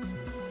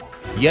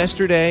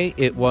 Yesterday,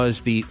 it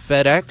was the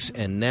FedEx,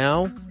 and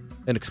now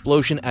an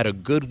explosion at a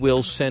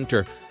Goodwill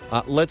center.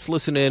 Let's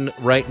listen in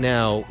right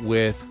now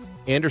with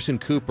Anderson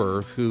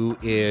Cooper, who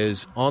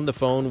is on the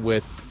phone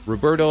with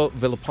Roberto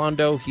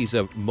Villapando. He's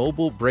a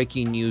mobile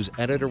breaking news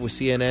editor with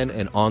CNN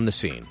and on the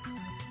scene.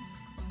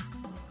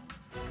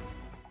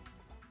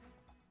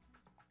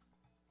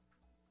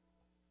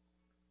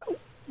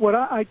 What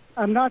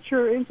I'm not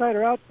sure inside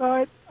or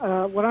outside.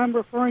 What I'm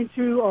referring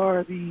to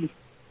are the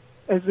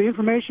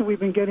information we've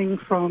been getting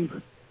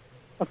from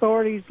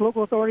authorities,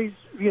 local authorities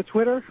via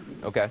Twitter.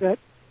 Okay. That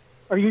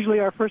are usually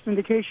our first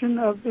indication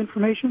of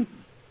information.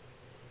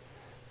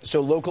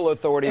 So local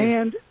authorities.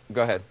 And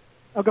go ahead.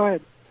 Oh, go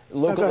ahead.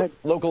 Local go ahead.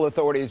 Local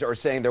authorities are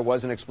saying there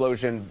was an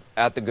explosion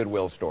at the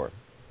Goodwill store.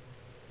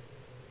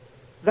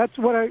 That's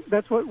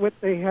what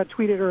they had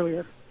tweeted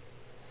earlier,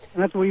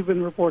 and that's what we've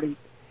been reporting.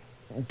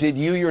 Did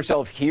you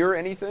yourself hear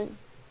anything?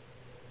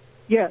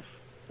 Yes,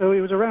 So it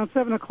was around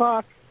 7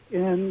 o'clock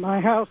in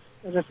my house.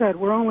 As I said,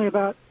 we're only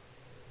about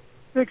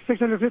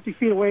 650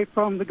 feet away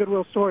from the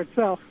Goodwill store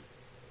itself.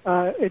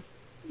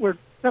 We're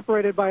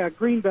separated by a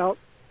green belt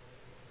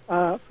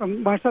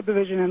from my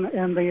subdivision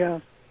and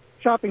the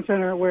shopping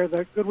center where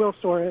the Goodwill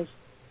store is.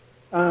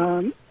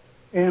 And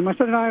my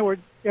son and I were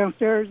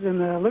downstairs in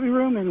the living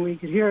room, and we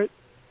could hear it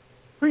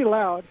pretty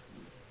loud.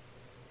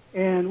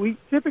 And we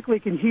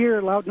typically can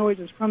hear loud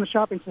noises from the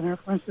shopping center.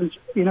 For instance,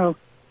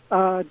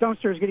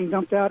 dumpsters getting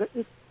dumped out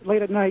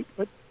late at night,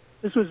 but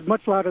this was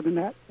much louder than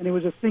that, and it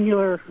was a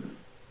singular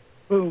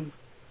boom.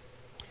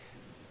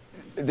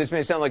 This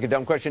may sound like a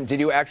dumb question. Did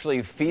you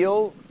actually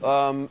feel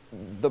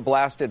the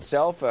blast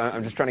itself?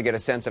 I'm just trying to get a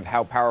sense of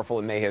how powerful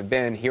it may have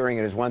been. Hearing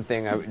it is one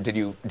thing. Did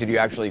you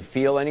actually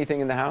feel anything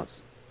in the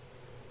house?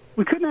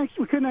 We couldn't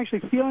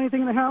actually feel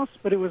anything in the house,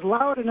 but it was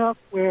loud enough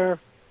where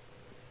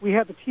we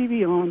had the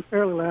TV on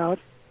fairly loud,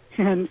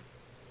 and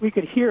we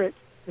could hear it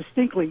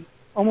distinctly,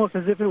 almost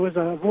as if it was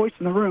a voice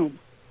in the room.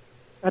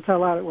 That's how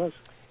loud it was.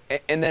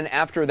 And then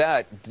after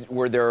that,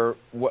 were there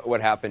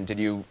what happened? Did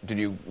you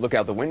look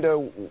out the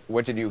window?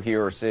 What did you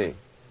hear or see?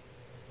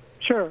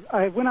 Sure,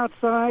 I went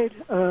outside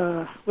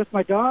with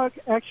my dog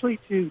actually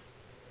to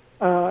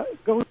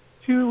go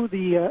to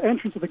the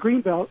entrance of the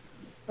Greenbelt,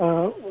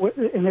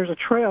 and there's a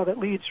trail that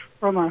leads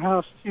from our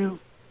house to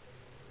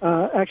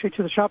actually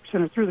to the shopping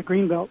center through the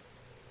Greenbelt.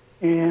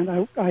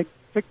 And I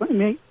took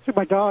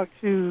my dog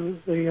to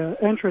the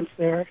entrance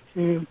there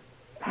to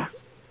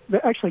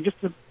actually just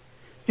to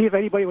see if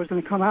anybody was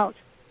going to come out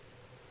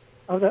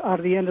of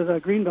the end of the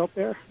Greenbelt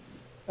there.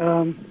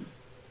 I've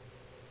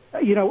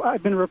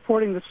been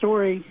reporting the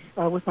story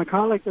with my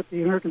colleagues at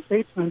the American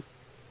Statesman,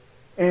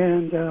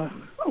 and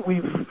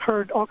we've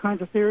heard all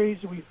kinds of theories.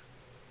 We've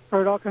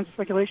heard all kinds of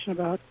speculation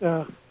about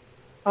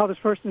how this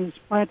person is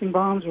planting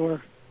bombs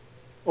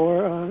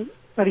or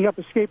setting up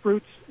escape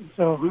routes. And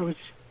so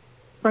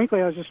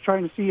I was just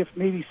trying to see if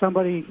maybe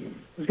somebody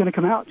was going to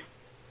come out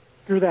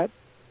through that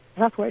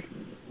pathway.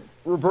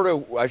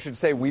 Roberto, I should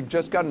say we've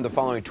just gotten the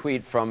following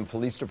tweet from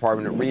police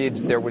department. It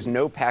reads, "There was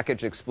no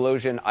package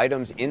explosion.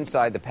 Items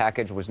inside the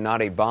package was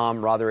not a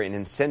bomb, rather an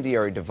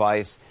incendiary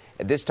device.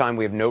 At this time,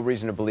 we have no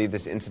reason to believe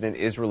this incident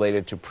is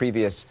related to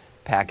previous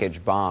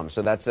package bombs."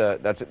 So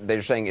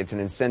they're saying it's an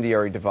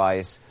incendiary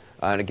device.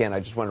 And again, I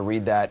just want to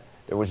read that.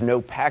 There was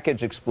no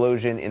package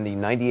explosion in the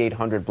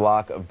 9800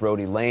 block of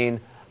Brody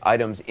Lane.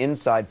 Items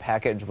inside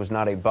package was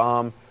not a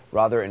bomb,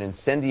 rather an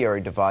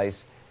incendiary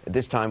device. At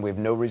this time, we have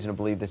no reason to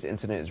believe this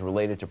incident is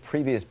related to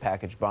previous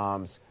package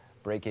bombs,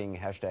 breaking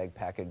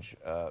 #package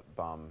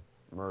bomb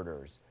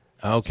murders.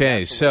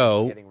 Okay,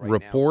 so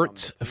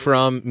reports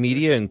from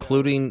media,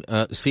 including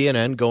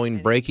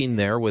CNN, breaking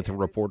there with a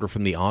reporter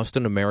from the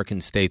Austin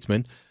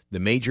American-Statesman, the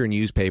major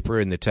newspaper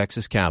in the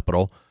Texas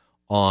capital,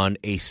 on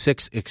a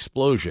 6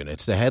 explosion.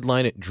 It's the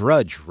headline at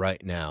Drudge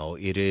right now.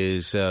 It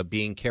is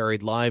being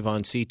carried live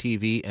on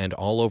CTV and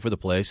all over the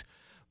place.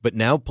 But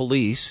now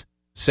police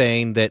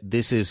saying that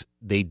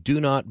they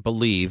do not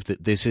believe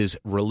that this is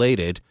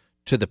related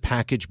to the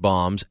package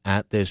bombs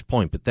at this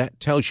point. But that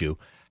tells you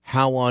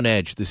how on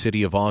edge the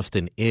city of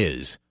Austin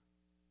is,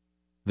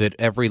 that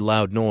every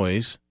loud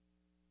noise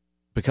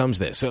becomes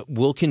this. So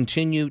we'll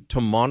continue to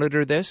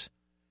monitor this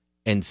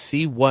and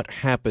see what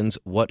happens,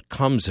 what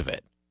comes of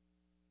it.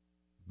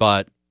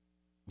 But,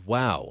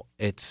 wow,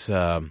 it's,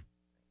 I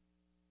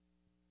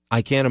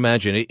can't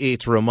imagine.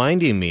 It's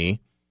reminding me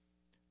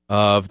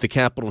of the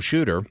Capitol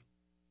shooter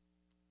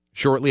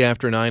shortly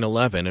after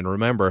 9/11. And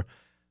remember,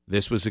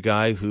 this was a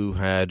guy who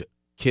had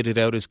kitted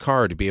out his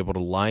car to be able to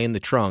lie in the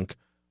trunk,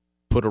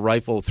 put a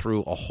rifle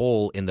through a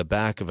hole in the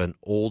back of an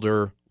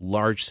older,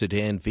 large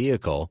sedan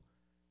vehicle,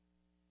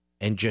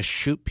 and just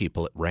shoot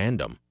people at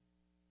random.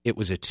 It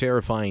was a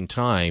terrifying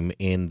time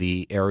in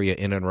the area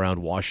in and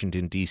around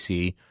Washington,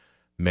 D.C.,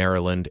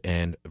 Maryland,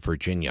 and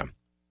Virginia.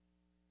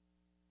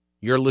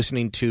 You're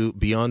listening to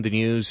Beyond the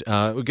News.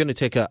 We're going to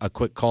take a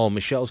quick call.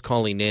 Michelle's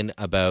calling in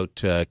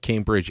about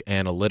Cambridge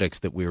Analytica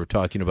that we were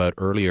talking about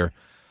earlier.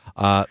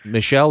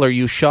 Michelle, are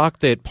you shocked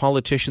that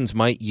politicians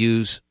might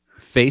use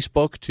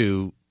Facebook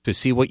to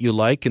see what you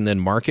like and then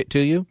market to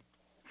you?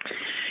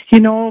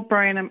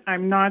 Brian,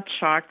 I'm not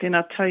shocked. And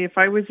I'll tell you, if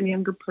I was a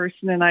younger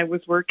person and I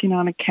was working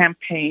on a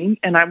campaign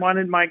and I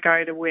wanted my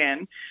guy to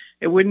win,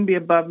 it wouldn't be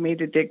above me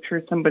to dig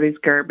through somebody's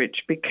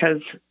garbage,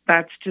 because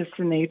that's just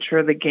the nature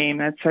of the game.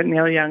 That's a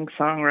Neil Young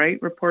song,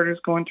 right? Reporters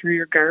going through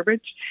your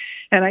garbage.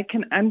 And I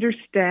can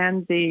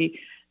understand the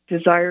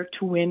desire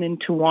to win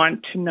and to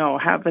want to know,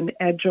 have an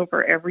edge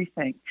over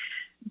everything.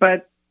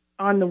 But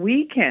on the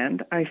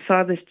weekend, I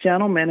saw this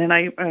gentleman, and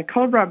I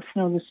called Rob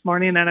Snow this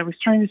morning, and I was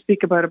trying to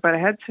speak about it, but I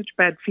had such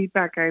bad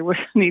feedback I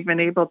wasn't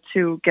even able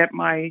to get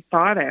my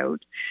thought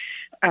out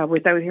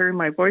without hearing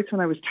my voice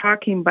when I was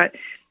talking. But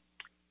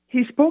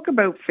he spoke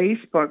about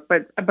Facebook,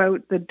 but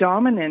about the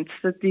dominance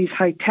that these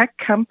high-tech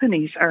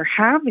companies are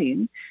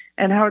having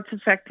and how it's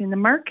affecting the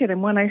market.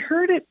 And when I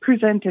heard it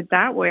presented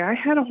that way, I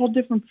had a whole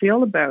different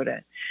feel about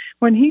it.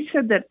 When he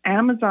said that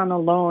Amazon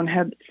alone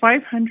had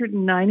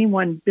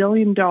 $591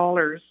 billion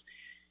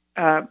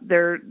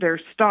their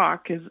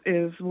stock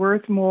is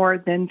worth more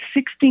than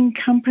 16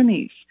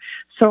 companies.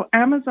 So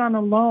Amazon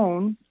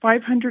alone,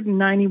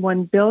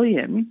 $591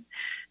 billion,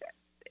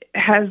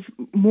 has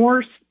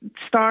more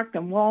stock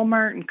than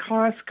Walmart and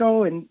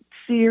Costco and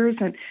Sears,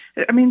 and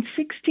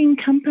 16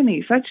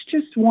 companies. That's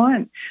just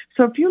one.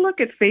 So if you look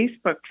at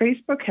Facebook,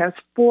 Facebook has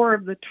 4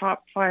 of the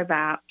top 5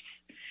 apps.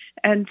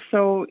 And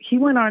so he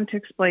went on to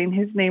explain,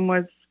 his name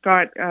was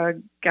Scott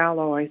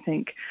Gallo, I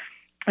think.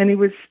 And he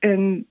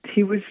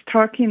was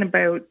talking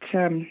about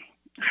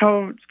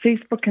how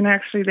Facebook can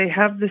actually, they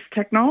have this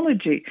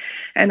technology,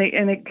 and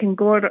it can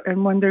go out,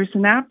 and when there's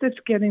an app that's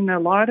getting a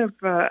lot of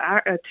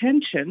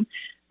attention,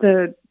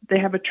 they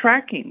have a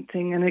tracking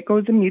thing, and it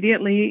goes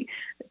immediately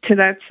to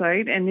that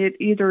site, and it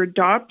either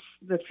adopts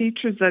the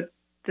features that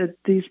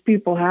these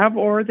people have,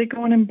 or they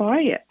go in and buy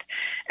it.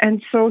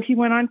 And so he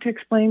went on to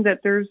explain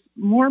that there's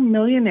more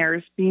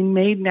millionaires being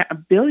made now,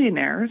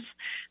 billionaires,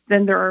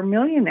 than there are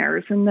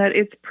millionaires, and that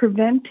it's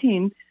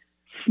preventing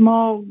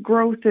small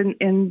growth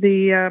in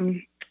the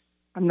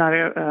I'm not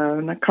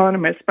an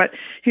economist, but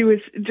he was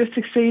just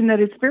saying that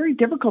it's very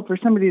difficult for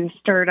somebody to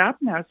start up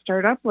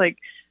like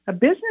a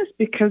business,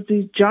 because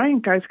these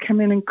giant guys come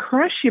in and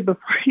crush you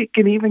before you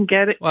can even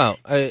get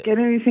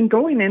anything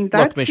going. And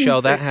look,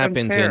 Michelle, that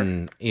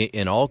happens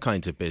in all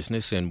kinds of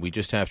business, and we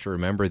just have to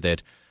remember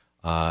that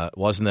it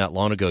wasn't that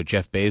long ago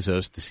Jeff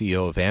Bezos, the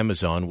CEO of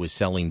Amazon, was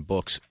selling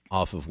books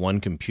off of one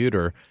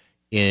computer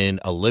in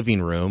a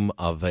living room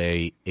of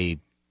a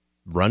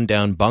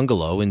rundown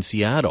bungalow in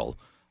Seattle.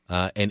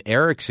 And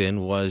Ericsson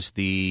was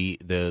the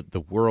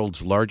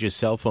world's largest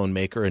cell phone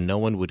maker, and no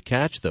one would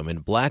catch them.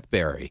 And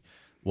BlackBerry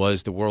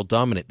was the world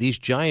dominant. These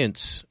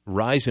giants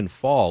rise and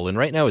fall, and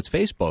right now it's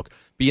Facebook.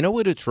 But you know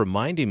what it's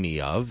reminding me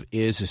of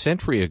is a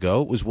century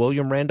ago it was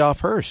William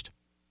Randolph Hearst,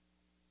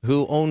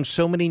 who owned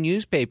so many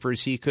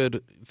newspapers he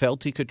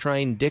felt he could try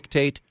and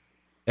dictate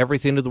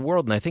everything to the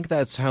world. And I think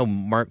that's how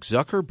Mark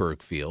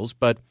Zuckerberg feels.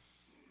 But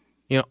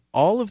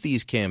all of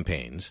these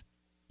campaigns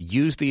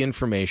use the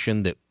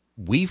information that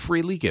we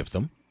freely give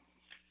them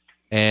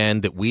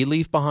and that we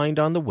leave behind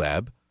on the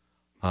web.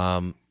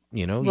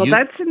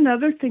 That's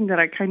another thing that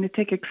I kind of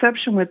take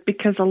exception with,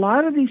 because a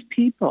lot of these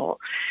people,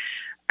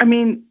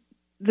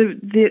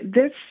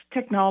 this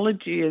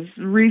technology is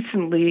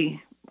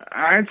recently,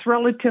 it's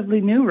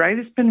relatively new, right?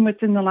 It's been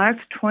within the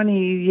last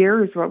 20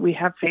 years what we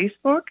have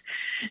Facebook.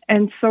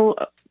 And so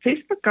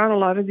Facebook got a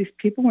lot of these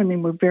people when they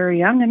were very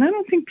young. And I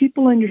don't think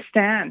people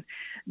understand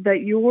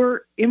that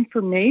your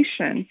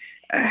information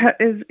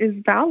is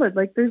valid.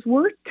 Like, there's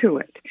worth to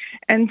it.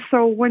 And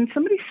so when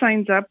somebody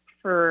signs up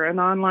for an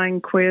online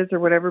quiz or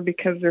whatever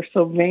because they're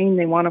so vain,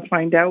 they want to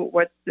find out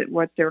what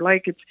they're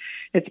like.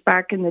 It's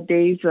back in the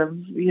days of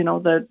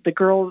the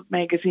girl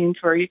magazines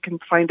where you can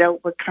find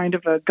out what kind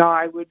of a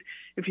guy would,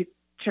 if you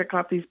check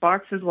off these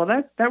boxes. Well,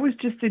 that was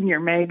just in your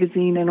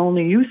magazine, and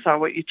only you saw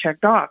what you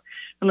checked off,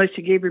 unless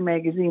you gave your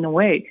magazine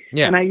away.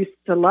 Yeah. And I used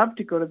to love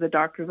to go to the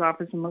doctor's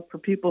office and look for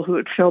people who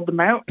had filled them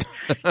out.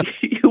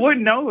 You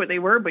wouldn't know who they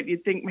were, but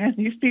you'd think, man,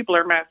 these people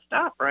are messed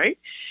up, right?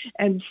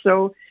 And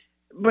so.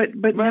 But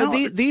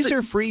these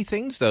are free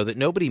things, though, that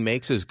nobody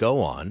makes us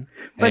go on.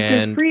 But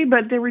they're free,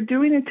 but they were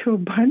doing it to a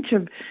bunch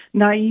of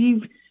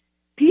naive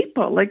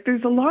people. Like,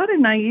 there's a lot of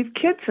naive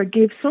kids that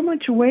gave so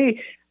much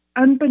away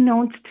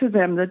unbeknownst to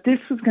them that this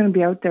was going to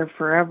be out there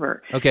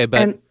forever. Okay,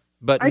 but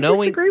I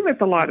disagree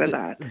with a lot of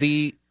that.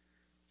 The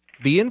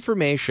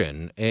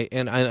information,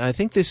 and I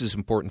think this is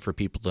important for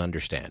people to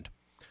understand.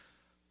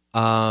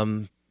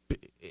 And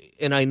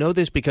I know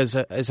this because,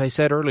 as I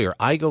said earlier,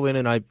 I go in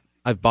and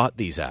I've bought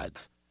these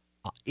ads.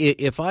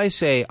 If I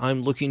say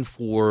I'm looking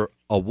for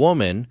a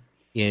woman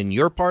in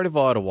your part of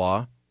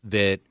Ottawa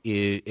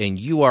and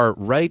you are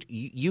right,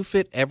 you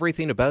fit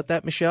everything about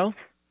that, Michelle.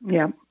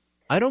 Yeah.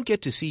 I don't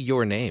get to see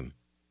your name.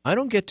 I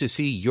don't get to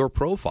see your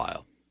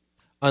profile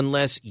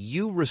unless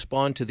you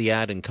respond to the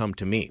ad and come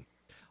to me.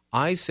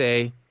 I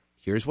say,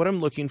 here's what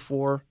I'm looking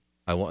for.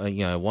 I want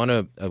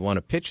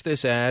to pitch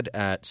this ad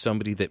at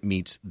somebody that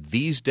meets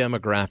these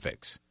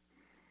demographics.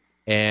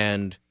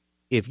 And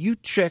if you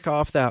check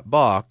off that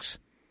box,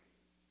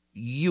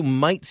 you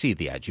might see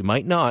the ad. You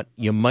might not.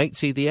 You might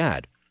see the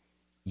ad.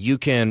 You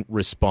can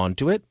respond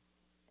to it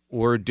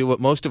or do what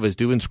most of us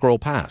do and scroll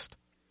past.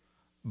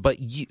 But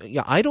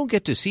I don't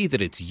get to see that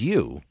it's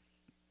you.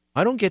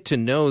 I don't get to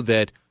know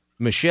that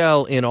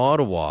Michelle in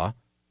Ottawa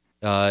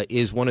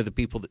is one of the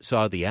people that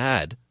saw the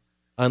ad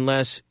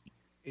unless,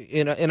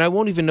 and I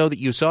won't even know that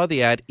you saw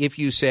the ad if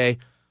you say,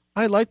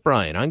 I like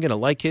Brian. I'm going to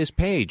like his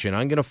page, and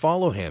I'm going to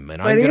follow him,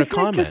 and I'm going to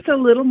comment. But isn't it just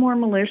a little more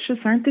malicious?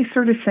 Aren't they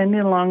sort of sending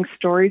along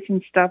stories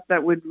and stuff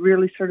that would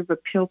really sort of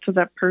appeal to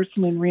that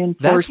person and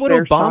reinforce That's what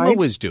their Obama side?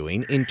 was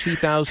doing in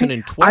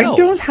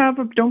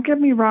 2012. Don't get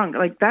me wrong.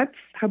 Like, that's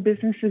how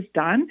business is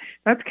done.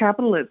 That's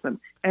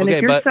capitalism. And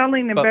if you're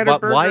selling a better burger,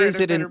 but why is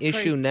it an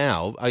issue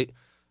now? I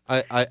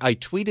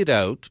tweeted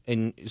out,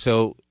 and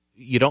so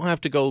you don't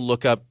have to go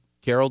look up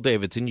Carol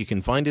Davidson. You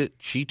can find it.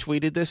 She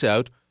tweeted this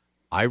out.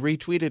 I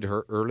retweeted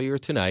her earlier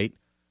tonight.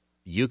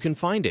 You can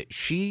find it.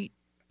 She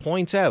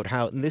points out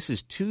how, and this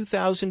is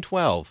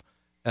 2012,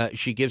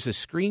 she gives a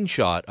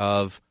screenshot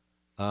of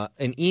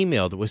an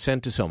email that was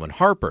sent to someone.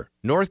 Harper,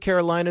 North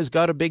Carolina's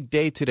got a big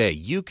day today.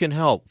 You can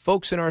help.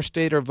 Folks in our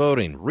state are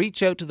voting.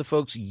 Reach out to the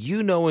folks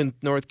you know in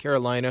North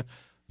Carolina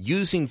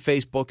using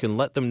Facebook and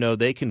let them know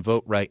they can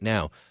vote right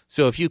now.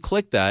 So if you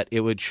click that,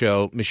 it would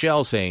show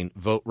Michelle saying,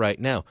 vote right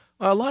now.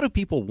 A lot of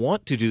people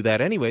want to do that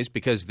anyways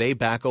because they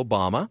back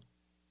Obama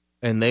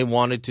and they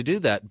wanted to do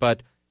that.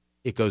 But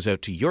it goes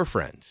out to your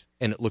friends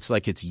and it looks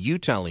like it's you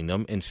telling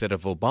them instead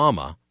of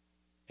Obama.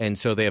 And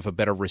so they have a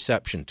better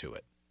reception to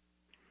it.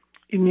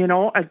 And, you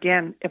know,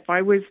 again, if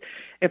I was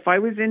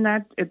in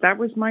that, if that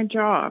was my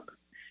job,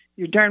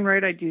 you're darn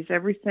right I'd use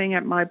everything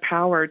at my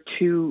power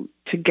to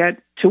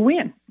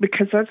win,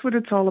 because that's what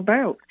it's all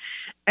about.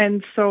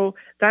 And so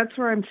that's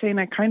where I'm saying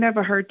I kind of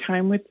have a hard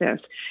time with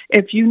this.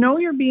 If you know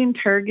you're being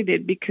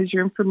targeted because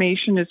your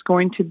information is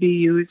going to be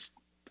used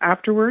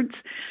afterwards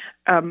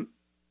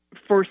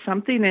for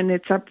something and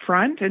it's up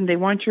front and they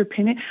want your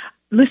opinion,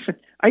 listen,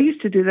 I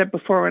used to do that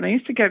before. When I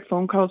used to get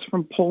phone calls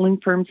from polling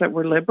firms that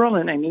were liberal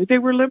and I knew they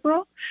were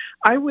liberal,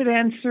 I would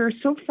answer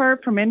so far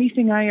from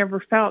anything I ever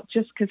felt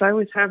just because I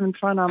was having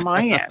fun on my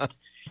end.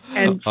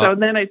 And so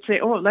then I'd say,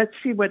 oh, let's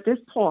see what this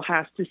poll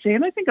has to say.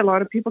 And I think a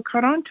lot of people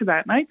caught on to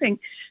that. And I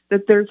think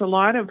that there's a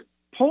lot of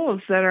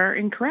polls that are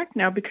incorrect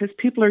now because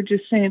people are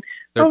just saying,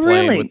 they're oh,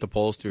 playing really? with the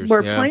pollsters.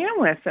 We're yeah. playing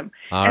with them.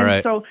 All and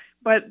right. So,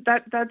 but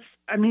that's,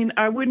 I mean,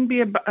 I wouldn't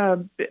be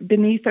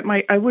beneath it.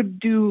 I would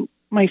do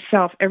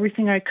myself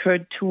everything I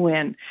could to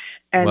win.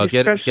 And well,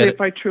 especially if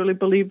I truly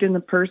believed in the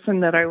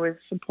person that I was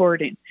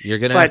supporting. You're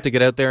going to have to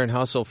get out there and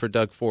hustle for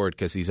Doug Ford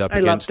because he's up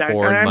against Doug.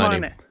 Ford I'm money.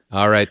 on it.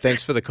 All right.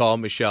 Thanks for the call,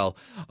 Michelle.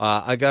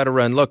 I got to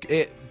run. Look,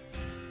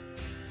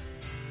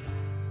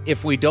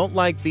 if we don't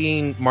like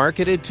being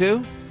marketed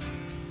to,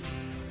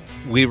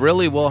 we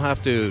really will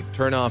have to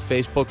turn off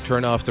Facebook,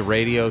 turn off the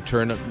radio,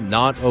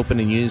 not open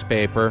a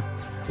newspaper,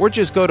 or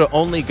just go to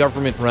only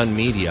government-run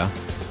media.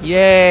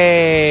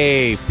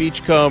 Yay!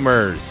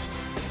 Beachcombers.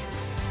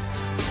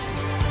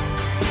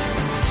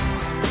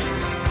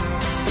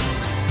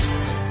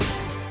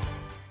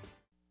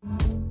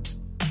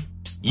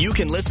 You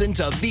can listen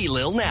to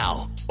VLIL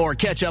now or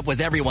catch up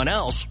with everyone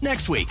else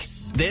next week.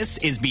 This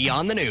is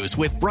Beyond the News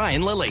with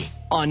Brian Lilly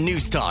on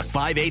News Talk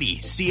 580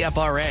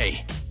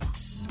 CFRA.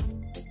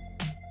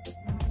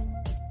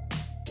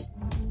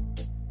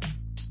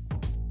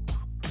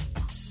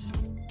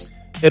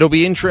 It'll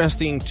be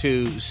interesting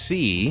to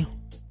see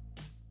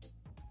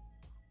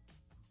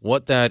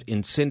what that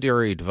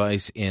incendiary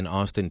device in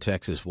Austin,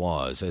 Texas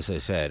was. As I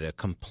said, a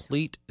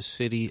complete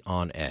city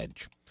on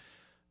edge.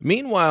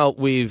 Meanwhile,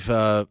 we've,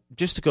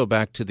 just to go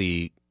back to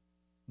the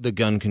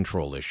gun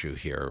control issue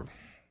here,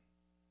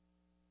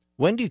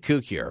 Wendy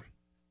Cukier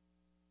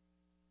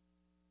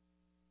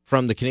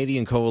from the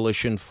Canadian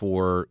Coalition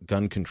for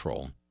Gun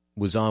Control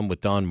was on with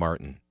Don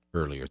Martin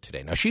earlier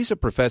today. Now, she's a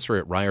professor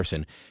at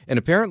Ryerson and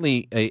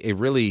apparently a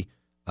really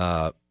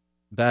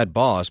bad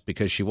boss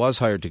because she was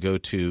hired to go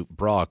to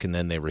Brock and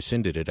then they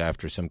rescinded it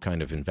after some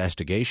kind of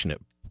investigation at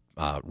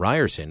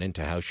Ryerson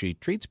into how she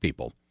treats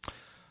people.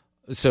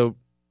 So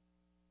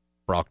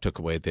Brock took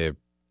away the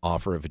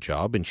offer of a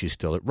job and she's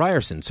still at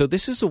Ryerson. So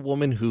this is a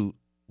woman who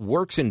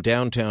works in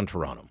downtown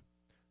Toronto,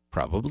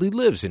 probably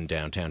lives in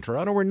downtown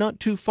Toronto or not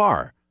too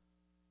far.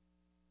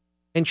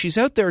 And she's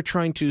out there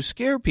trying to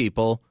scare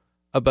people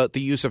about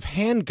the use of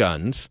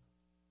handguns.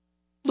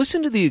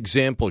 Listen to the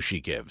example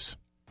she gives.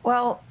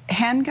 Well,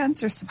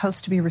 handguns are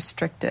supposed to be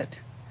restricted.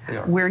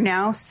 We're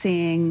now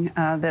seeing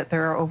that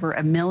there are over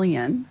 1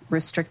 million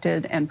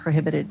restricted and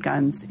prohibited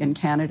guns in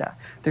Canada.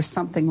 There's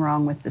something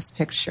wrong with this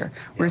picture.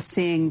 We're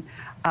seeing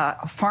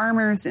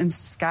farmers in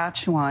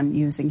Saskatchewan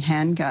using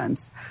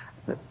handguns.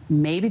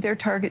 Maybe they're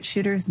target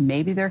shooters,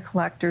 maybe they're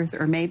collectors,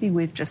 or maybe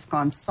we've just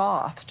gone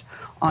soft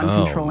on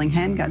controlling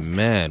handguns.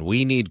 Man,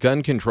 we need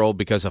gun control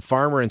because a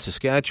farmer in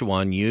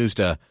Saskatchewan used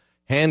a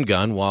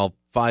handgun while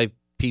 5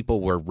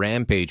 people were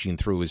rampaging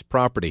through his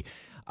property.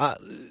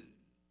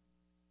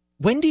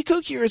 Wendy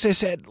Cukier, as I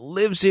said,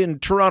 lives in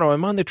Toronto.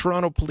 I'm on the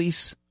Toronto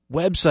Police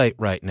website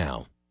right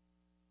now.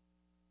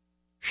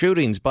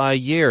 Shootings by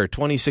year,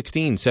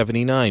 2016,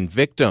 79.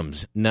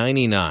 Victims,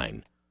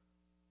 99.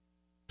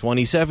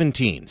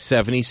 2017,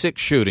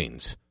 76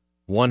 shootings,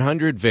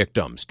 100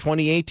 victims.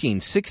 2018,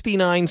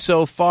 69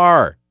 so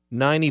far,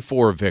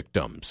 94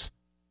 victims.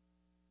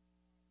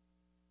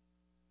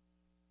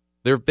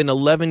 There have been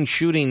 11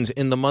 shootings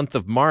in the month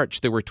of March.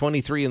 There were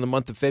 23 in the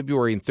month of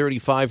February and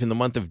 35 in the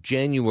month of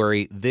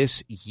January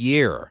this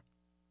year.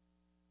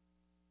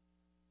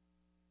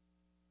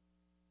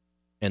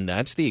 And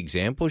that's the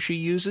example she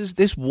uses.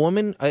 This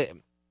woman,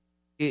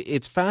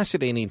 it's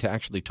fascinating to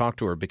actually talk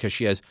to her because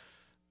she has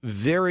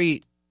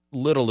very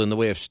little in the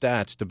way of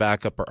stats to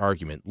back up her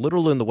argument,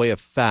 little in the way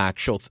of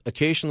facts. She'll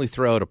occasionally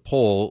throw out a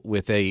poll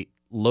with a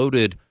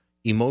loaded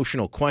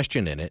emotional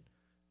question in it,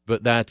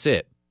 but that's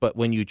it. But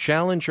when you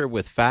challenge her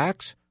with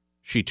facts,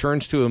 she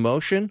turns to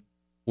emotion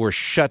or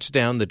shuts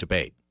down the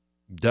debate,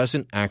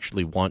 doesn't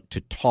actually want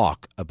to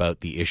talk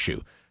about the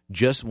issue.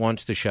 just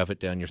wants to shove it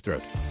down your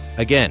throat.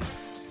 Again,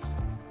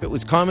 if it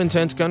was common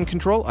sense gun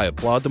control, I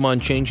applaud them on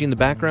changing the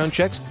background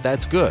checks.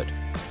 That's good.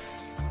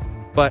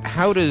 But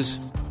how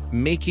does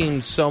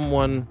making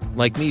someone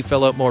like me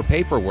fill out more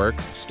paperwork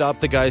stop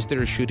the guys that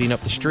are shooting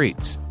up the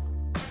streets?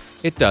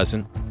 It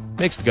doesn't.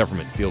 Makes the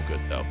government feel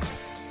good, though.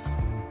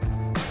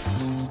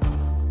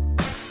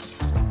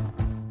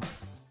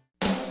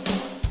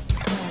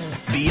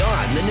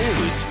 Beyond the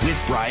News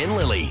with Brian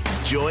Lilly.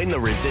 Join the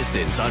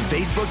resistance on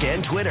Facebook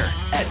and Twitter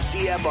at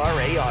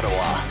CFRA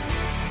Ottawa.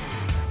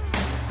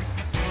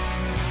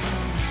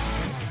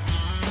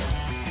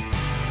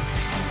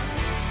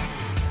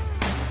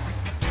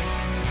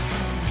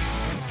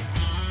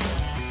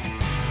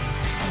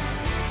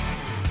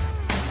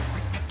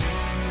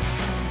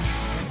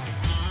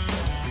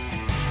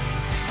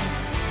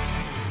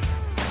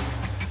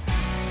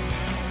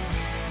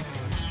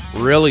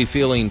 Really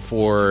feeling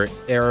for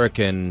Eric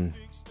and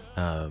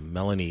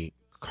Melanie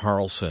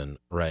Carlson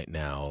right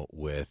now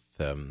with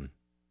the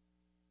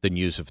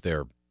news of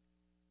their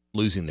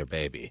losing their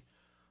baby.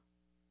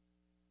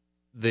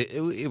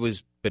 It was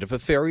a bit of a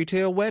fairy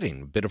tale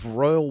wedding, a bit of a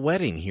royal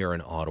wedding here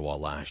in Ottawa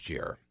last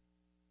year,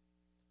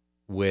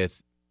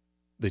 with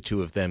the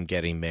two of them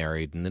getting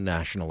married in the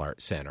National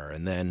Arts Centre.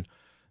 And then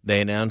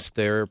they announced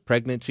their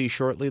pregnancy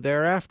shortly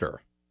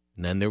thereafter.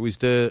 And then there was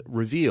the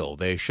reveal.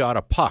 They shot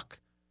a puck,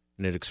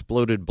 and it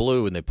exploded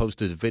blue, and they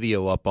posted a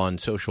video up on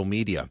social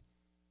media.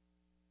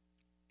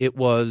 It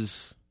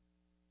was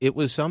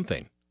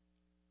something.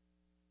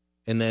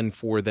 And then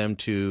for them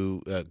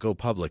to go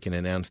public and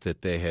announce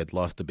that they had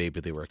lost the baby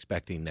they were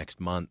expecting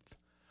next month,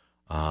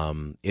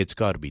 it's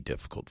got to be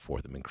difficult for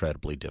them,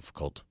 incredibly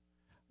difficult.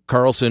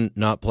 Carlson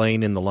not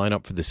playing in the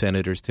lineup for the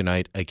Senators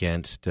tonight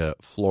against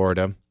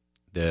Florida.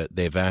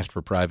 They've asked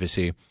for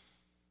privacy.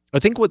 I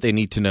think what they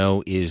need to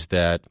know is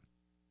that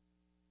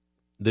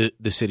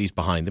the city's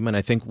behind them, and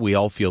I think we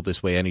all feel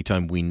this way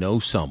anytime we know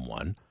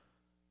someone.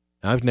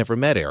 I've never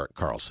met Eric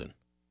Carlson.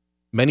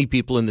 Many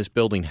people in this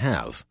building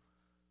have.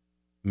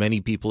 Many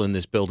people in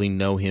this building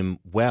know him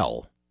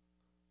well.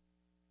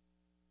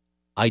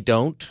 I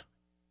don't.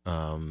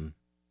 I'm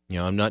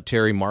not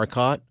Terry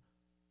Marcotte.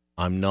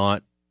 I'm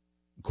not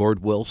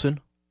Gord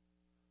Wilson,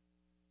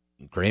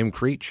 Graham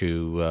Creech,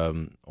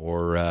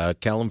 or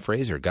Callum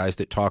Fraser, guys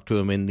that talk to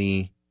him in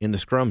the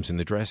scrums in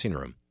the dressing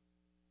room.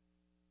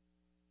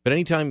 But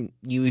anytime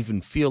you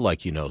even feel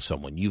like you know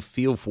someone, you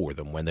feel for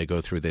them when they go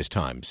through this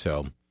time.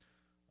 So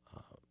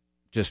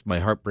just my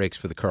heart breaks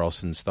for the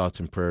Carlsons. Thoughts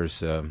and prayers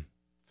for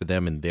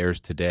them and theirs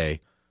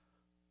today.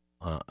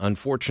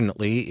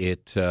 Unfortunately,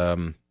 it's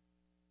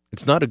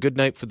not a good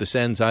night for the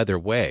Sens either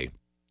way.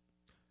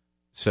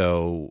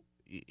 So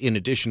in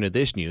addition to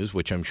this news,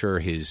 which I'm sure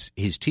his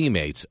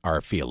teammates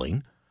are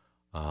feeling,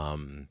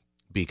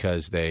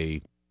 because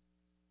they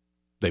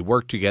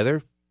work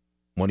together,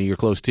 one of your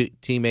close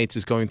teammates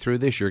is going through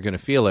this, you're going to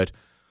feel it.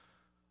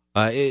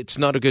 It's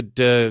not a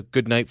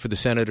good night for the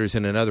Senators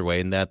in another way,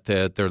 in that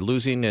they're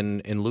losing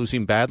and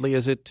losing badly.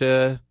 Is it,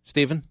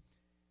 Stephen?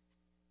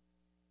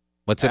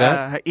 What's it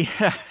at?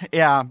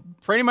 Yeah,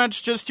 pretty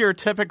much just your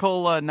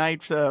typical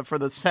night for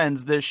the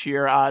Sens this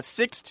year.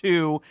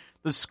 6-2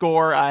 the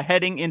score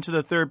heading into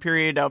the third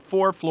period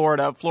for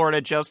Florida. Florida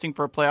adjusting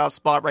for a playoff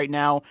spot right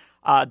now.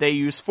 They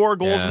used 4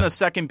 goals in the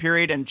second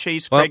period and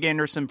chased Craig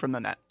Anderson from the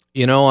net.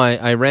 You know,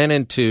 I ran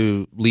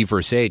into Lee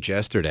Versage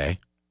yesterday,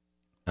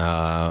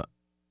 not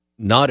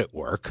at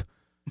work,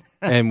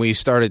 and we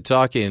started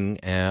talking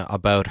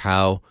about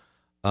how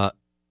a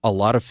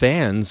lot of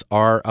fans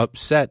are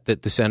upset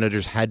that the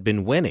Senators had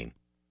been winning.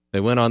 They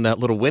went on that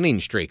little winning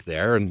streak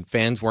there, and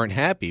fans weren't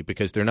happy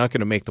because they're not going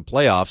to make the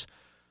playoffs.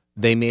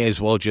 They may as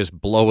well just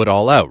blow it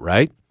all out,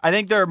 right? I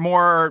think they're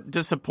more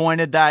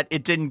disappointed that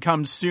it didn't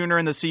come sooner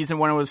in the season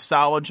when it was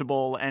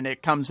salvageable, and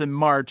it comes in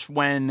March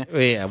when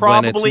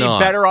probably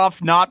better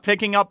off not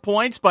picking up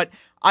points. But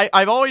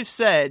I've always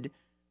said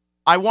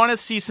I want to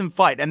see some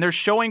fight, and they're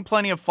showing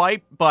plenty of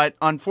fight, but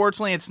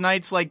unfortunately it's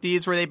nights like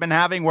these where they've been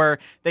having where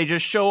they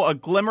just show a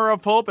glimmer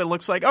of hope. It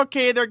looks like,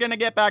 okay, they're going to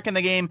get back in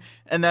the game,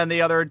 and then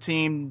the other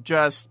team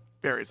just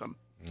buries them.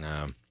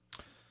 No.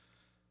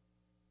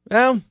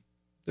 Well,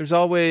 there's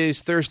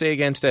always Thursday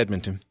against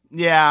Edmonton.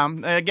 Yeah,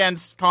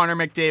 against Connor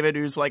McDavid,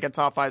 who's like a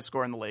top 5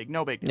 scorer in the league.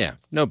 No biggie. Yeah,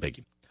 no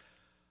biggie.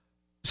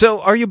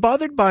 So are you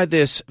bothered by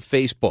this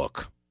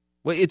Facebook?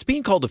 Well, it's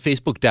being called a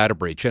Facebook data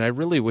breach, and I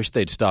really wish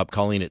they'd stop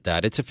calling it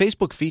that. It's a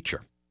Facebook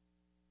feature.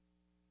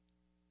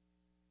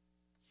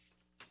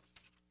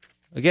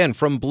 Again,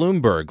 from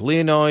Bloomberg,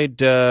 Leonid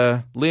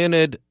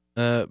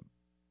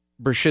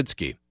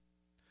Bershitsky.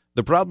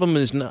 The problem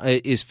is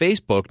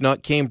Facebook,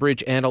 not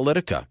Cambridge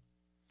Analytica.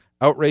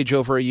 Outrage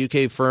over a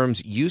UK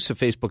firm's use of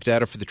Facebook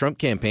data for the Trump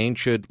campaign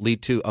should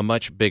lead to a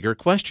much bigger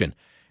question.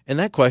 And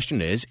that question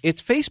is,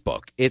 it's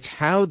Facebook. It's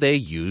how they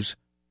use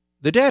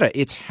the data.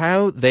 It's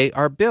how they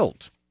are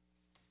built.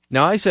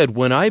 Now, I said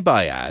when I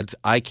buy ads,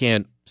 I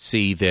can't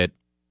see that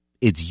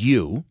it's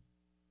you.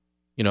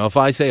 You know, if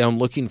I say I'm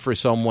looking for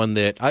someone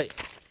that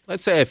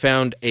let's say I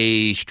found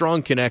a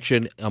strong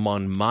connection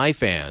among my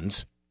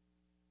fans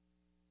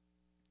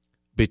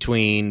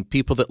between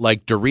people that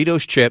like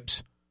Doritos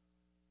chips,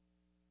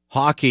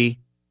 hockey,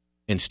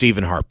 and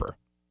Stephen Harper.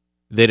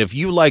 That if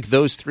you like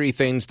those three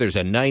things, there's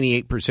a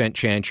 98%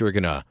 chance you're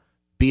going to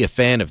be a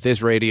fan of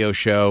this radio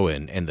show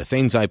and the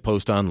things I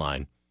post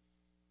online.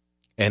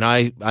 And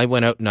I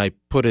went out and I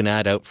put an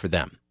ad out for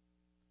them.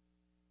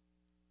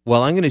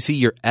 Well, I'm going to see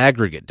your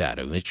aggregate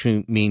data, which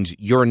means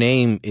your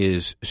name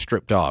is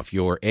stripped off,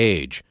 your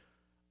age.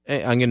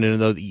 I'm going to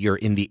know that you're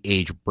in the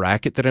age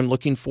bracket that I'm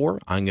looking for.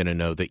 I'm going to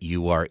know that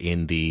you are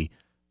in the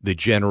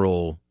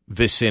general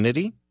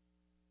vicinity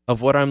of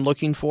what I'm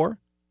looking for.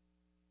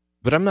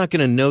 But I'm not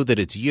going to know that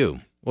it's you.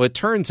 Well, it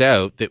turns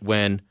out that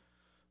when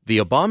the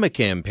Obama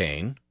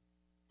campaign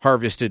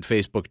harvested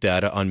Facebook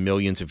data on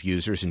millions of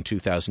users in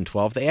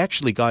 2012, they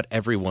actually got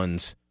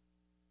everyone's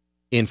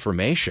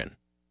information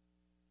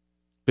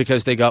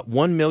because they got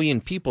 1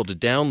 million people to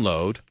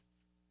download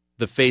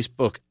the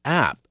Facebook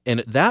app. And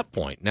at that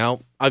point, now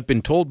I've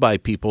been told by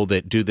people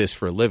that do this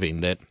for a living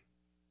that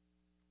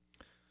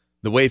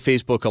the way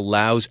Facebook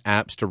allows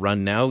apps to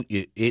run now,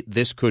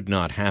 this could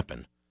not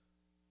happen.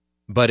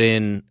 But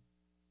in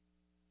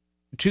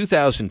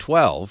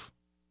 2012,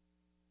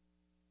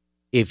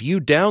 if you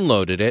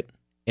downloaded it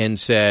and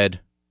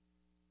said,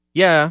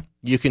 yeah,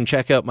 you can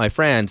check out my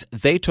friends,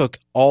 they took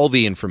all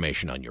the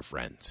information on your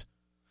friends.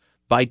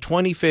 By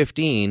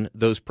 2015,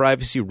 those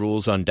privacy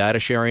rules on data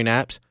sharing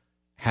apps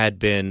had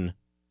been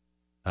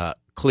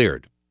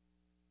cleared.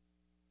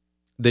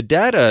 The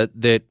data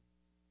that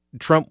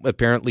Trump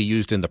apparently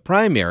used in the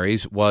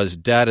primaries was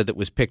data that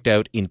was picked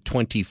out in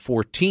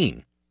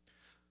 2014.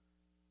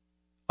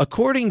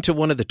 According to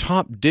one of the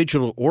top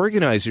digital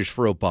organizers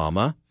for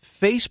Obama,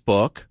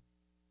 Facebook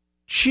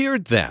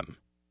cheered them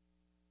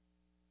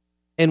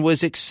and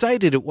was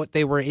excited at what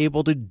they were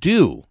able to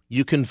do.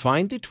 You can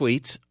find the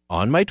tweets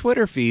on my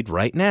Twitter feed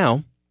right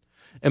now.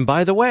 And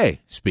by the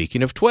way,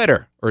 speaking of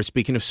Twitter, or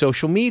speaking of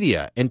social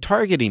media and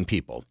targeting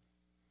people,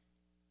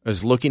 I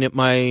was looking at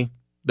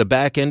the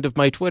back end of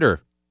my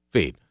Twitter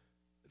feed.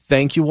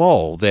 Thank you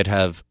all that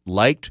have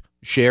liked,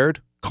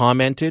 shared,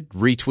 commented,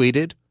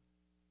 retweeted.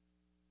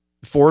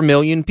 4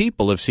 million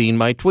people have seen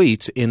my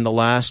tweets in the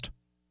last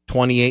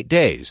 28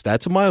 days.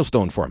 That's a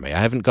milestone for me. I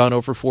haven't gone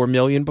over 4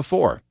 million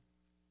before.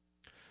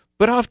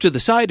 But off to the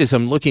side as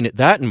I'm looking at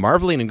that and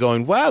marveling and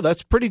going, wow,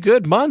 that's a pretty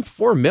good month,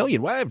 4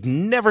 million. Well, I've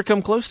never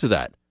come close to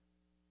that.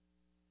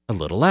 A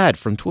little ad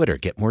from Twitter.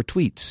 Get more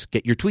tweets.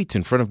 Get your tweets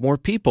in front of more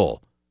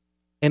people.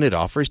 And it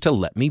offers to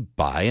let me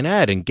buy an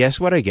ad. And guess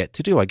what I get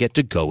to do? I get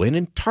to go in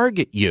and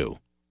target you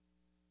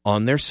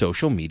on their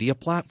social media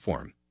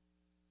platform.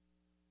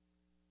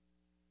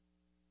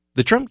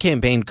 The Trump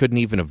campaign couldn't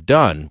even have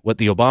done what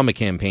the Obama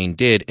campaign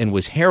did and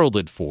was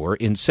heralded for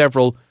in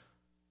several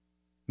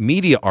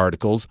media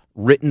articles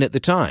written at the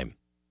time,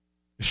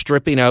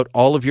 stripping out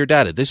all of your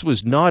data. This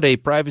was not a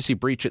privacy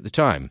breach at the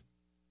time.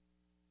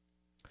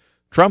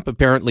 Trump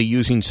apparently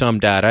using some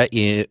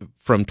data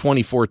from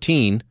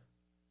 2014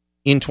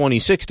 in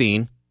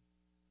 2016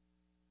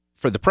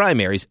 for the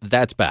primaries.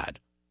 That's bad.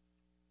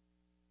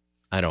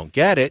 I don't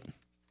get it,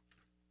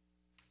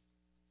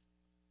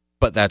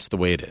 but that's the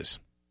way it is.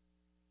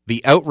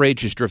 The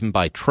outrage is driven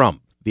by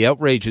Trump. The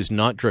outrage is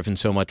not driven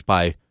so much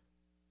by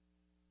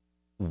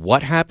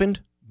what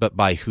happened, but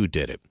by who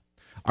did it.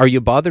 Are you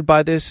bothered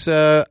by this,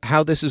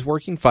 how this is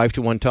working?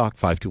 521-TALK,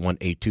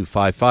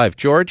 521-8255.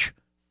 George,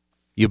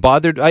 you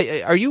bothered?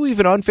 Are you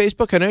even on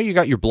Facebook? I know you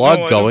got your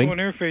blog going. No, I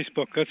don't go near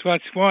Facebook. That's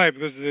why,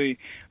 because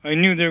I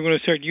knew they were going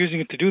to start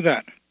using it to do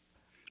that.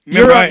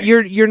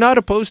 You're not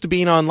opposed to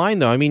being online,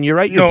 though. I mean, you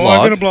write your blog. No,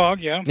 I've got a blog,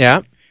 yeah.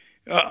 Yeah.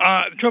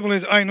 The trouble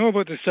is, I know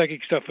about the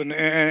psychic stuff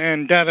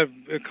and data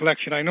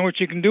collection. I know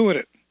what you can do with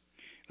it.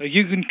 Like,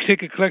 you can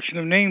take a collection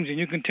of names and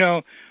you can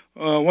tell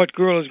what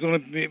girl is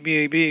going to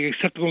be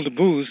acceptable to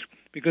booze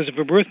because of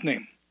her birth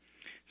name.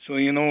 So,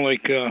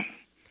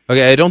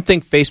 okay, I don't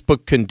think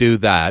Facebook can do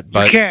that,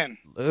 but you can.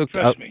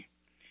 Trust me.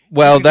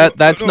 Well,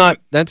 that's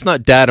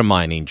not data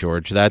mining,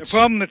 George. That's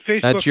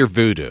your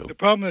voodoo. The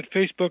problem that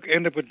Facebook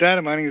ended up with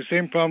data mining is the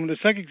same problem the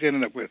psychics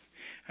ended up with.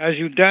 As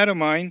you data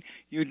mine,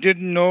 you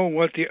didn't know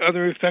what the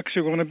other effects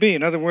are going to be.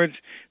 In other words,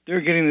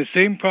 they're getting the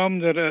same problem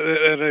that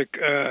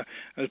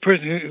a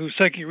person who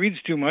psychic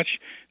reads too much.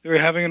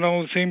 They're having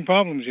all the same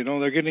problems.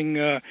 They're getting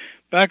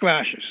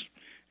backlashes,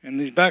 and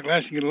these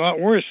backlashes get a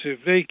lot worse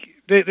if they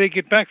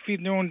get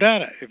backfeeding their own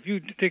data. If you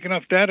take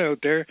enough data out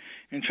there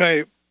and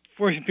try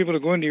forcing people to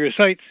go into your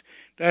sites,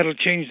 that'll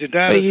change the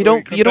data.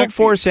 But you don't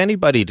force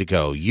anybody to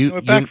go.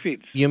 You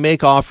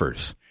make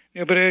offers.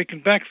 Yeah, but it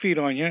can backfeed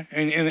on you,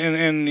 and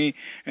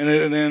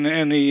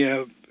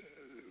the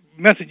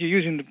method you're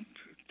using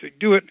to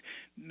do it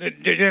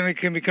generally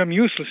can become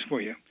useless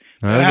for you.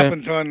 Okay. That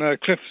happens on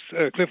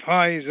Cliff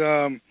High's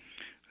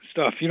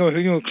stuff. You know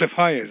who Cliff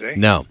High is, eh?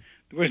 No.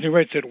 The person who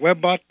writes that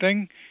WebBot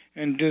thing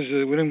and does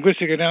a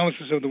linguistic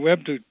analysis of the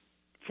web to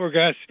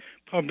forecast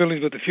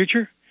probabilities about the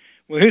future.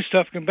 Well, his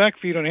stuff can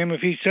backfeed on him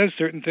if he says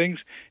certain things.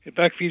 It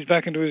backfeeds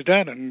back into his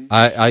data and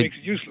makes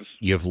it useless.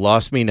 You've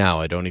lost me now.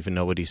 I don't even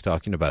know what he's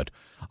talking about.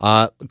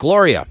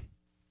 Gloria,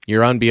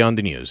 you're on Beyond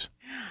the News.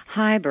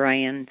 Hi,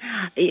 Brian.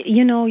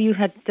 You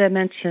had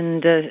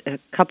mentioned a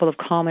couple of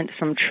comments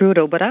from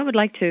Trudeau, but I would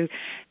like to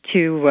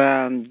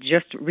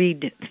just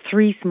read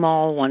 3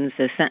 small ones,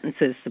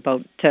 sentences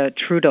about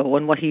Trudeau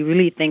and what he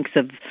really thinks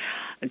of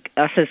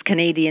us as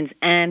Canadians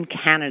and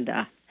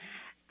Canada.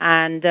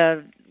 And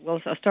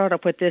I'll start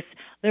up with this.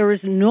 There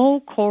is no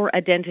core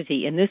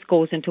identity, and this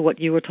goes into what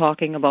you were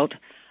talking about.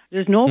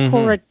 There's no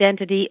core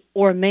identity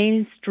or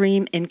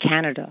mainstream in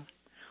Canada.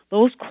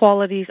 Those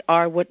qualities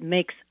are what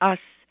makes us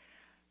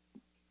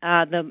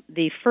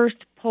the first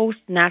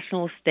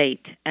post-national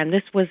state, and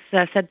this was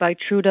said by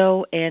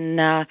Trudeau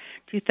in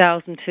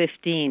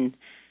 2015.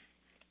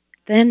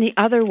 Then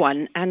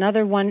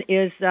another one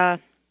is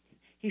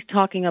he's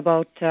talking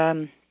about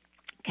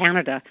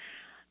Canada.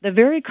 The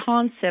very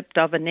concept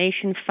of a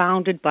nation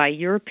founded by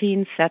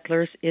European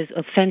settlers is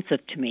offensive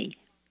to me.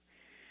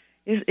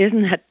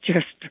 Isn't that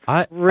just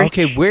rich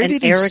okay, where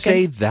did he arrogant?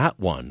 say that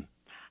one?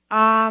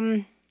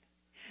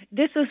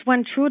 This is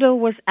when Trudeau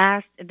was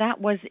asked. That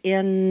was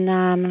in,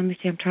 let me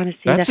see, I'm trying to see.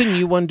 That's a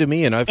new one to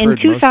me, and I've in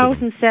heard most of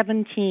them.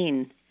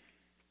 2017.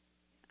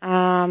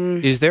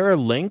 Is there a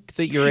link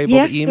that you're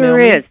able to email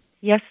me? Yes,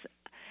 there is.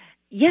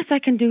 Yes, I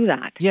can do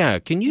that. Yeah,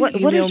 can you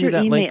email me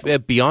that link?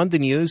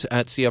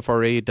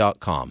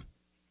 beyondthenews@cfra.com.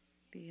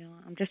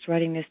 I'm just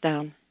writing this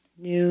down.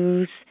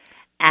 News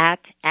at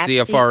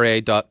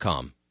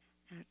cfra.com.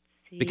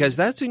 Because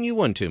that's a new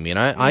one to me, and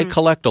I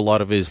collect a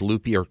lot of his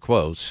loopier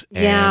quotes,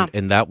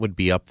 and that would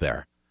be up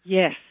there.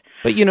 Yes.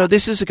 But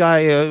this is a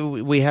guy.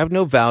 We have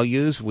no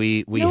values.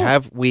 We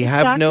have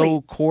no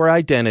core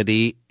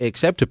identity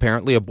except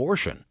apparently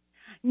abortion.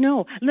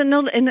 No,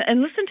 and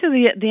listen to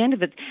the end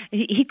of it.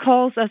 He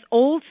calls us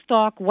old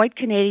stock white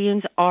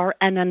Canadians are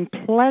an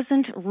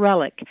unpleasant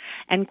relic,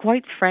 and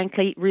quite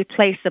frankly,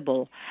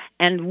 replaceable,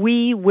 and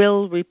we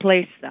will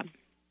replace them.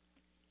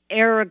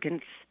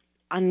 Arrogance.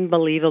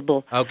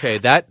 Unbelievable. Okay,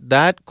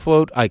 that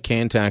quote I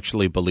can't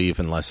actually believe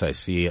unless I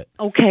see it.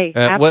 Okay,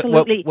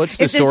 absolutely. What's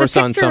the source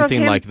on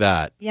something like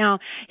that? Yeah,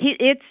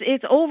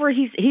 it's over.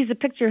 He's a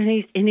picture,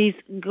 and he's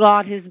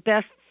got his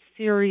best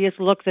serious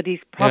look that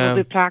he's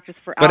probably practiced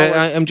for hours.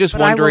 But I'm just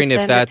wondering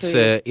if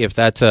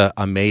that's a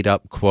made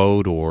up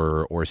quote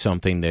or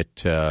something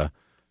that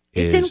is.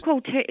 It's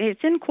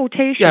in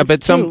quotation. Yeah,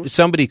 but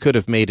somebody could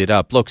have made it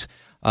up. Look.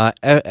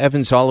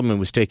 Evan Solomon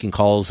was taking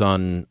calls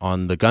on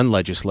the gun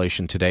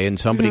legislation today, and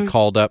somebody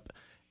called up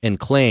and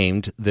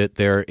claimed that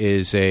there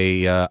is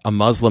a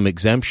Muslim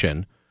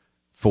exemption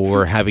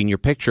for having your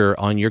picture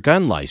on your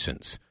gun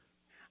license.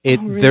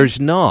 Really? There's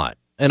not,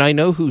 and I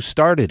know who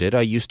started it.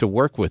 I used to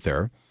work with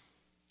her,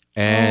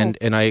 and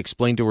I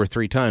explained to her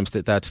 3 times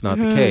that that's not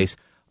the case.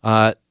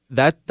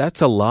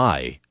 That's a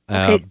lie,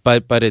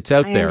 but it's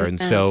out there, and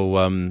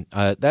so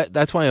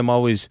that's why I'm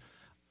always.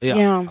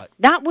 Yeah,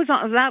 that was.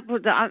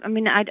 I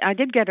mean, I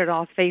did get it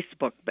off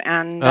Facebook,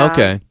 and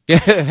okay.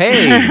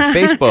 Hey,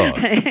 Facebook.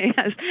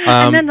 Yes.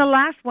 And then the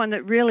last one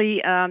that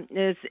really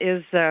is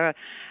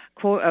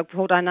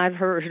quote, and I've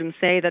heard him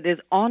say that is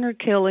honor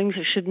killings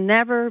should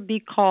never be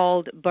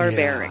called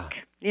barbaric.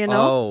 Yeah.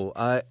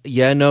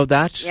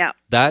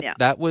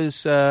 That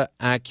was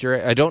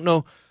accurate. I don't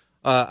know.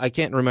 I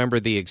can't remember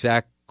the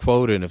exact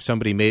quote, and if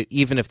somebody made,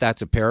 even if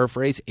that's a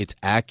paraphrase, it's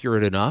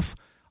accurate enough.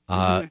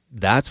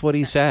 That's what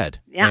he said.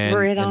 Yeah,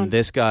 and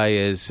this guy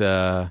is.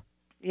 He's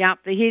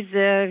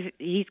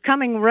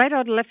coming right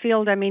out of left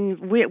field. I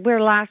mean,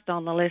 we're last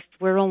on the list.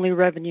 We're only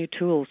revenue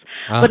tools,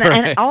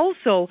 and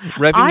also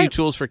revenue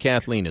tools for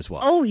Kathleen as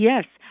well. Oh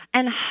yes,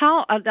 and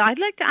how? I'd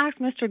like to ask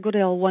Mr.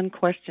 Goodale one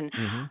question.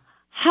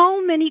 How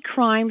many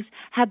crimes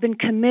have been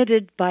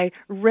committed by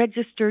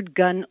registered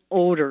gun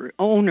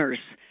owners?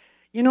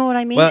 You know what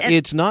I mean? Well,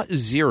 it's not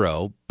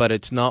zero, but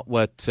it's not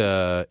what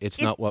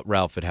not what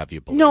Ralph would have you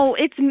believe. No,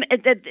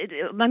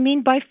 I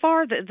mean, by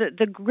far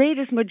the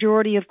greatest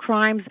majority of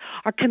crimes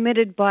are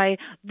committed by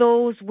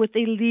those with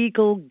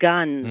illegal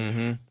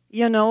guns.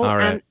 You know, all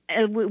right.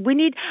 And we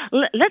need.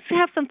 Let's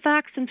have some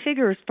facts and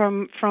figures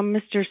from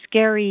Mr.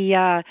 Scary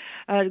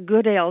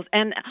Goodales.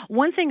 And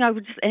one thing I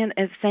would just end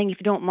as saying,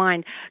 if you don't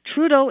mind,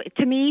 Trudeau,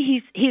 to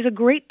me, he's a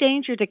great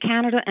danger to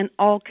Canada and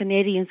all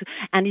Canadians,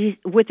 and he's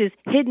with his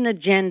hidden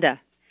agenda.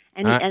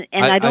 And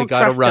I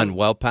got to run.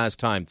 Well past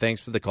time.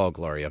 Thanks for the call,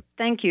 Gloria.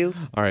 Thank you.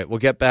 All right, we'll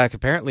get back.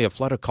 Apparently, a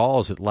flood of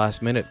calls at the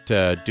last minute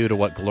due to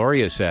what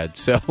Gloria said.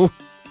 So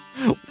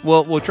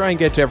we'll try and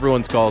get to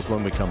everyone's calls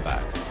when we come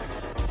back.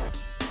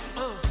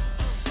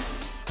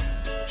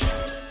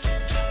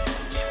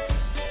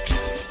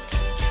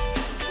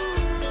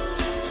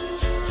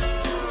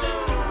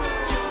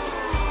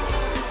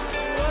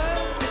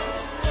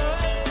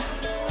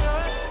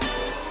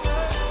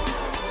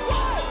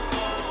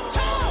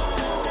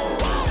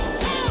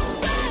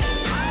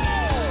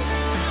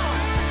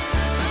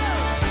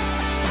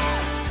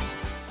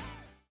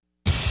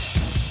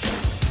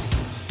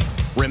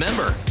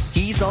 Remember,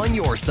 he's on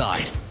your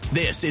side.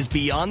 This is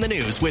Beyond the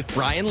News with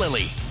Brian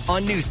Lilly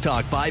on News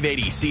Talk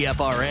 580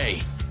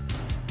 CFRA.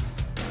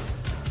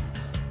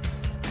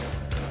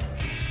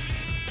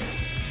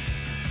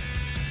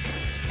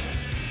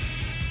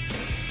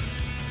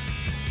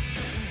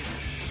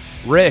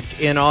 Rick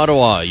in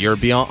Ottawa, you're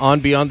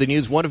Beyond the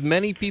News. One of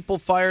many people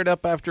fired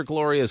up after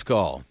Gloria's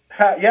call.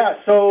 Yeah,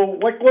 so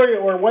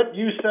what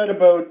you said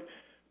about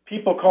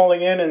people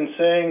calling in and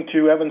saying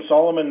to Evan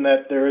Solomon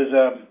that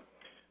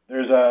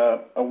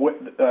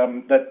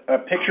that a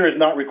picture is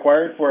not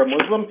required for a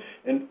Muslim,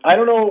 and I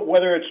don't know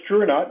whether it's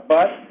true or not,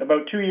 but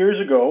about 2 years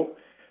ago,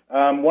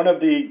 one of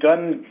the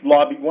gun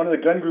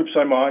groups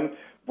I'm on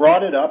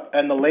brought it up,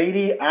 and the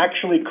lady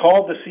actually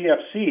called the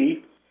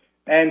CFC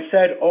and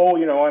said, "Oh,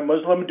 I'm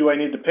Muslim. Do I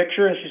need the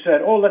picture?" And she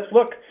said, "Oh, let's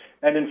look."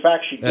 And in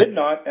fact, she did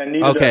not, and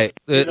needed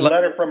a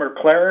letter from her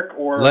cleric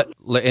or.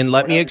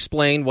 Let me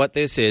explain what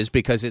this is,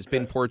 because it's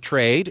been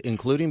portrayed,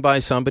 including by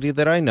somebody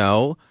that I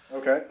know,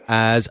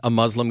 as a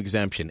Muslim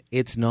exemption.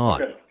 It's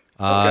not.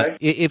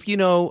 If you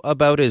know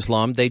about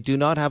Islam, they do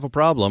not have a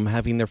problem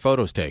having their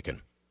photos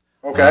taken.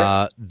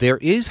 There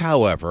is,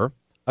 however,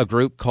 a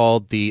group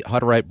called the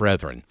Hutterite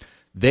Brethren.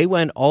 They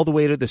went all the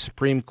way to the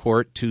Supreme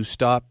Court to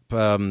stop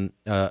or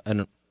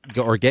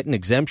get an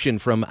exemption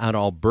from an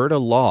Alberta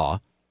law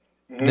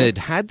that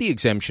had the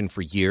exemption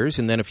for years,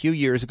 and then a few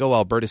years ago,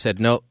 Alberta said,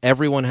 no,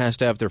 everyone has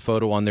to have their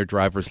photo on their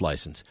driver's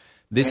license.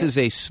 This is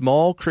a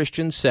small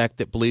Christian sect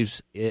that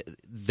believes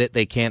that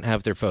they can't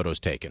have their photos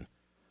taken.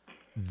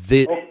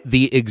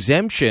 The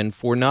exemption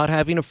for not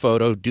having a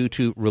photo due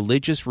to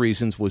religious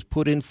reasons was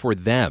put in for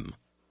them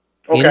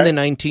in the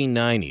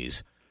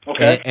 1990s.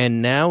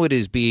 And now it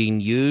is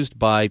being used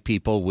by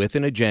people with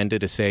an agenda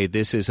to say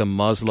this is a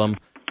Muslim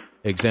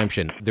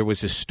exemption. There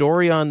was a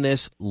story on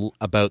this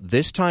about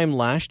this time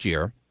last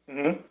year,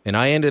 and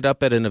I ended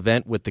up at an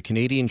event with the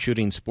Canadian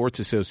Shooting Sports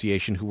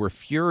Association, who were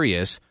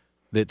furious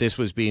that this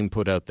was being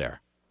put out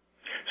there.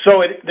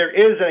 So there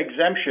is an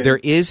exemption.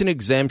 There is an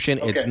exemption.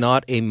 It's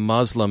not a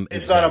Muslim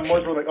exemption. It's not a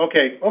Muslim.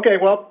 Okay.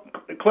 Well,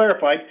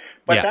 clarified.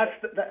 But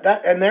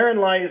that, and therein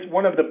lies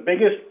one of the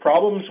biggest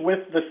problems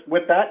with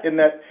that. In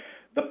that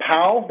the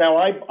PAL. Now,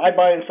 I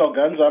buy and sell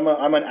guns. I'm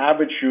an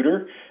avid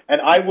shooter,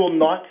 and I will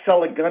not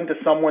sell a gun to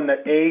someone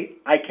that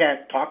I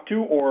can't talk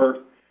to or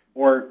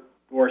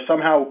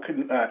somehow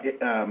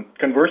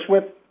converse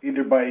with,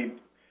 either by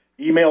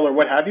email or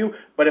what have you.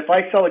 But if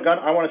I sell a gun,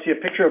 I want to see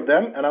a picture of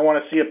them, and I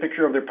want to see a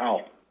picture of their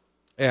PAL.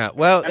 Yeah,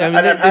 well,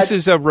 this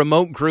is a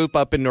remote group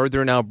up in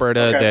northern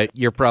Alberta that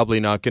you're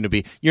probably not going to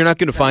be. You're not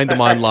going to find them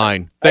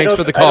online. Thanks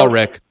for the call,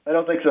 Rick. I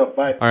don't think so.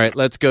 Bye. All right,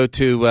 let's go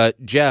to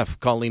Jeff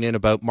calling in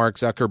about Mark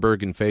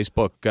Zuckerberg and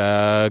Facebook.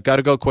 Got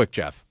to go quick,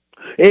 Jeff.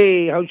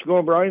 Hey, how's it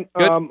going, Brian?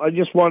 Good. I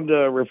just wanted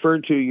to refer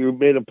to, you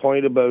made a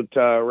point about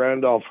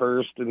Randolph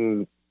Hearst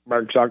and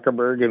Mark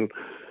Zuckerberg. And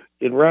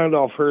in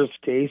Randolph Hearst's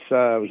case,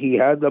 he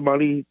had the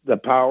money, the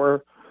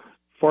power.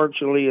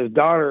 Fortunately, his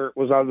daughter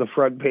was on the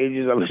front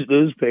pages of his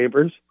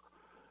newspapers.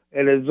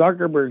 And in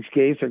Zuckerberg's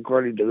case,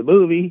 according to the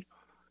movie,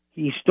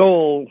 he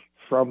stole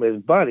from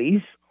his buddies.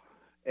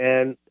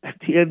 And at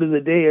the end of the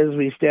day, as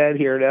we stand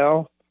here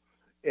now,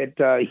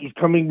 he's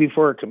coming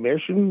before a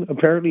commission,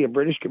 apparently a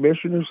British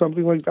commission or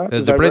something like that.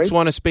 The Brits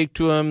want to speak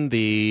to him.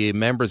 The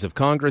members of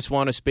Congress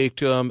want to speak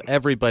to him.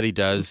 Everybody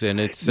does, and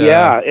it's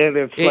and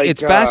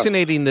it's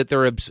fascinating that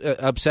they're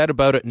upset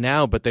about it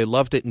now, but they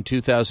loved it in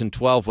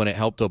 2012 when it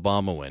helped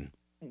Obama win.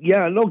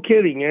 Yeah, no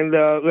kidding. And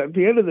at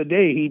the end of the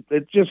day,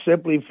 it's just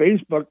simply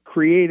Facebook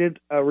created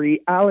a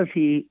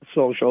reality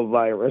social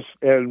virus,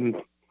 and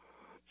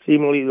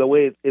seemingly the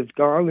way it's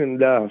gone.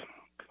 And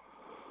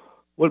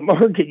what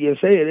more can you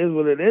say? It is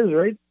what it is,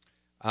 right?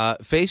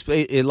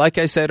 Facebook, like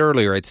I said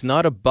earlier, it's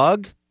not a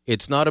bug.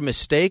 It's not a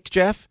mistake,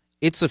 Jeff.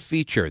 It's a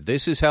feature.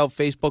 This is how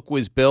Facebook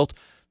was built.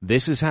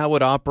 This is how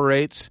it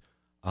operates.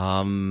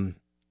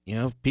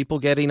 People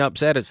getting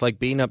upset. It's like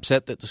being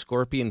upset that the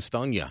scorpion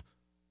stung you.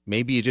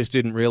 Maybe you just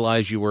didn't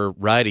realize you were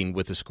riding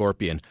with a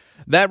scorpion.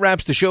 That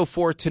wraps the show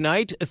for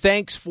tonight.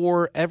 Thanks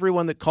for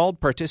everyone that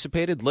called,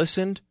 participated,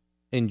 listened,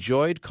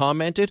 enjoyed,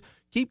 commented.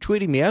 Keep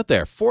tweeting me out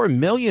there. 4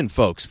 million,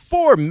 folks.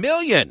 4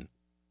 million!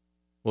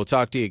 We'll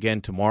talk to you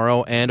again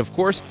tomorrow. And, of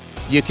course,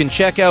 you can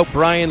check out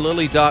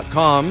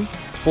brianlilly.com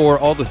for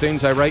all the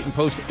things I write and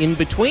post in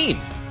between.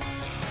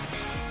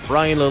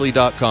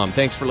 brianlilly.com.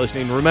 Thanks for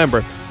listening.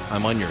 Remember,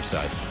 I'm on your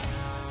side.